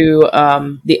to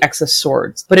the X of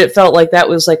Swords, but it felt like that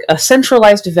was like a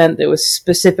centralized event that was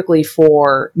specifically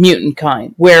for mutant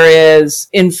kind. Whereas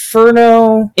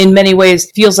Inferno, in many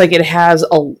ways, feels like it has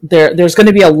there's going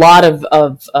to be a lot of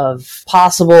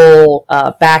possible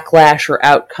backlash or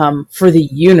outcome for the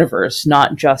universe,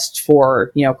 not just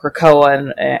for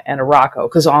Krakoa and Arakko.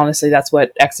 Because honestly, that's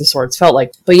what X of Swords felt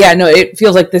like. But yeah, no, it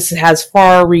feels like this has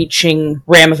far-reaching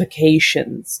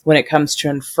ramifications when it comes to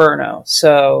Inferno.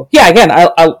 So yeah, again,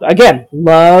 I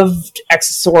loved X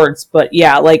of Swords, but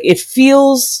yeah, like it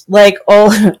feels like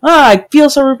I feel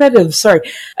so repetitive. Sorry,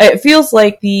 it feels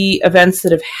like the events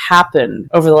that have happened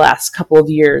over the last couple of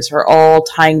years are all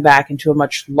tying back into a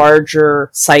much larger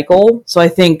cycle. So I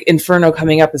think Inferno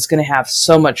coming up is going to have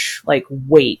so much like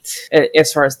weight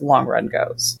as far as the long run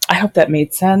goes. I hope that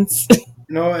made sense.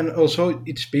 No, and also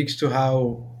it speaks to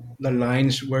how the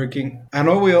line's working. I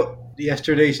know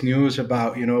yesterday's news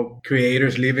about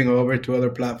creators leaving over to other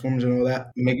platforms and all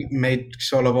that made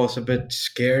all of us a bit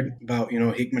scared about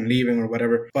Hickman leaving or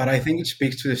whatever, but I think it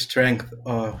speaks to the strength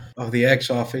of the X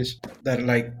office, that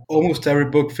like almost every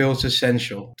book feels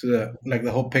essential to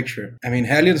the whole picture. I mean,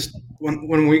 Hellions,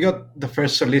 when we got the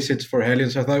first solicits for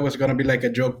Hellions, I thought it was going to be like a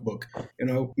joke book,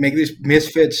 make these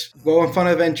misfits go on fun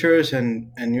adventures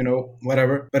and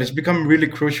whatever, but it's become really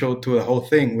crucial to the whole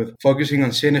thing, with focusing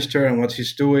on Sinister and what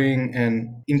he's doing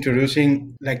and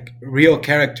introducing like real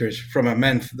characters from a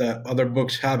month that other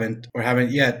books haven't or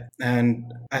haven't yet. And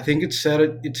I think it's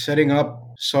setting up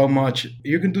so much.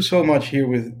 You can do so much here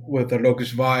with the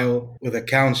Locus Vile, with the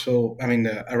council,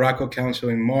 the Arakko Council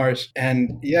in Mars.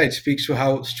 And yeah, it speaks to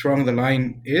how strong the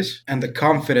line is and the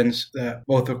confidence that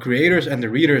both the creators and the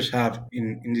readers have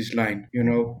in this line.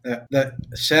 That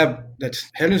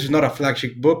Hellions is not a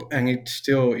flagship book, and it's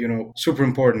still, super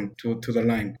important to the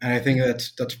line. And I think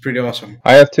that's pretty awesome.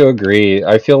 I have to agree.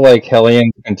 I feel like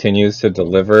Hellion continues to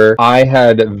deliver. I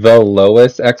had the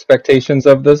lowest expectations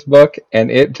of this book, and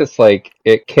it just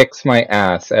it kicks my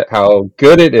ass at how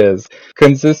good it is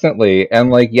consistently.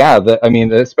 And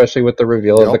especially with the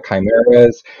reveal of the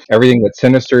chimeras, everything that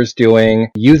Sinister's doing,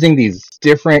 using these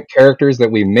different characters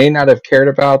that we may not have cared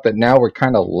about that now we're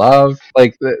kind of love.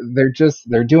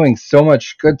 They're doing so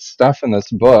much good stuff in this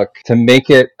book to make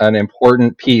it an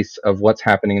important piece of what's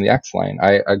happening in the X-Line.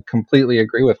 I completely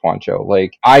agree with Juancho.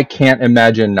 I can't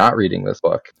imagine not reading this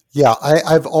book. Yeah,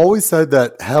 I've always said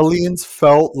that Hellions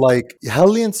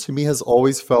to me has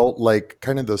always felt like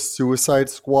kind of the Suicide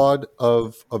Squad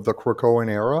of the Krakoan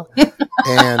era.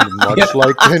 And much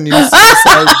like the new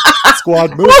Suicide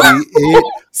Squad movie, it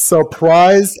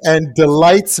surprised and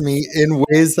delights me in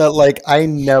ways that I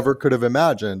never could have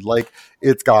imagined.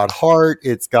 It's got heart,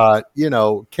 it's got,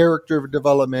 character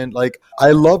development.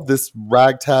 I love this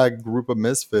ragtag group of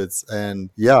misfits. And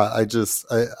yeah,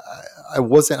 I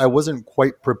wasn't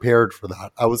quite prepared for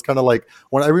that. I was kind of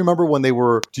when they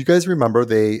were, do you guys remember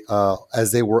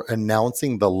as they were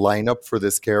announcing the lineup for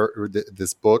this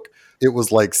this book, it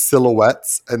was like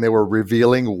silhouettes and they were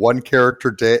revealing one character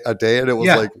a day. And it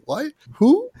was what?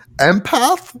 Who?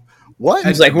 Empath? What? I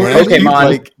was like,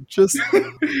 Pokemon.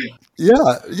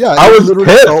 Yeah. I was literally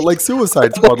pissed. felt like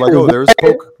Suicide Squad. There's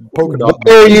Polka Dot.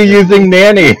 Why are you using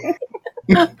Nanny?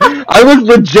 I was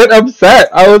legit upset.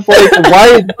 I was like,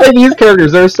 why these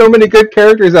characters? There are so many good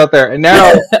characters out there. And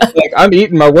now, I'm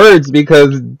eating my words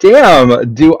because,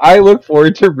 damn, do I look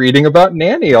forward to reading about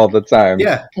Nanny all the time.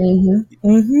 Yeah. Mm-hmm.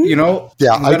 Mm-hmm.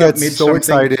 Yeah, I get so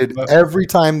excited. Every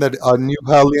time that a new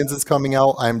Hellions is coming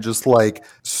out, I'm just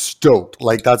stoked.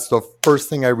 That's the first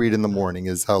thing I read in the morning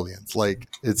is Hellions.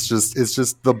 It's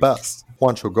just the best.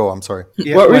 Juancho, go. I'm sorry.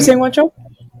 Yeah, what were you saying, Juancho?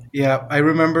 Yeah, I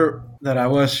remember that I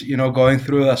was, going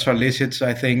through the solicits,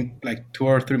 I think 2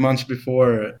 or 3 months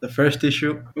before the first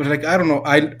issue. It was I don't know,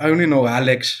 I only know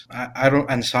Alex, I don't,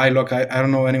 and Psylocke, I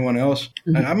don't know anyone else.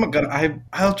 Mm-hmm. And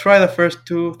I'll try the first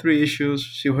 2-3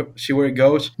 issues, see where it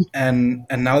goes. And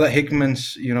now that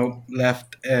Hickman's,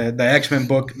 left the X-Men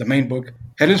book, the main book,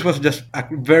 Hellions was just a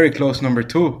very close number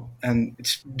 2. And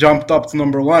it's jumped up to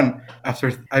number 1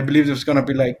 after, I believe it was going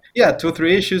to be 2 or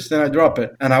 3 issues, then I drop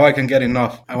it. And now I can get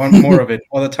enough. I want more of it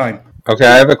all the time. Okay,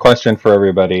 I have a question for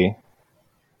everybody.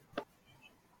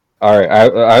 All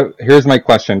right, here's my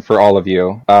question for all of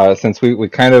you. Since we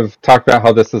kind of talked about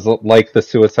how this is like the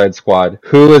Suicide Squad,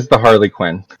 who is the Harley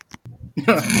Quinn?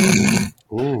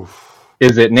 Ooh.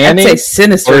 Is it Nanny? I'd say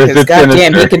Sinister, because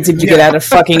goddamn, he can seem to get out of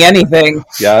fucking anything.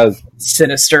 Yes.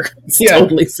 Sinister. It's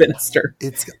totally Sinister.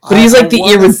 But he's the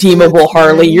irredeemable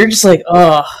Harley. You're just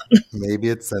ugh. Maybe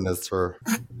it's Sinister.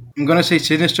 I'm going to say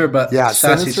Sinister, but yeah,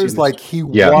 Sinister's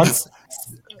wants...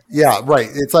 Yeah, right.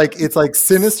 It's like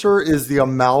Sinister is the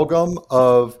amalgam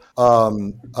of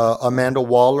Amanda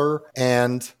Waller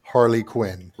and Harley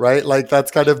Quinn, right?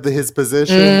 That's kind of his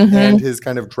position and his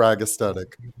kind of drag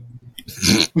aesthetic.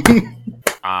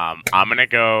 I'm gonna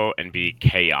go and be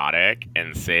chaotic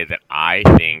and say that I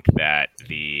think that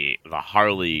the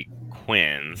Harley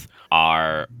Quinns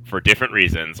are, for different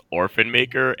reasons, Orphan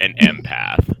Maker and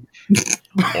Empath.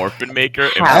 Orphan Maker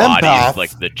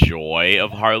embodies the joy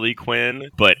of Harley Quinn,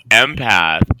 but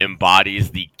Empath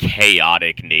embodies the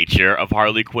chaotic nature of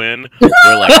Harley Quinn,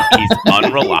 where he's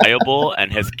unreliable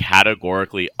and has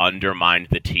categorically undermined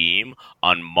the team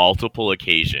on multiple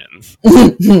occasions.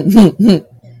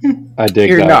 I dig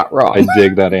You're that. not wrong. I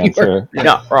dig that answer. You're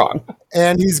not wrong.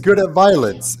 And he's good at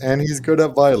violence.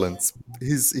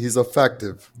 He's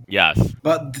effective. Yes.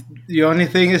 But the only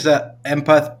thing is that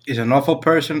Empath is an awful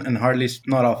person and Harley's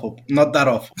not awful. Not that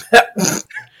awful.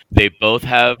 They both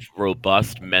have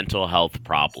robust mental health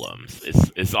problems.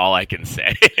 Is all I can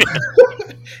say.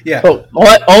 Yeah. But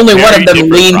only one of them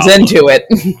leans into it.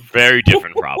 Very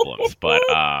different problems, but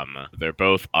they're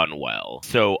both unwell.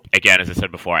 So again, as I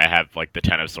said before, I have the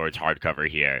Ten of Swords hardcover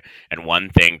here, and one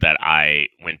thing that I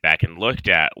went back and looked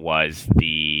at was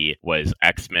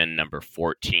X-Men number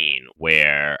 14,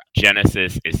 where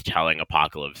Genesis is telling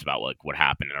Apocalypse about what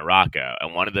happened in Arakko,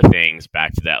 and one of the things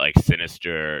back to that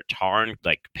Sinister Tarn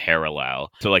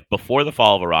parallel. So before the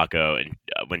fall of Arakko, and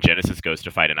when Genesis goes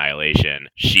to fight Annihilation,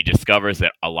 she discovers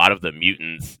that a lot of the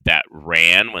mutants that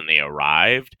ran when they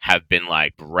arrived have been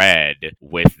like bred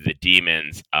with the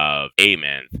demons of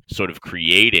Amenth, sort of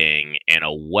creating, in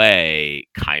a way,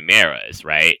 chimeras,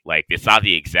 right? Like, it's not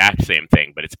the exact same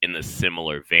thing, but it's in the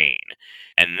similar vein.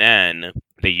 And then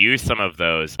they use some of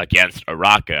those against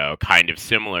Arakko, kind of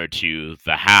similar to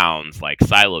the Hounds, like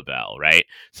Silabel, right?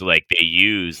 So, like, they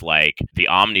use, like, the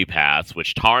Omnipaths,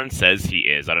 which Tarn says he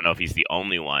is. I don't know if he's the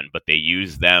only one, but they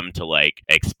use them to, like,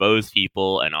 expose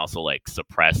people and also, like,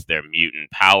 suppress their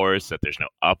mutant powers so that there's no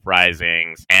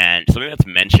uprisings. And something that's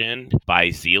mentioned by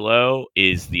Zelo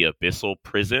is the Abyssal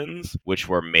Prisons, which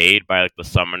were made by, like, the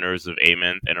summoners of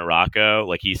Amenth and Arakko.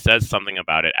 Like, he says something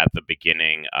about it at the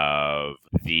beginning of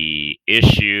the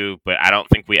issue, but I don't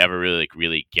think we ever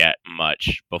really get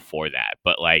much before that.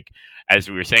 But like, as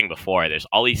we were saying before, there's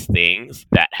all these things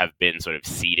that have been sort of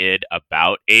seeded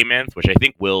about Amenth, which I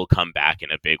think will come back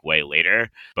in a big way later.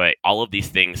 But all of these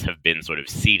things have been sort of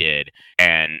seeded,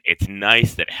 and it's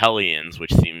nice that Hellions,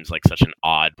 which seems like such an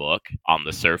odd book on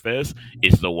the surface,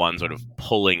 is the one sort of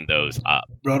pulling those up.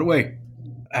 Broadway,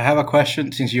 I have a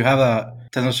question since you have a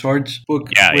Ten of Swords book.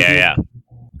 Yeah.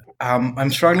 I'm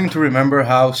struggling to remember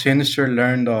how Sinister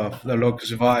learned of the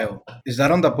Locus Vial. Is that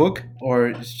on the book, or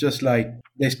it's just like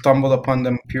they stumbled upon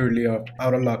them purely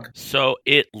out of luck? So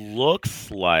it looks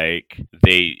like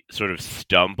they sort of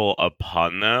stumble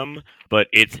upon them, but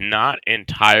it's not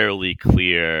entirely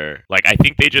clear. Like, I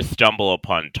think they just stumble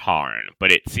upon Tarn,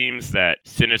 but it seems that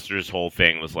Sinister's whole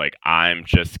thing was like, I'm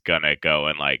just gonna go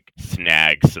and like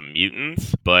snag some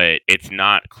mutants, but it's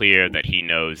not clear that he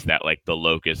knows that like the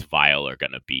Locus Vial are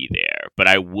gonna be there. But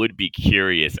I would be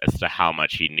curious as to how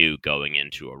much he knew going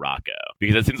into Arakko,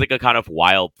 because it seems like a kind of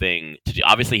wild thing to do.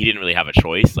 Obviously, he didn't really have a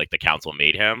choice, like the council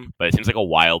made him, but it seems like a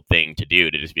wild thing to do,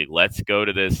 to just be, let's go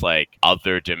to this like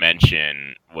other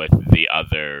dimension with the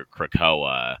other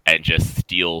Krakoa and just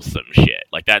steal some shit.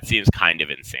 Like, that seems kind of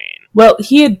insane. Well,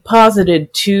 he had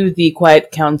posited to the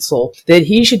Quiet Council that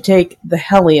he should take the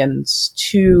Hellions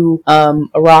to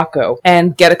Arakko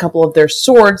and get a couple of their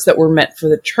swords that were meant for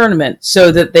the tournament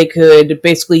so that they could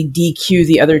basically DQ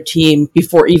the other team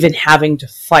before even having to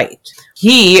fight.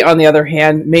 He, on the other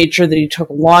hand, made sure that he took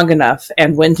long enough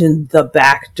and went in the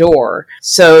back door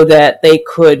so that they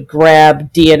could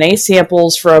grab DNA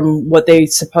samples from what they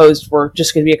supposed were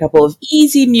just going to be a couple of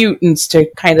easy mutants to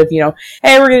kind of,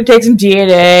 hey, we're going to take some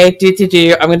DNA,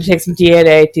 I'm going to take some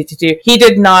DNA, He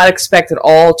did not expect at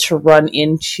all to run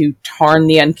into Tarn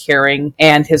the Uncaring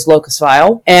and his Locus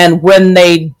Vial. And when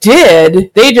they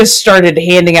did, they just started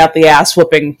handing out the ass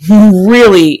whooping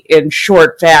really in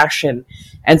short fashion.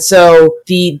 And so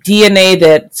the DNA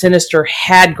that Sinister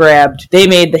had grabbed, they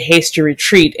made the hasty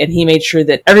retreat, and he made sure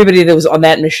that everybody that was on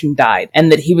that mission died,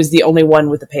 and that he was the only one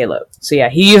with the payload. So yeah,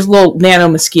 he used little nano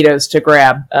mosquitoes to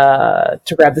grab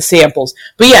the samples.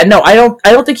 But yeah, no, I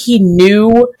don't think he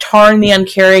knew Tarn the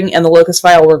Uncaring and the Locus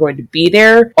Vial were going to be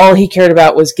there. All he cared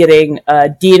about was getting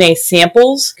DNA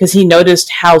samples, because he noticed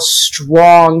how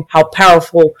strong, how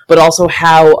powerful, but also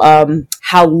how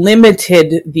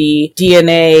limited the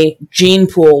DNA gene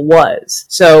pool was.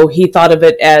 So he thought of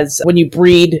it as when you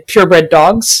breed purebred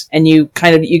dogs and you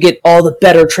get all the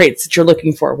better traits that you're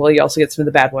looking for. Well, you also get some of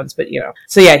the bad ones, but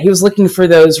So yeah, he was looking for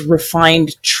those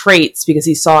refined traits because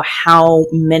he saw how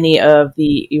many of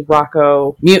the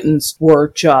Arakko mutants were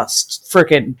just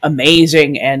freaking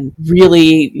amazing and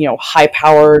really, high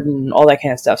powered and all that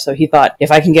kind of stuff. So he thought,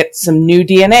 if I can get some new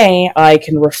DNA, I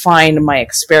can refine my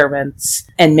experiments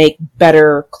and make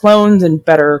better clones and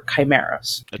better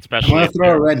chimeras. Especially I want to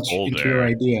throw a wrench into your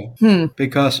idea.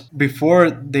 Because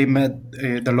before they met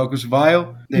the Locus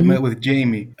Vial, they met with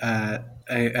Jamie at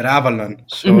Avalon.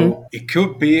 So it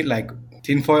could be like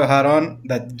tinfoil hat on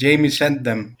that Jamie sent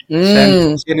them.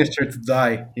 Sent Sinister to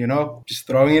die, Just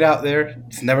throwing it out there.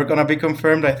 It's never going to be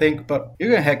confirmed, I think, but you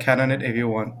can headcanon it if you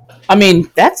want. I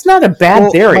mean, that's not a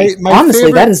bad theory.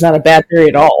 Honestly, that is not a bad theory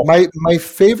at all. My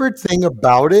favorite thing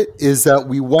about it is that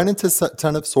we went into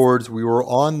Ten of Swords. We were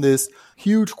on this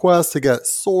huge quest to get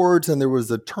swords, and there was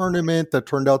a tournament that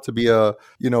turned out to be a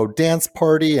dance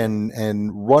party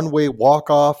and runway walk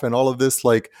off and all of this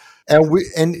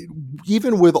and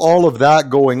even with all of that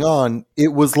going on, it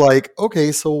was like,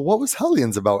 okay, so what was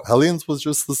Hellions about? Hellions was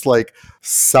just this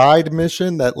side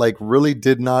mission that really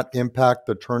did not impact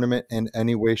the tournament in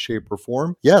any way, shape, or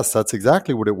form. Yes, that's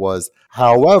exactly what it was.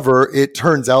 However, it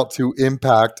turns out to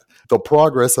impact the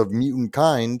progress of mutant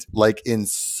kind in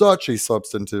such a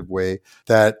substantive way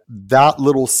that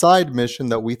little side mission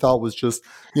that we thought was just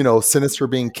Sinister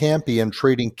being campy and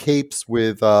trading capes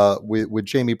with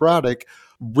Jamie Braddock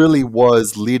really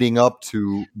was leading up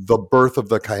to the birth of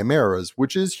the Chimeras,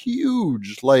 which is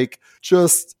huge. Like,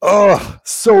 just,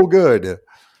 so good.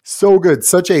 So good.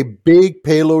 Such a big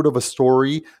payload of a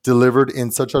story delivered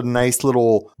in such a nice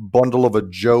little bundle of a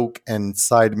joke and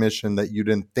side mission that you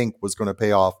didn't think was going to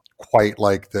pay off quite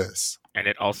like this. And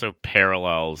it also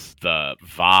parallels the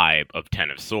vibe of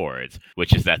Ten of Swords,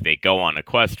 which is that they go on a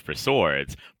quest for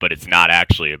swords, but it's not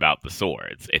actually about the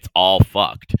swords. It's all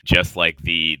fucked. Just like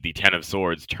the Ten of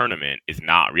Swords tournament is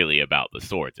not really about the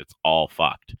swords. It's all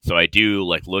fucked. So I do,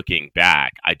 like, looking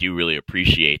back, I do really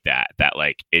appreciate that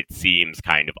like it seems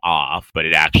kind of off, but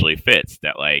it actually fits.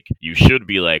 That like you should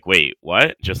be like, wait,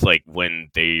 what? Just like when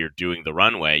they're doing the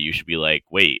runway, you should be like,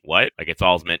 wait, what? Like it's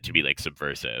all meant to be like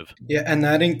subversive. Yeah, and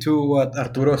adding to what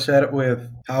Arturo said with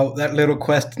how that little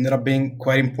quest ended up being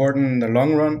quite important in the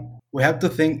long run, we have to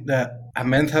think that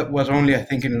Amenhotep was only, I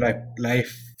think, in like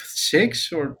life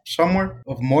 6 or somewhere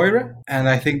of Moira, and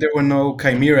I think there were no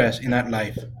chimeras in that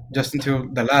life, just until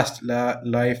the last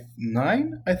life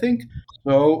 9, I think.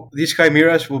 So these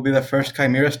chimeras will be the first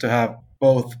chimeras to have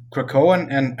both Krakoan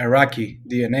and Iraqi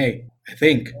DNA, I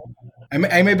think.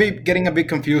 I may be getting a bit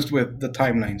confused with the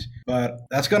timelines, but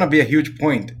that's going to be a huge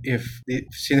point if the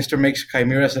Sinister makes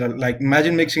chimeras that are like,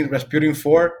 imagine mixing Rasputin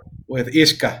 4 with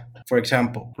Iska, for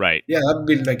example. Right. Yeah, that'd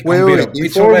be like Wait.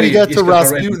 Before we get to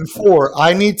Rasputin 4,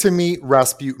 I need to meet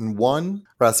Rasputin 1,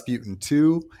 Rasputin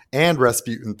 2, and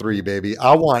Rasputin 3, baby.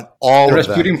 I want all of them.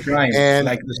 Rasputin Prime, and,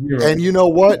 like the Zero. And you know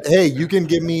what? Hey, you can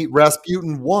give me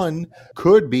Rasputin 1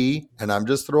 could be, and I'm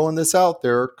just throwing this out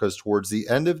there because towards the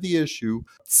end of the issue,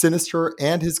 Sinister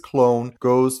and his clone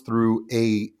goes through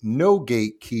a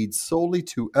no-gate keyed solely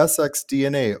to SX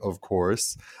DNA, of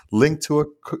course, linked to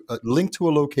a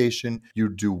location you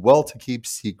do well to keep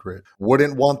secret.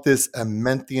 Wouldn't want this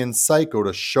Amenthean psycho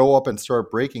to show up and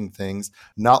start breaking things,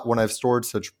 not when I've stored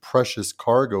such precious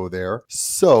cargo there.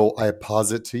 So I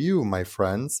posit to you, my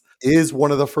friends, is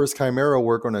one of the first Chimera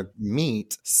we're going to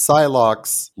meet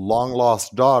Psylocke's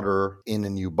long-lost daughter in a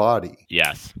new body.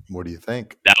 Yes. What do you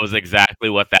think? That was exactly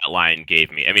what that line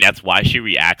gave me. I mean, that's why she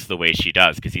reacts the way she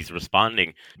does, because he's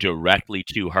responding directly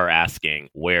to her asking,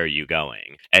 where are you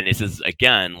going? And this is,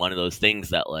 again, one of those things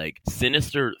that, like,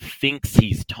 Sinister thinks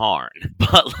he's Tarn,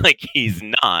 but, like, he's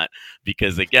not,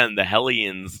 because, again, the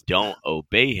Hellions don't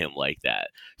obey him like that.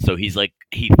 So he's like,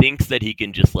 he thinks that he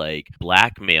can just, like,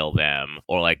 blackmail them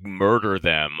or, like, murder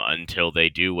them until they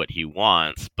do what he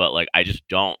wants, but, like, I just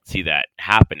don't see that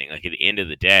happening. Like, at the end of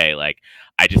the day, like,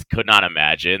 I just could not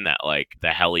imagine that, like, the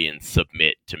Hellions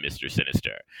submit to Mr.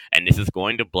 Sinister. And this is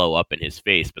going to blow up in his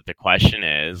face, but the question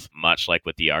is, much like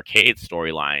with the Arcade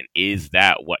storyline, is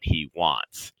that what he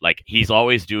wants? Like, he's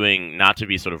always doing, not to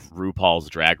be sort of RuPaul's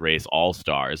Drag Race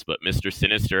All-Stars, but Mr.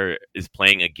 Sinister is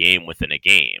playing a game within a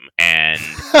game. And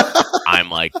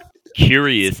I'm, like,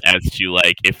 curious as to,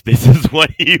 like, if this is what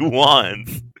he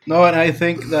wants. No, and I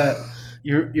think that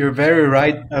you're very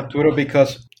right, Arturo,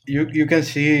 because you can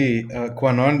see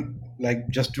Quanon like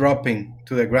just dropping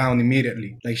to the ground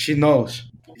immediately. Like she knows.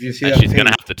 If you see and that she's thing.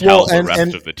 gonna have to tell the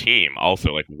rest of the team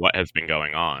also like what has been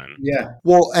going on. Yeah.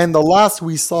 Well, and the last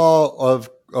we saw of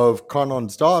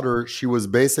Quanon's daughter, she was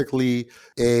basically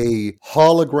a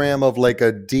hologram of like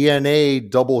a DNA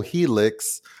double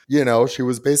helix. You know, she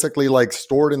was basically like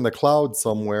stored in the cloud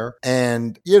somewhere.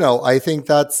 And, you know, I think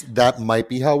that might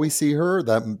be how we see her.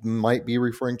 That might be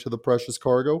referring to the precious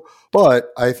cargo. But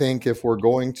I think if we're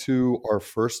going to our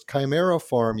first Chimera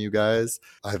farm, you guys,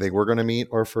 I think we're going to meet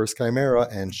our first Chimera,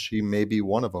 and she may be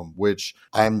one of them, which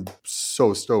I'm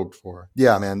so stoked for.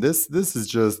 Yeah, man, this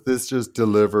just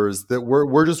delivers. That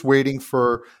we're just waiting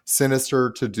for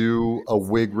Sinister to do a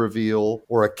wig reveal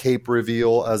or a cape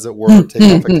reveal, as it were. Take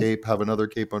off a cape, have another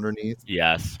cape underneath.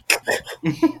 Yes.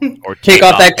 Or take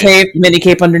off that cape, mini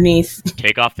cape underneath.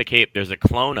 Take off the cape. There's a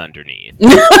clone underneath.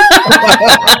 Right?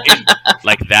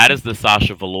 Like that is the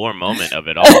Sasha Velour moment of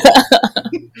it all.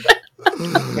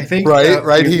 I think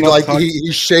right.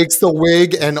 He shakes the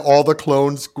wig, and all the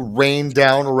clones rain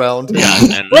down around him.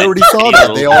 Yeah, and we already saw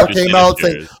that. They all came out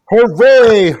saying,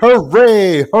 "Hooray!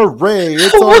 Hooray! Hooray!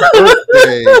 It's our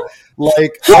birthday!"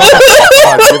 Like, oh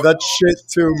my God, give that shit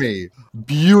to me.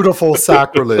 Beautiful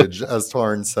sacrilege, as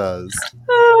Tarn says.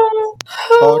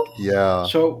 Fuck yeah.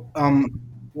 So,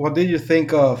 what did you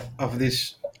think of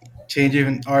this change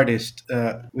in artist?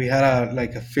 We had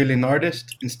a fill-in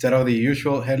artist instead of the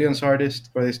usual Hellions artist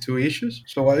for these 2 issues.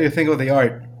 So, what do you think of the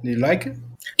art? Do you like it?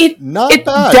 Not it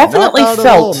bad. definitely not bad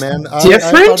felt at all, man. different.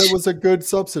 I thought it was a good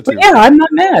substitute. But yeah, I'm not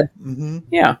mad. Mm-hmm.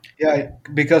 Yeah. Yeah,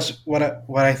 because what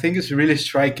I think is really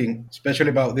striking, especially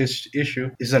about this issue,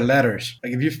 is the letters.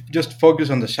 Like if you just focus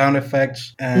on the sound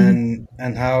effects and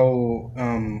how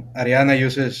Ariana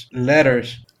uses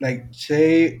letters. Like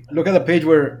say, look at the page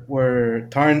where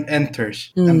Tarn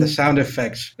enters and the sound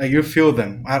effects. Like you feel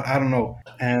them. I don't know.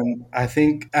 And I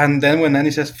think, and then when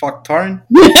Annie says "fuck Tarn,"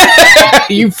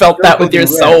 you felt that with your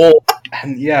soul.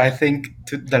 And yeah, I think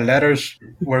the letters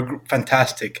were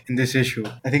fantastic in this issue.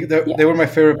 I think they were my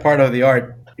favorite part of the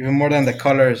art. Even more than the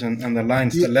colors and the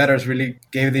lines, the letters really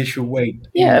gave the issue weight.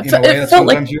 Yeah, in a way that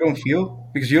sometimes like... you don't feel.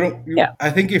 Because you don't. I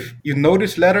think if you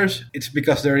notice letters, it's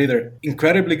because they're either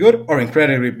incredibly good or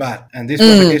incredibly bad. And this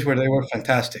was the case where they were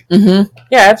fantastic. Mm-hmm.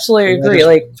 Yeah, absolutely agree.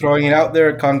 Like throwing it out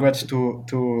there, congrats to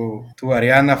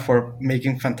Ariana for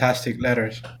making fantastic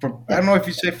letters. I don't know if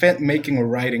you say making or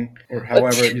writing or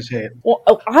however you say it. Well,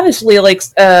 honestly, like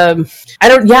I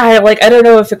don't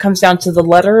know if it comes down to the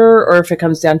letter or if it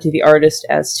comes down to the artist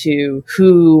as to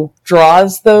who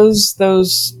draws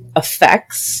those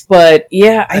effects. But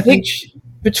yeah, I think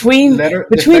between the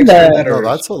no,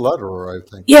 that's a letterer, I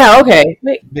think. Yeah, okay.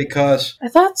 Because I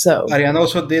thought so. Ariana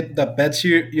also did the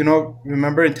Betsy,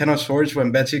 remember in Ten of Swords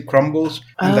when Betsy crumbles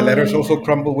and the letters also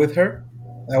crumble with her?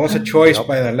 That was a choice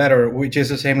by the letter, which is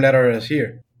the same letter as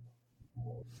here.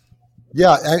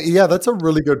 Yeah, that's a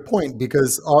really good point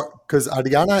because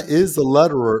Ariana is the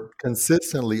letterer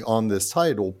consistently on this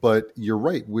title, but you're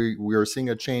right. We are seeing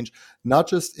a change not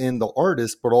just in the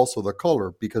artist but also the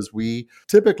color because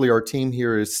our team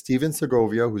here is Steven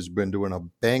Segovia, who's been doing a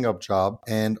bang up job,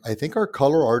 and I think our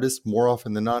color artist more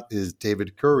often than not is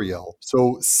David Curiel.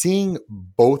 So seeing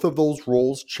both of those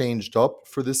roles changed up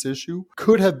for this issue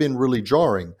could have been really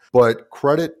jarring, but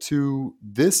credit to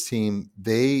this team,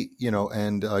 they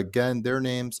and again their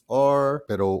names are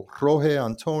Jorge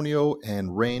Antonio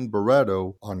and Rain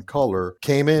Barreto on color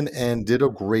came in and did a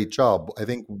great job. I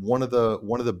think one of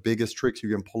the biggest tricks you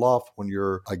can pull off when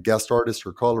you're a guest artist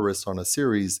or colorist on a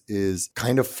series is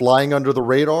kind of flying under the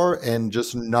radar and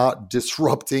just not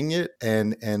disrupting it,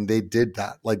 and they did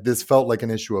that. Like this felt like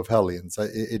an issue of Hellions.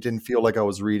 It didn't feel like I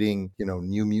was reading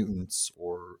New Mutants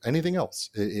or anything else.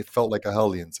 It felt like a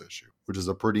Hellions issue, which is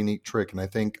a pretty neat trick, and I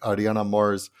think Ariana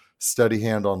Mar's steady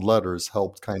hand on letters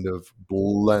helped kind of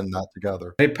blend that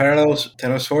together. It parallels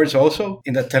Ten of Swords also.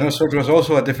 In the Ten of Swords was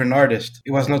also a different artist.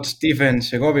 It was not Steven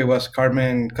Segovia, it was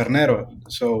Carmen Carnero.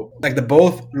 So like the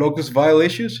both Locus Vile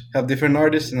issues have different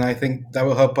artists, and I think that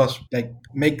will help us like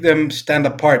make them stand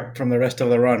apart from the rest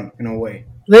of the run in a way.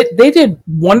 They did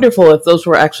wonderful if those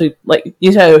were actually, like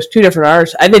you said, it was two different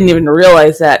artists. I didn't even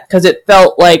realize that because it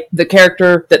felt like the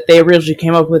character that they originally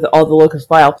came up with, all the Locus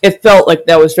Vile, it felt like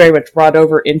that was very much brought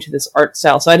over into this art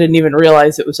style. So I didn't even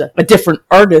realize it was a different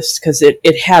artist because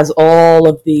it has all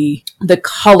of the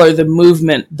color, the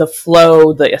movement, the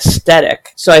flow, the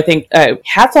aesthetic. So I think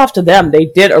hats off to them. They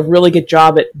did a really good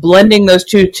job at blending those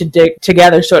two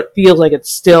together so it feels like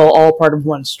it's still all part of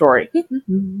one story.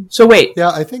 So wait. Yeah,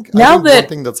 I think one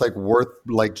thing that's like worth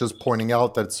like just pointing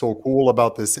out that's so cool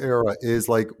about this era is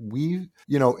like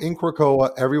in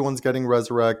Krakoa, everyone's getting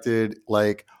resurrected,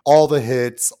 like all the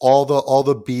hits, all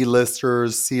the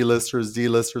B-listers, C-listers,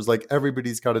 D-listers, like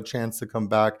everybody's got a chance to come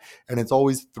back, and it's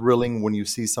always thrilling when you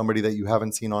see somebody that you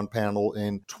haven't seen on panel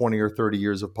in 20 or 30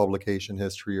 years of publication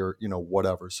history or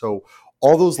whatever. So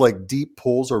all those like deep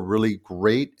pulls are really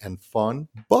great and fun.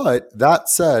 But that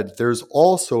said, there's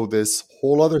also this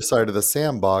whole other side of the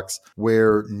sandbox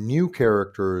where new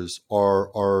characters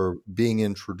are being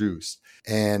introduced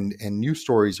and new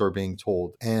stories are being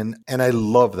told. And I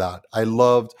love that. I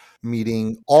loved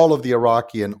meeting all of the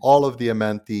Araki and all of the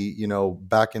Amenthi,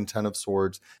 back in Ten of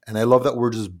Swords. And I love that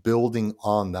we're just building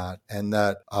on that and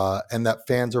that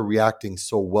fans are reacting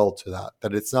so well to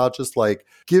that it's not just like,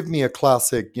 give me a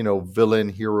classic, villain,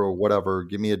 hero, whatever,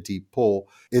 give me a deep pull.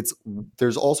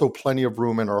 There's also plenty of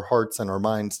room in our hearts and our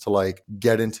minds to like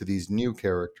get into these new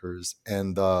characters,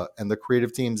 and the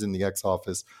creative teams in the X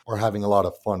office are having a lot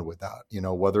of fun with that,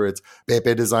 whether it's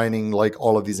Pepe designing like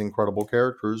all of these incredible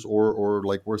characters or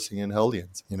like we're seeing in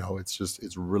Hellions.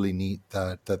 It's really neat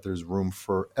that there's room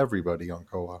for everybody on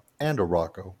Koa and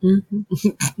Arako. Mm-hmm.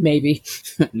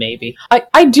 Maybe.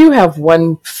 I do have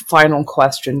one final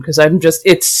question because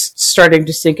it's starting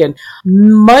to sink in.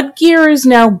 Mudgear is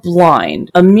now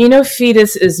blind. Amino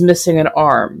Fetus is missing an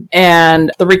arm,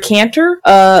 and the Recanter,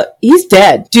 he's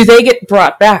dead. Do they get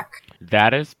brought back?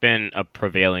 That has been a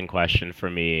prevailing question for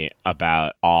me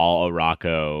about all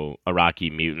Iraqi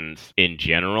mutants in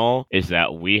general, is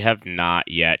that we have not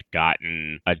yet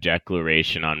gotten a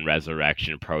declaration on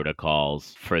resurrection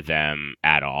protocols for them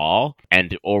at all,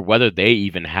 and or whether they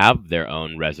even have their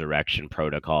own resurrection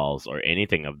protocols or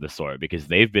anything of the sort, because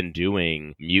they've been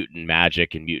doing mutant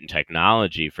magic and mutant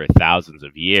technology for thousands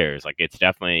of years. Like, it's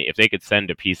definitely, if they could send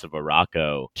a piece of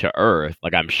Arakko to Earth,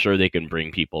 like, I'm sure they can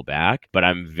bring people back, but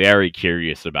I'm very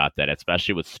curious about that,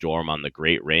 especially with Storm on the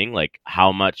Great Ring. Like,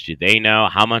 how much do they know?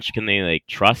 How much can they, like,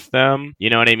 trust them? You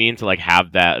know what I mean? To, like,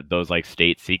 have those, like,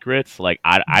 state secrets? Like,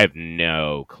 I have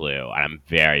no clue. I'm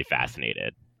very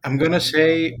fascinated. I'm gonna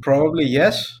say probably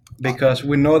yes, because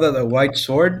we know that the White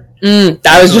Sword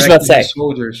I was just about to say.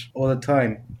 soldiers all the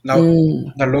time. Now,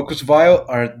 the Locust Vile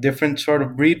are a different sort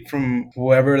of breed from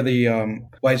whoever the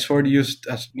White Sword used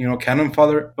as, cannon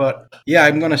fodder. But yeah,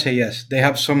 I'm gonna say yes. They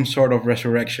have some sort of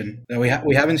resurrection. We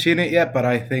haven't seen it yet, but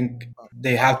I think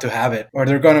they have to have it, or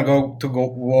they're gonna go to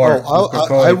war.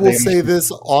 I will say this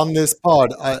on this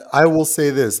pod. I will say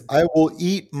this. I will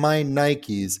eat my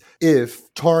Nikes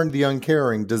if Tarn the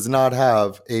Uncaring does not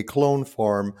have a clone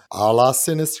farm a la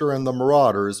Sinister and the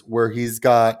Marauders, where he's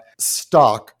got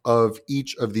stock of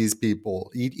each of these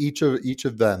people. Each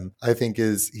of them, I think,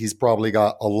 he's probably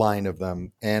got a line of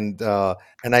them, and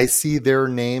I see their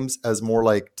names as more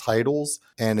like titles.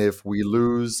 And if we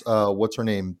lose, what's her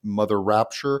name, Mother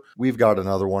Rapture, we've got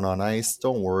another one on ice.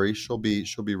 Don't worry, she'll be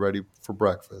ready for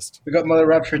breakfast. We got Mother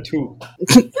Rapture too.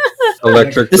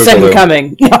 Electric The second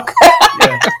coming.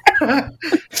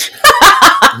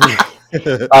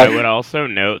 I would also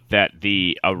note that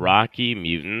the Iraqi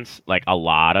mutants, like, a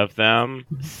lot of them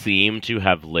seem to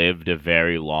have lived a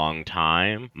very long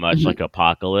time, much like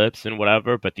Apocalypse and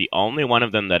whatever, but the only one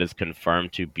of them that is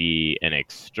confirmed to be an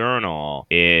external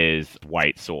is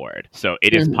White Sword. So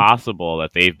it is possible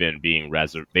that they've been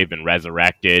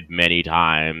resurrected many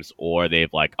times, or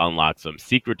they've, like, unlocked some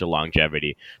secret to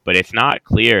longevity, but it's not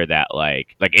clear that,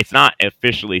 like it's not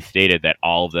officially stated that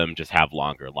all of them just have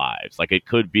longer lives. Like, it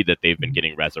could be that they've been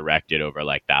getting resurrected over,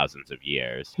 like, thousands of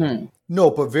years. No,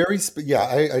 but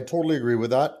I totally agree with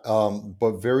that.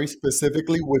 But very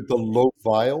specifically with the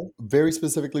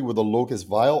Locust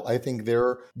Vile, I think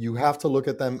you have to look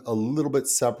at them a little bit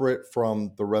separate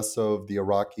from the rest of the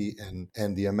Iraqi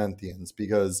and the Amentians,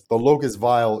 because the Locust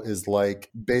Vile is like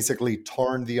basically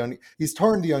he's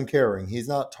Tarn the Uncaring. He's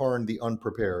not Tarn the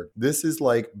Unprepared. This is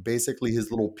like basically his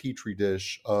little petri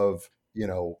dish of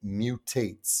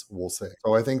mutates, we'll say.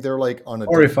 So I think they're like on a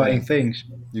horrifying things.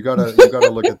 You gotta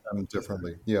look at them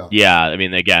differently. Yeah, I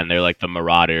mean, again, they're like the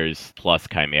Marauders plus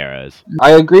Chimeras.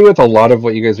 I agree with a lot of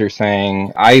what you guys are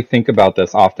saying. I think about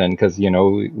this often because,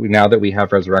 now that we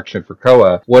have Resurrection for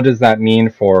Koa, what does that mean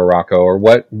for Arakko, or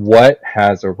what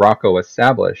has Arakko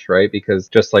established, right? Because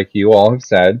just like you all have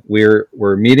said, we're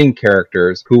meeting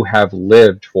characters who have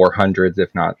lived for hundreds,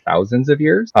 if not thousands of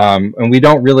years. And we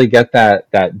don't really get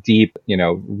that deep,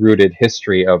 rooted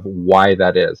history of why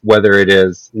that is, whether it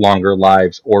is longer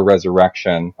lives or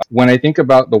resurrection. When I think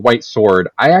about the White Sword,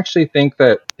 I actually think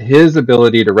that his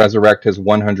ability to resurrect his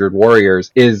 100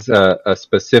 warriors is a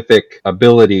specific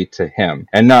ability to him,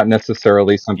 and not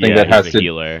necessarily something that has to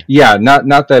healer. Yeah,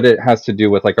 not that it has to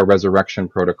do with like a resurrection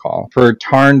protocol. For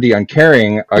Tarn the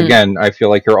Uncaring, again, I feel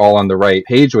like you're all on the right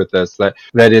page with this, that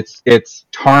it's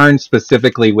Tarn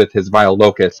specifically with his Vile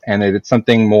Locust, and it's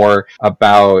something more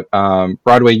about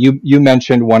Broadway. You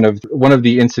mentioned one of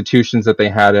the institutions that they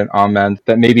had in Amen,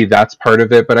 that maybe that's part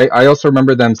of it, but I also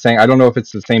remember them saying, I don't know if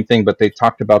it's the same thing, but they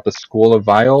talked about the School of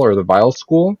Vile, or the Vile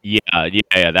School. Yeah,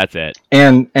 that's it.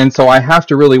 And so I have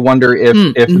to really wonder if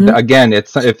again,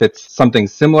 if it's something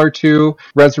similar to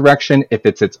Resurrection, if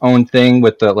it's its own thing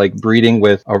with the like breeding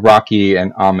with Iraqi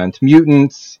and Ament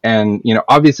mutants, and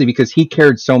obviously because he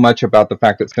cared so much about the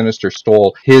fact that Sinister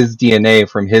stole his DNA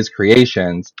from his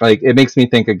creations, like it makes me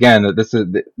think again that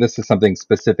this is something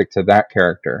specific to that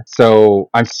character. So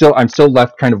I'm still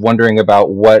left kind of wondering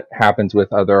about what happens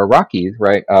with other Iraqis,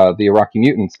 right? The Iraqi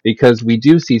mutants, because we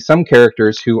do see some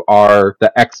characters who are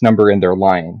the X number in their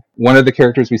line. One of the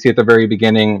characters we see at the very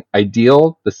beginning,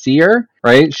 Ideal, the Seer,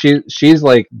 right? She's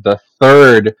like the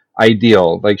third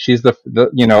Ideal, like she's the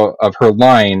of her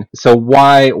line. So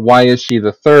why is she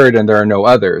the third and there are no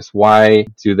others? Why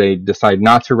do they decide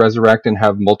not to resurrect and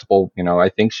have multiple? I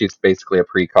think she's basically a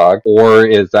precog, or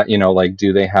is that like,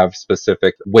 do they have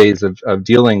specific ways of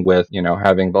dealing with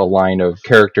having the line of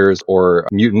characters or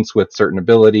mutants with certain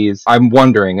abilities? I'm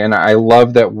wondering, and I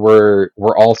love that we're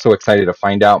all so excited to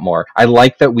find out more. I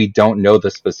like that we don't know the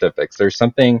specifics. There's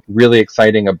something really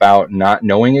exciting about not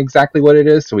knowing exactly what it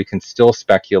is, so we can still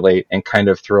speculate speculate and kind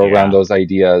of throw around those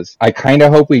ideas. I kind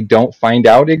of hope we don't find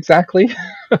out exactly.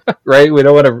 Right? We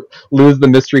don't want to lose the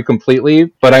mystery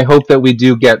completely, but I hope that we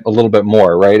do get a little bit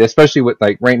more, right? Especially with,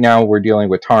 like, right now we're dealing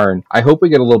with Tarn. I hope we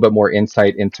get a little bit more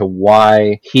insight into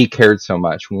why he cared so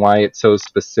much, why it's so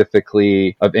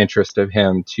specifically of interest of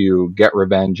him to get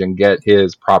revenge and get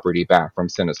his property back from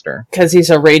Sinister. Because he's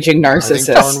a raging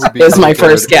narcissist, Be is my really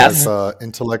first good guess. as,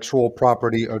 intellectual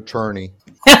property attorney.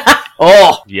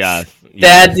 Oh, Yes.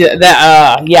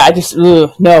 I just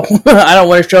no, I don't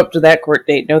want to show up to that court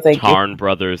date. No, thank Tarn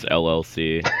Brothers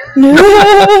LLC.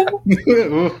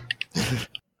 you.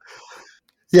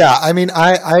 Yeah, I mean,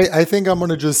 I think I'm going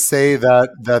to just say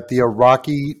that the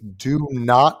Iraqi do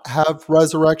not have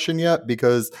resurrection yet,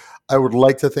 because I would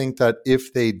like to think that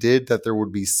if they did, that there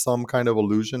would be some kind of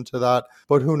allusion to that.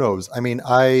 But who knows? I mean,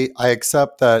 I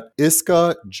accept that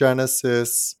Iska,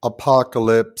 Genesis,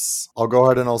 Apocalypse, I'll go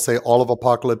ahead and I'll say all of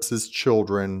Apocalypse's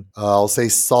children. I'll say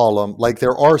Solemn. Like,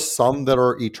 there are some that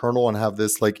are eternal and have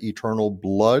this like eternal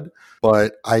blood,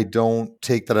 but I don't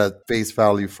take that at face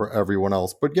value for everyone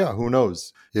else. But yeah, who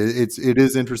knows? It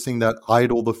is interesting that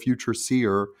Idol, the future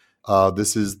seer,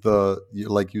 this is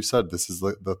like you said, this is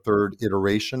the third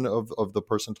iteration of the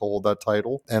person to hold that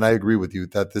title. And I agree with you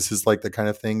that this is like the kind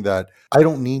of thing that I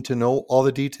don't need to know all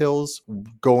the details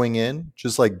going in.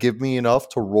 Just like give me enough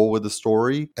to roll with the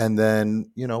story. And then,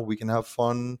 we can have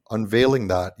fun unveiling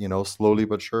that, slowly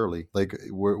but surely. Like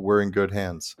we're in good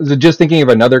hands. So just thinking of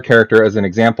another character as an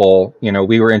example,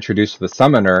 we were introduced to the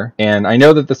Summoner, and I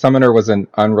know that the Summoner was an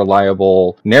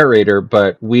unreliable narrator,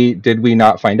 but did we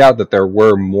not find out that there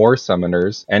were more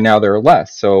summoners and now there are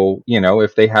less? So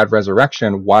if they had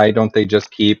resurrection, why don't they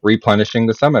just keep replenishing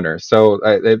the summoners? So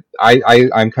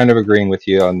I'm kind of agreeing with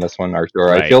you on this one, Arthur.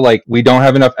 Right. I feel like we don't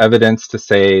have enough evidence to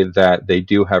say that they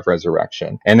do have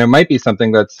resurrection, and it might be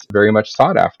something that's very much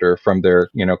sought after from their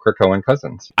Krakoan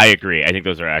cousins. I agree. I think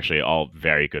those are actually all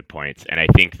very good points, and I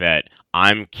think that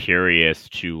I'm curious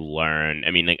to learn.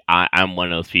 I mean, like, I'm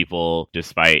one of those people,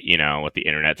 despite, what the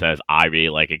internet says, I really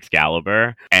like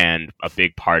Excalibur, and a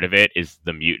big part of it is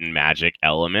the mutant magic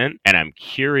element. And I'm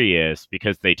curious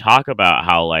because they talk about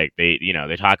how, like, they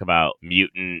talk about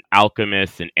mutant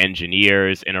alchemists and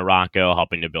engineers in Arakko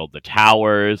helping to build the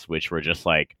towers, which were just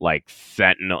like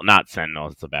not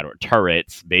sentinels, it's a bad word,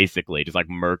 turrets, basically, just like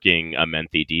murking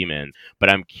Amenthi demons. But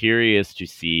I'm curious to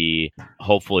see,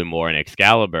 hopefully more in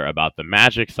Excalibur, about the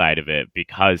magic side of it,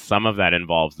 because some of that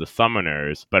involves the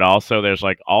summoners, but also there's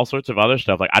like all sorts of other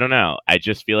stuff. Like, I don't know, I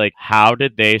just feel like, how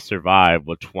did they survive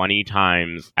with 20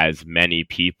 times as many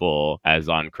people as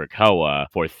on Krakoa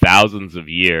for thousands of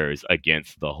years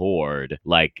against the Horde?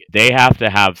 Like, they have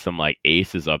to have some like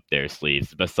aces up their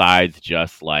sleeves besides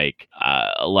just like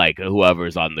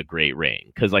whoever's on the Great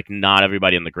Ring, because like not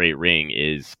everybody on the Great Ring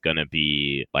is gonna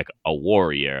be like a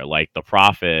warrior. Like, the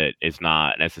Prophet is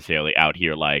not necessarily out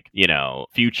here like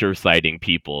future sighting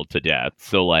people to death.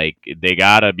 So like they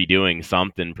gotta be doing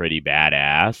something pretty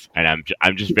badass, and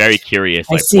I'm just very curious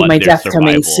like what their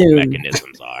survival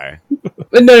mechanisms are.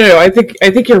 No. I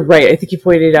think you're right. I think you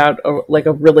pointed out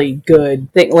a really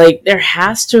good thing. Like, there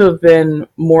has to have been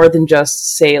more than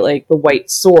just, say, like the White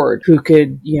Sword who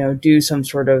could do some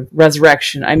sort of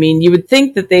resurrection. I mean, you would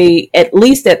think that they, at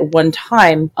least at one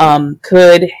time,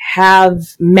 could have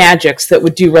magics that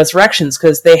would do resurrections,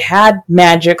 because they had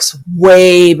magics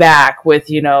way back with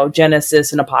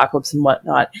Genesis and Apocalypse and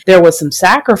whatnot. There was some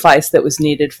sacrifice that was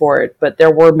needed for it, but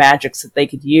there were magics that they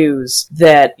could use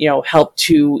that helped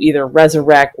to either resurrect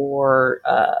or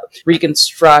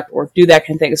reconstruct or do that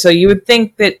kind of thing. So you would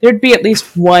think that there'd be at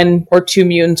least one or two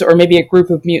mutants, or maybe a group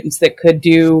of mutants that could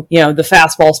do the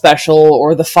fastball special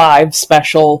or the 5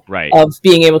 special, right, of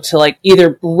being able to like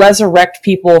either resurrect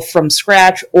people from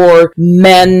scratch or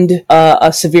mend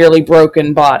a severely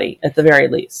broken body at the very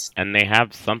least. And they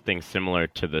have something similar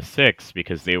to the 6,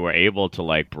 because they were able to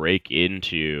like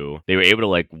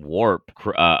warp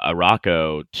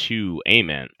Arakko to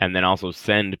Ament, and then also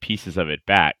send pieces of it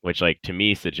back, which like to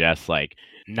me suggests like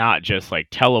not just like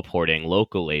teleporting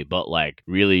locally, but like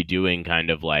really doing kind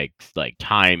of like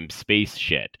time space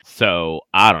shit. So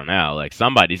I don't know, like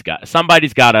somebody's got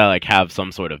to like have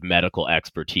some sort of medical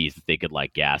expertise that they could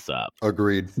like gas up.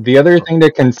 Agreed. The other thing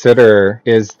to consider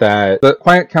is that the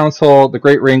Quiet Council, the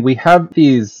Great Ring, we have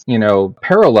these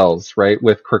parallels, right,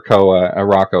 with Krakoa,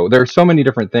 Arakko. There are so many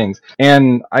different things,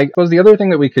 and I suppose the other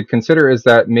thing that we could consider is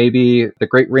that maybe the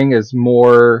Great Ring is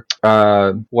more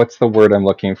what's the word I'm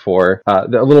looking for?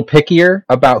 a little pickier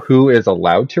about who is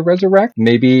allowed to resurrect.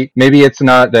 Maybe it's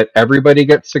not that everybody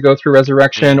gets to go through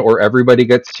resurrection or everybody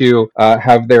gets to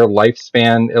have their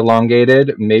lifespan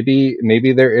elongated. Maybe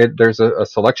there's a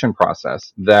selection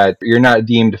process that you're not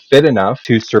deemed fit enough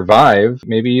to survive.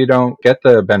 Maybe you don't get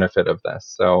the benefit of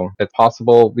this. So it's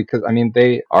possible, because I mean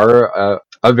they are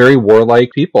a very warlike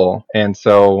people, and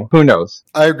so who knows?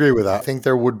 I agree with that. I think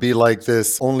there would be like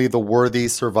this, only the worthy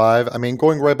survive. I mean,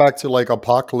 going right back to like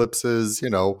Apocalypse's,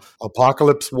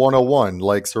 Apocalypse 101,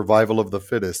 like survival of the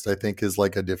fittest, I think is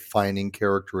like a defining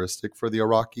characteristic for the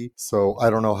Iraqi. So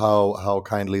I don't know how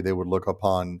kindly they would look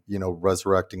upon,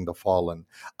 resurrecting the fallen.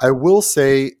 I will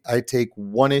say I take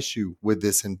one issue with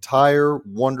this entire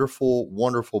wonderful,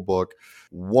 wonderful book.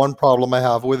 One problem I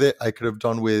have with it, I could have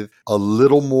done with a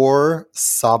little more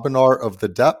Sabanar of the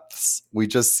Depths. We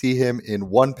just see him in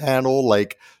one panel,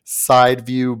 like side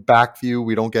view, back view.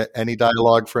 We don't get any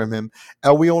dialogue from him.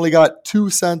 And we only got two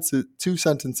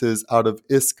sentences out of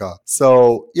Iska.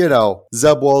 So,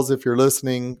 Zeb Wells, if you're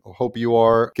listening, I hope you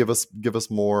are, give us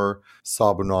more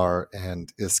Sabanar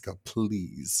and Iska,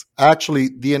 please. Actually,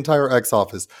 the entire X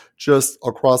office, just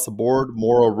across the board,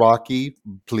 more Iraqi,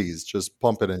 please, just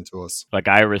pump it into us. Like,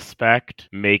 I respect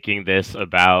making this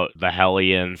about the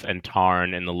Hellions and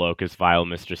Tarn and the Locust Vile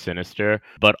Mr. Sinister,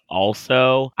 but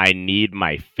also I need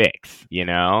my fix,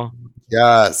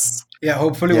 Yes. Yeah,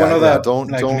 hopefully one of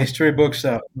the mystery books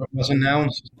that was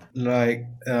announced, like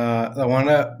the one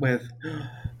that with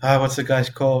what's the guy's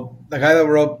called? The guy that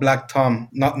wrote Black Tom,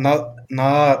 not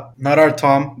our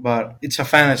Tom, but it's a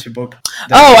fantasy book.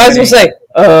 I was gonna say,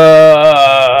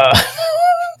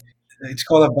 it's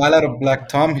called A Ballad of Black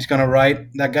Tom.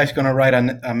 That guy's gonna write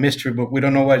a mystery book. We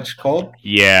don't know what it's called.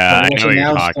 Yeah, I know what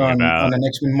you're talking about. On the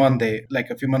Next Monday,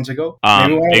 like a few months ago.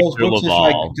 Maybe one of those Victor books Laval.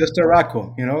 is like just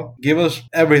Araco, Give us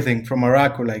everything from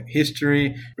Araco, like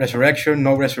history, resurrection,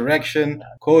 no resurrection,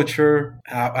 culture.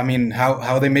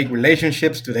 How they make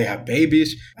relationships. Do they have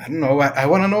babies? I don't know. I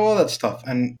want to know all that stuff.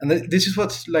 And this is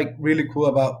what's like really cool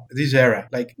about this era.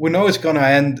 Like we know it's gonna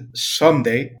end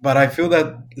someday, but I feel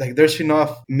that like there's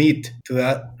enough meat to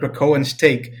that Krakoan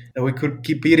steak that we could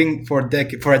keep eating for a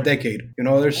decade.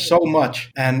 There's so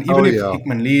much, and even if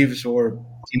Hickman leaves or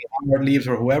Howard leaves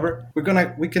or whoever,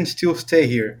 we can still stay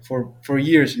here for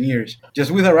years and years.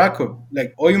 Just with Araco,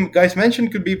 like all you guys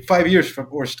mentioned, could be 5 years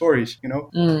or stories.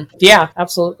 Yeah,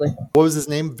 absolutely. What was his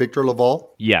name? Victor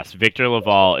Laval? Yes, Victor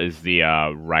Laval is the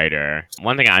writer.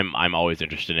 One thing I'm always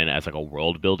interested in as like a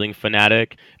world building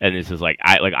fanatic, and this is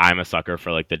I'm a sucker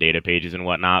for like the data pages and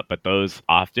whatnot, but those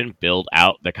often build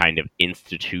out the kind of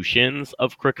institutions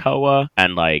of Krakoa,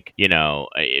 and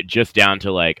just down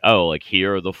to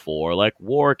here are the 4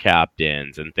 war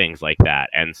captains and things like that.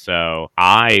 And so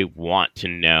I want to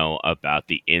know about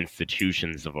the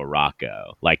institutions of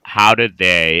Araco. Like, how did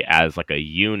they as like a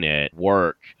unit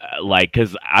work?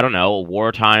 Because I don't know,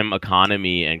 wartime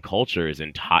economy and culture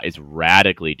is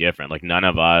radically different. Like, none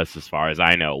of us, as far as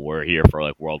I know, were here for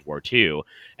like World War II,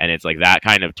 and it's like that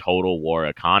kind of total war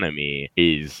economy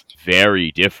is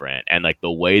very different. And like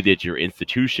the way that your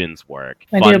institutions work.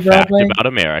 Fun fact about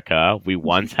America: we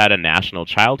once had a national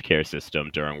childcare system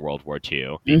during World War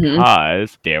II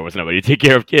because there was nobody to take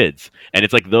care of kids. And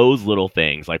it's like those little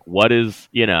things. Like, what is,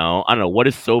 I don't know, what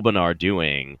is Sobanar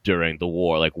doing during the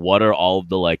war? Like, what are all of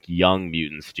the like young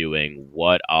mutants doing?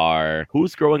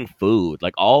 Who's growing food?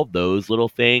 Like, all those little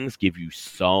things give you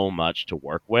so much to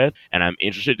work with. And I'm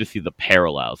interested to see the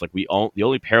parallels. Like, the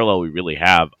only parallel we really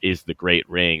have is the Great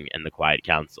Ring and the Quiet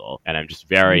Council. And I'm just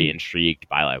very intrigued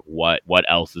by like what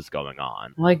else is going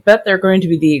on. Well, I bet they're going to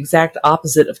be the exact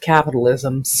opposite of capitalism.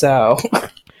 So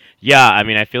Yeah, I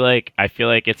mean, I feel like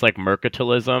it's like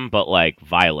mercantilism, but like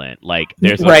violent. Like,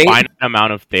 there's a Right. finite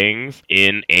amount of things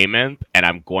in Amenth, and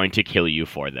I'm going to kill you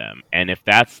for them. And if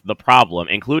that's the problem,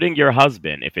 including your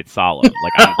husband, if it's Solemn,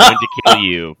 like, I'm going to kill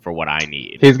you for what I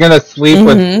need. He's gonna sleep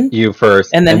with you first,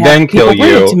 And and then then, have people kill bring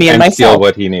it you to me and and steal myself.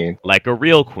 what he needs. Like a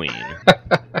real queen.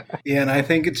 Yeah, and I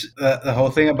think it's the whole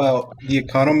thing about the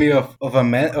economy of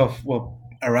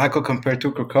Araco compared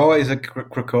to Krakoa is that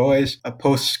Krakoa is a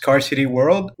post-scarcity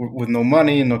world with no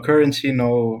money, no currency,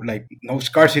 no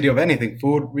scarcity of anything,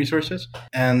 food, resources.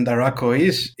 And Araco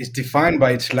is defined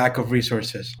by its lack of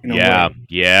resources.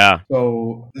 Yeah.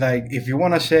 So, like, if you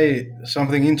want to say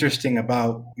something interesting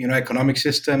about, economic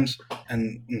systems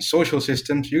and social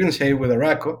systems, you can say it with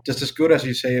Araco just as good as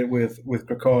you say it with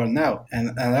Krakoa now.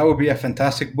 And that would be a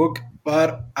fantastic book.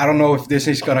 But I don't know if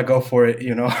Disney's going to go for it,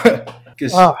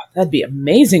 Because, that'd be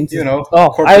amazing.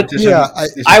 corporatism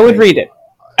I would read it.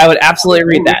 I would absolutely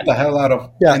read Read that. the hell out of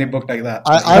Yeah. any book like that.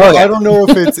 I don't know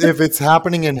if it's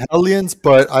happening in Hellions,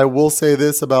 but I will say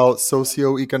this about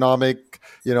socioeconomic,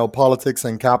 politics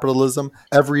and capitalism.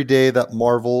 Every day that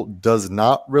Marvel does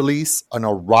not release an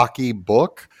Iraqi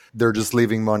book, they're just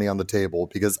leaving money on the table,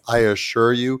 because I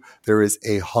assure you there is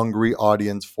a hungry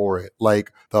audience for it.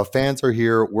 Like, the fans are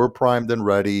here, we're primed and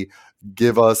ready.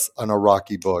 Give us an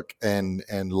Iraqi book, and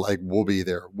like we'll be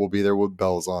there with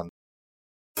bells on.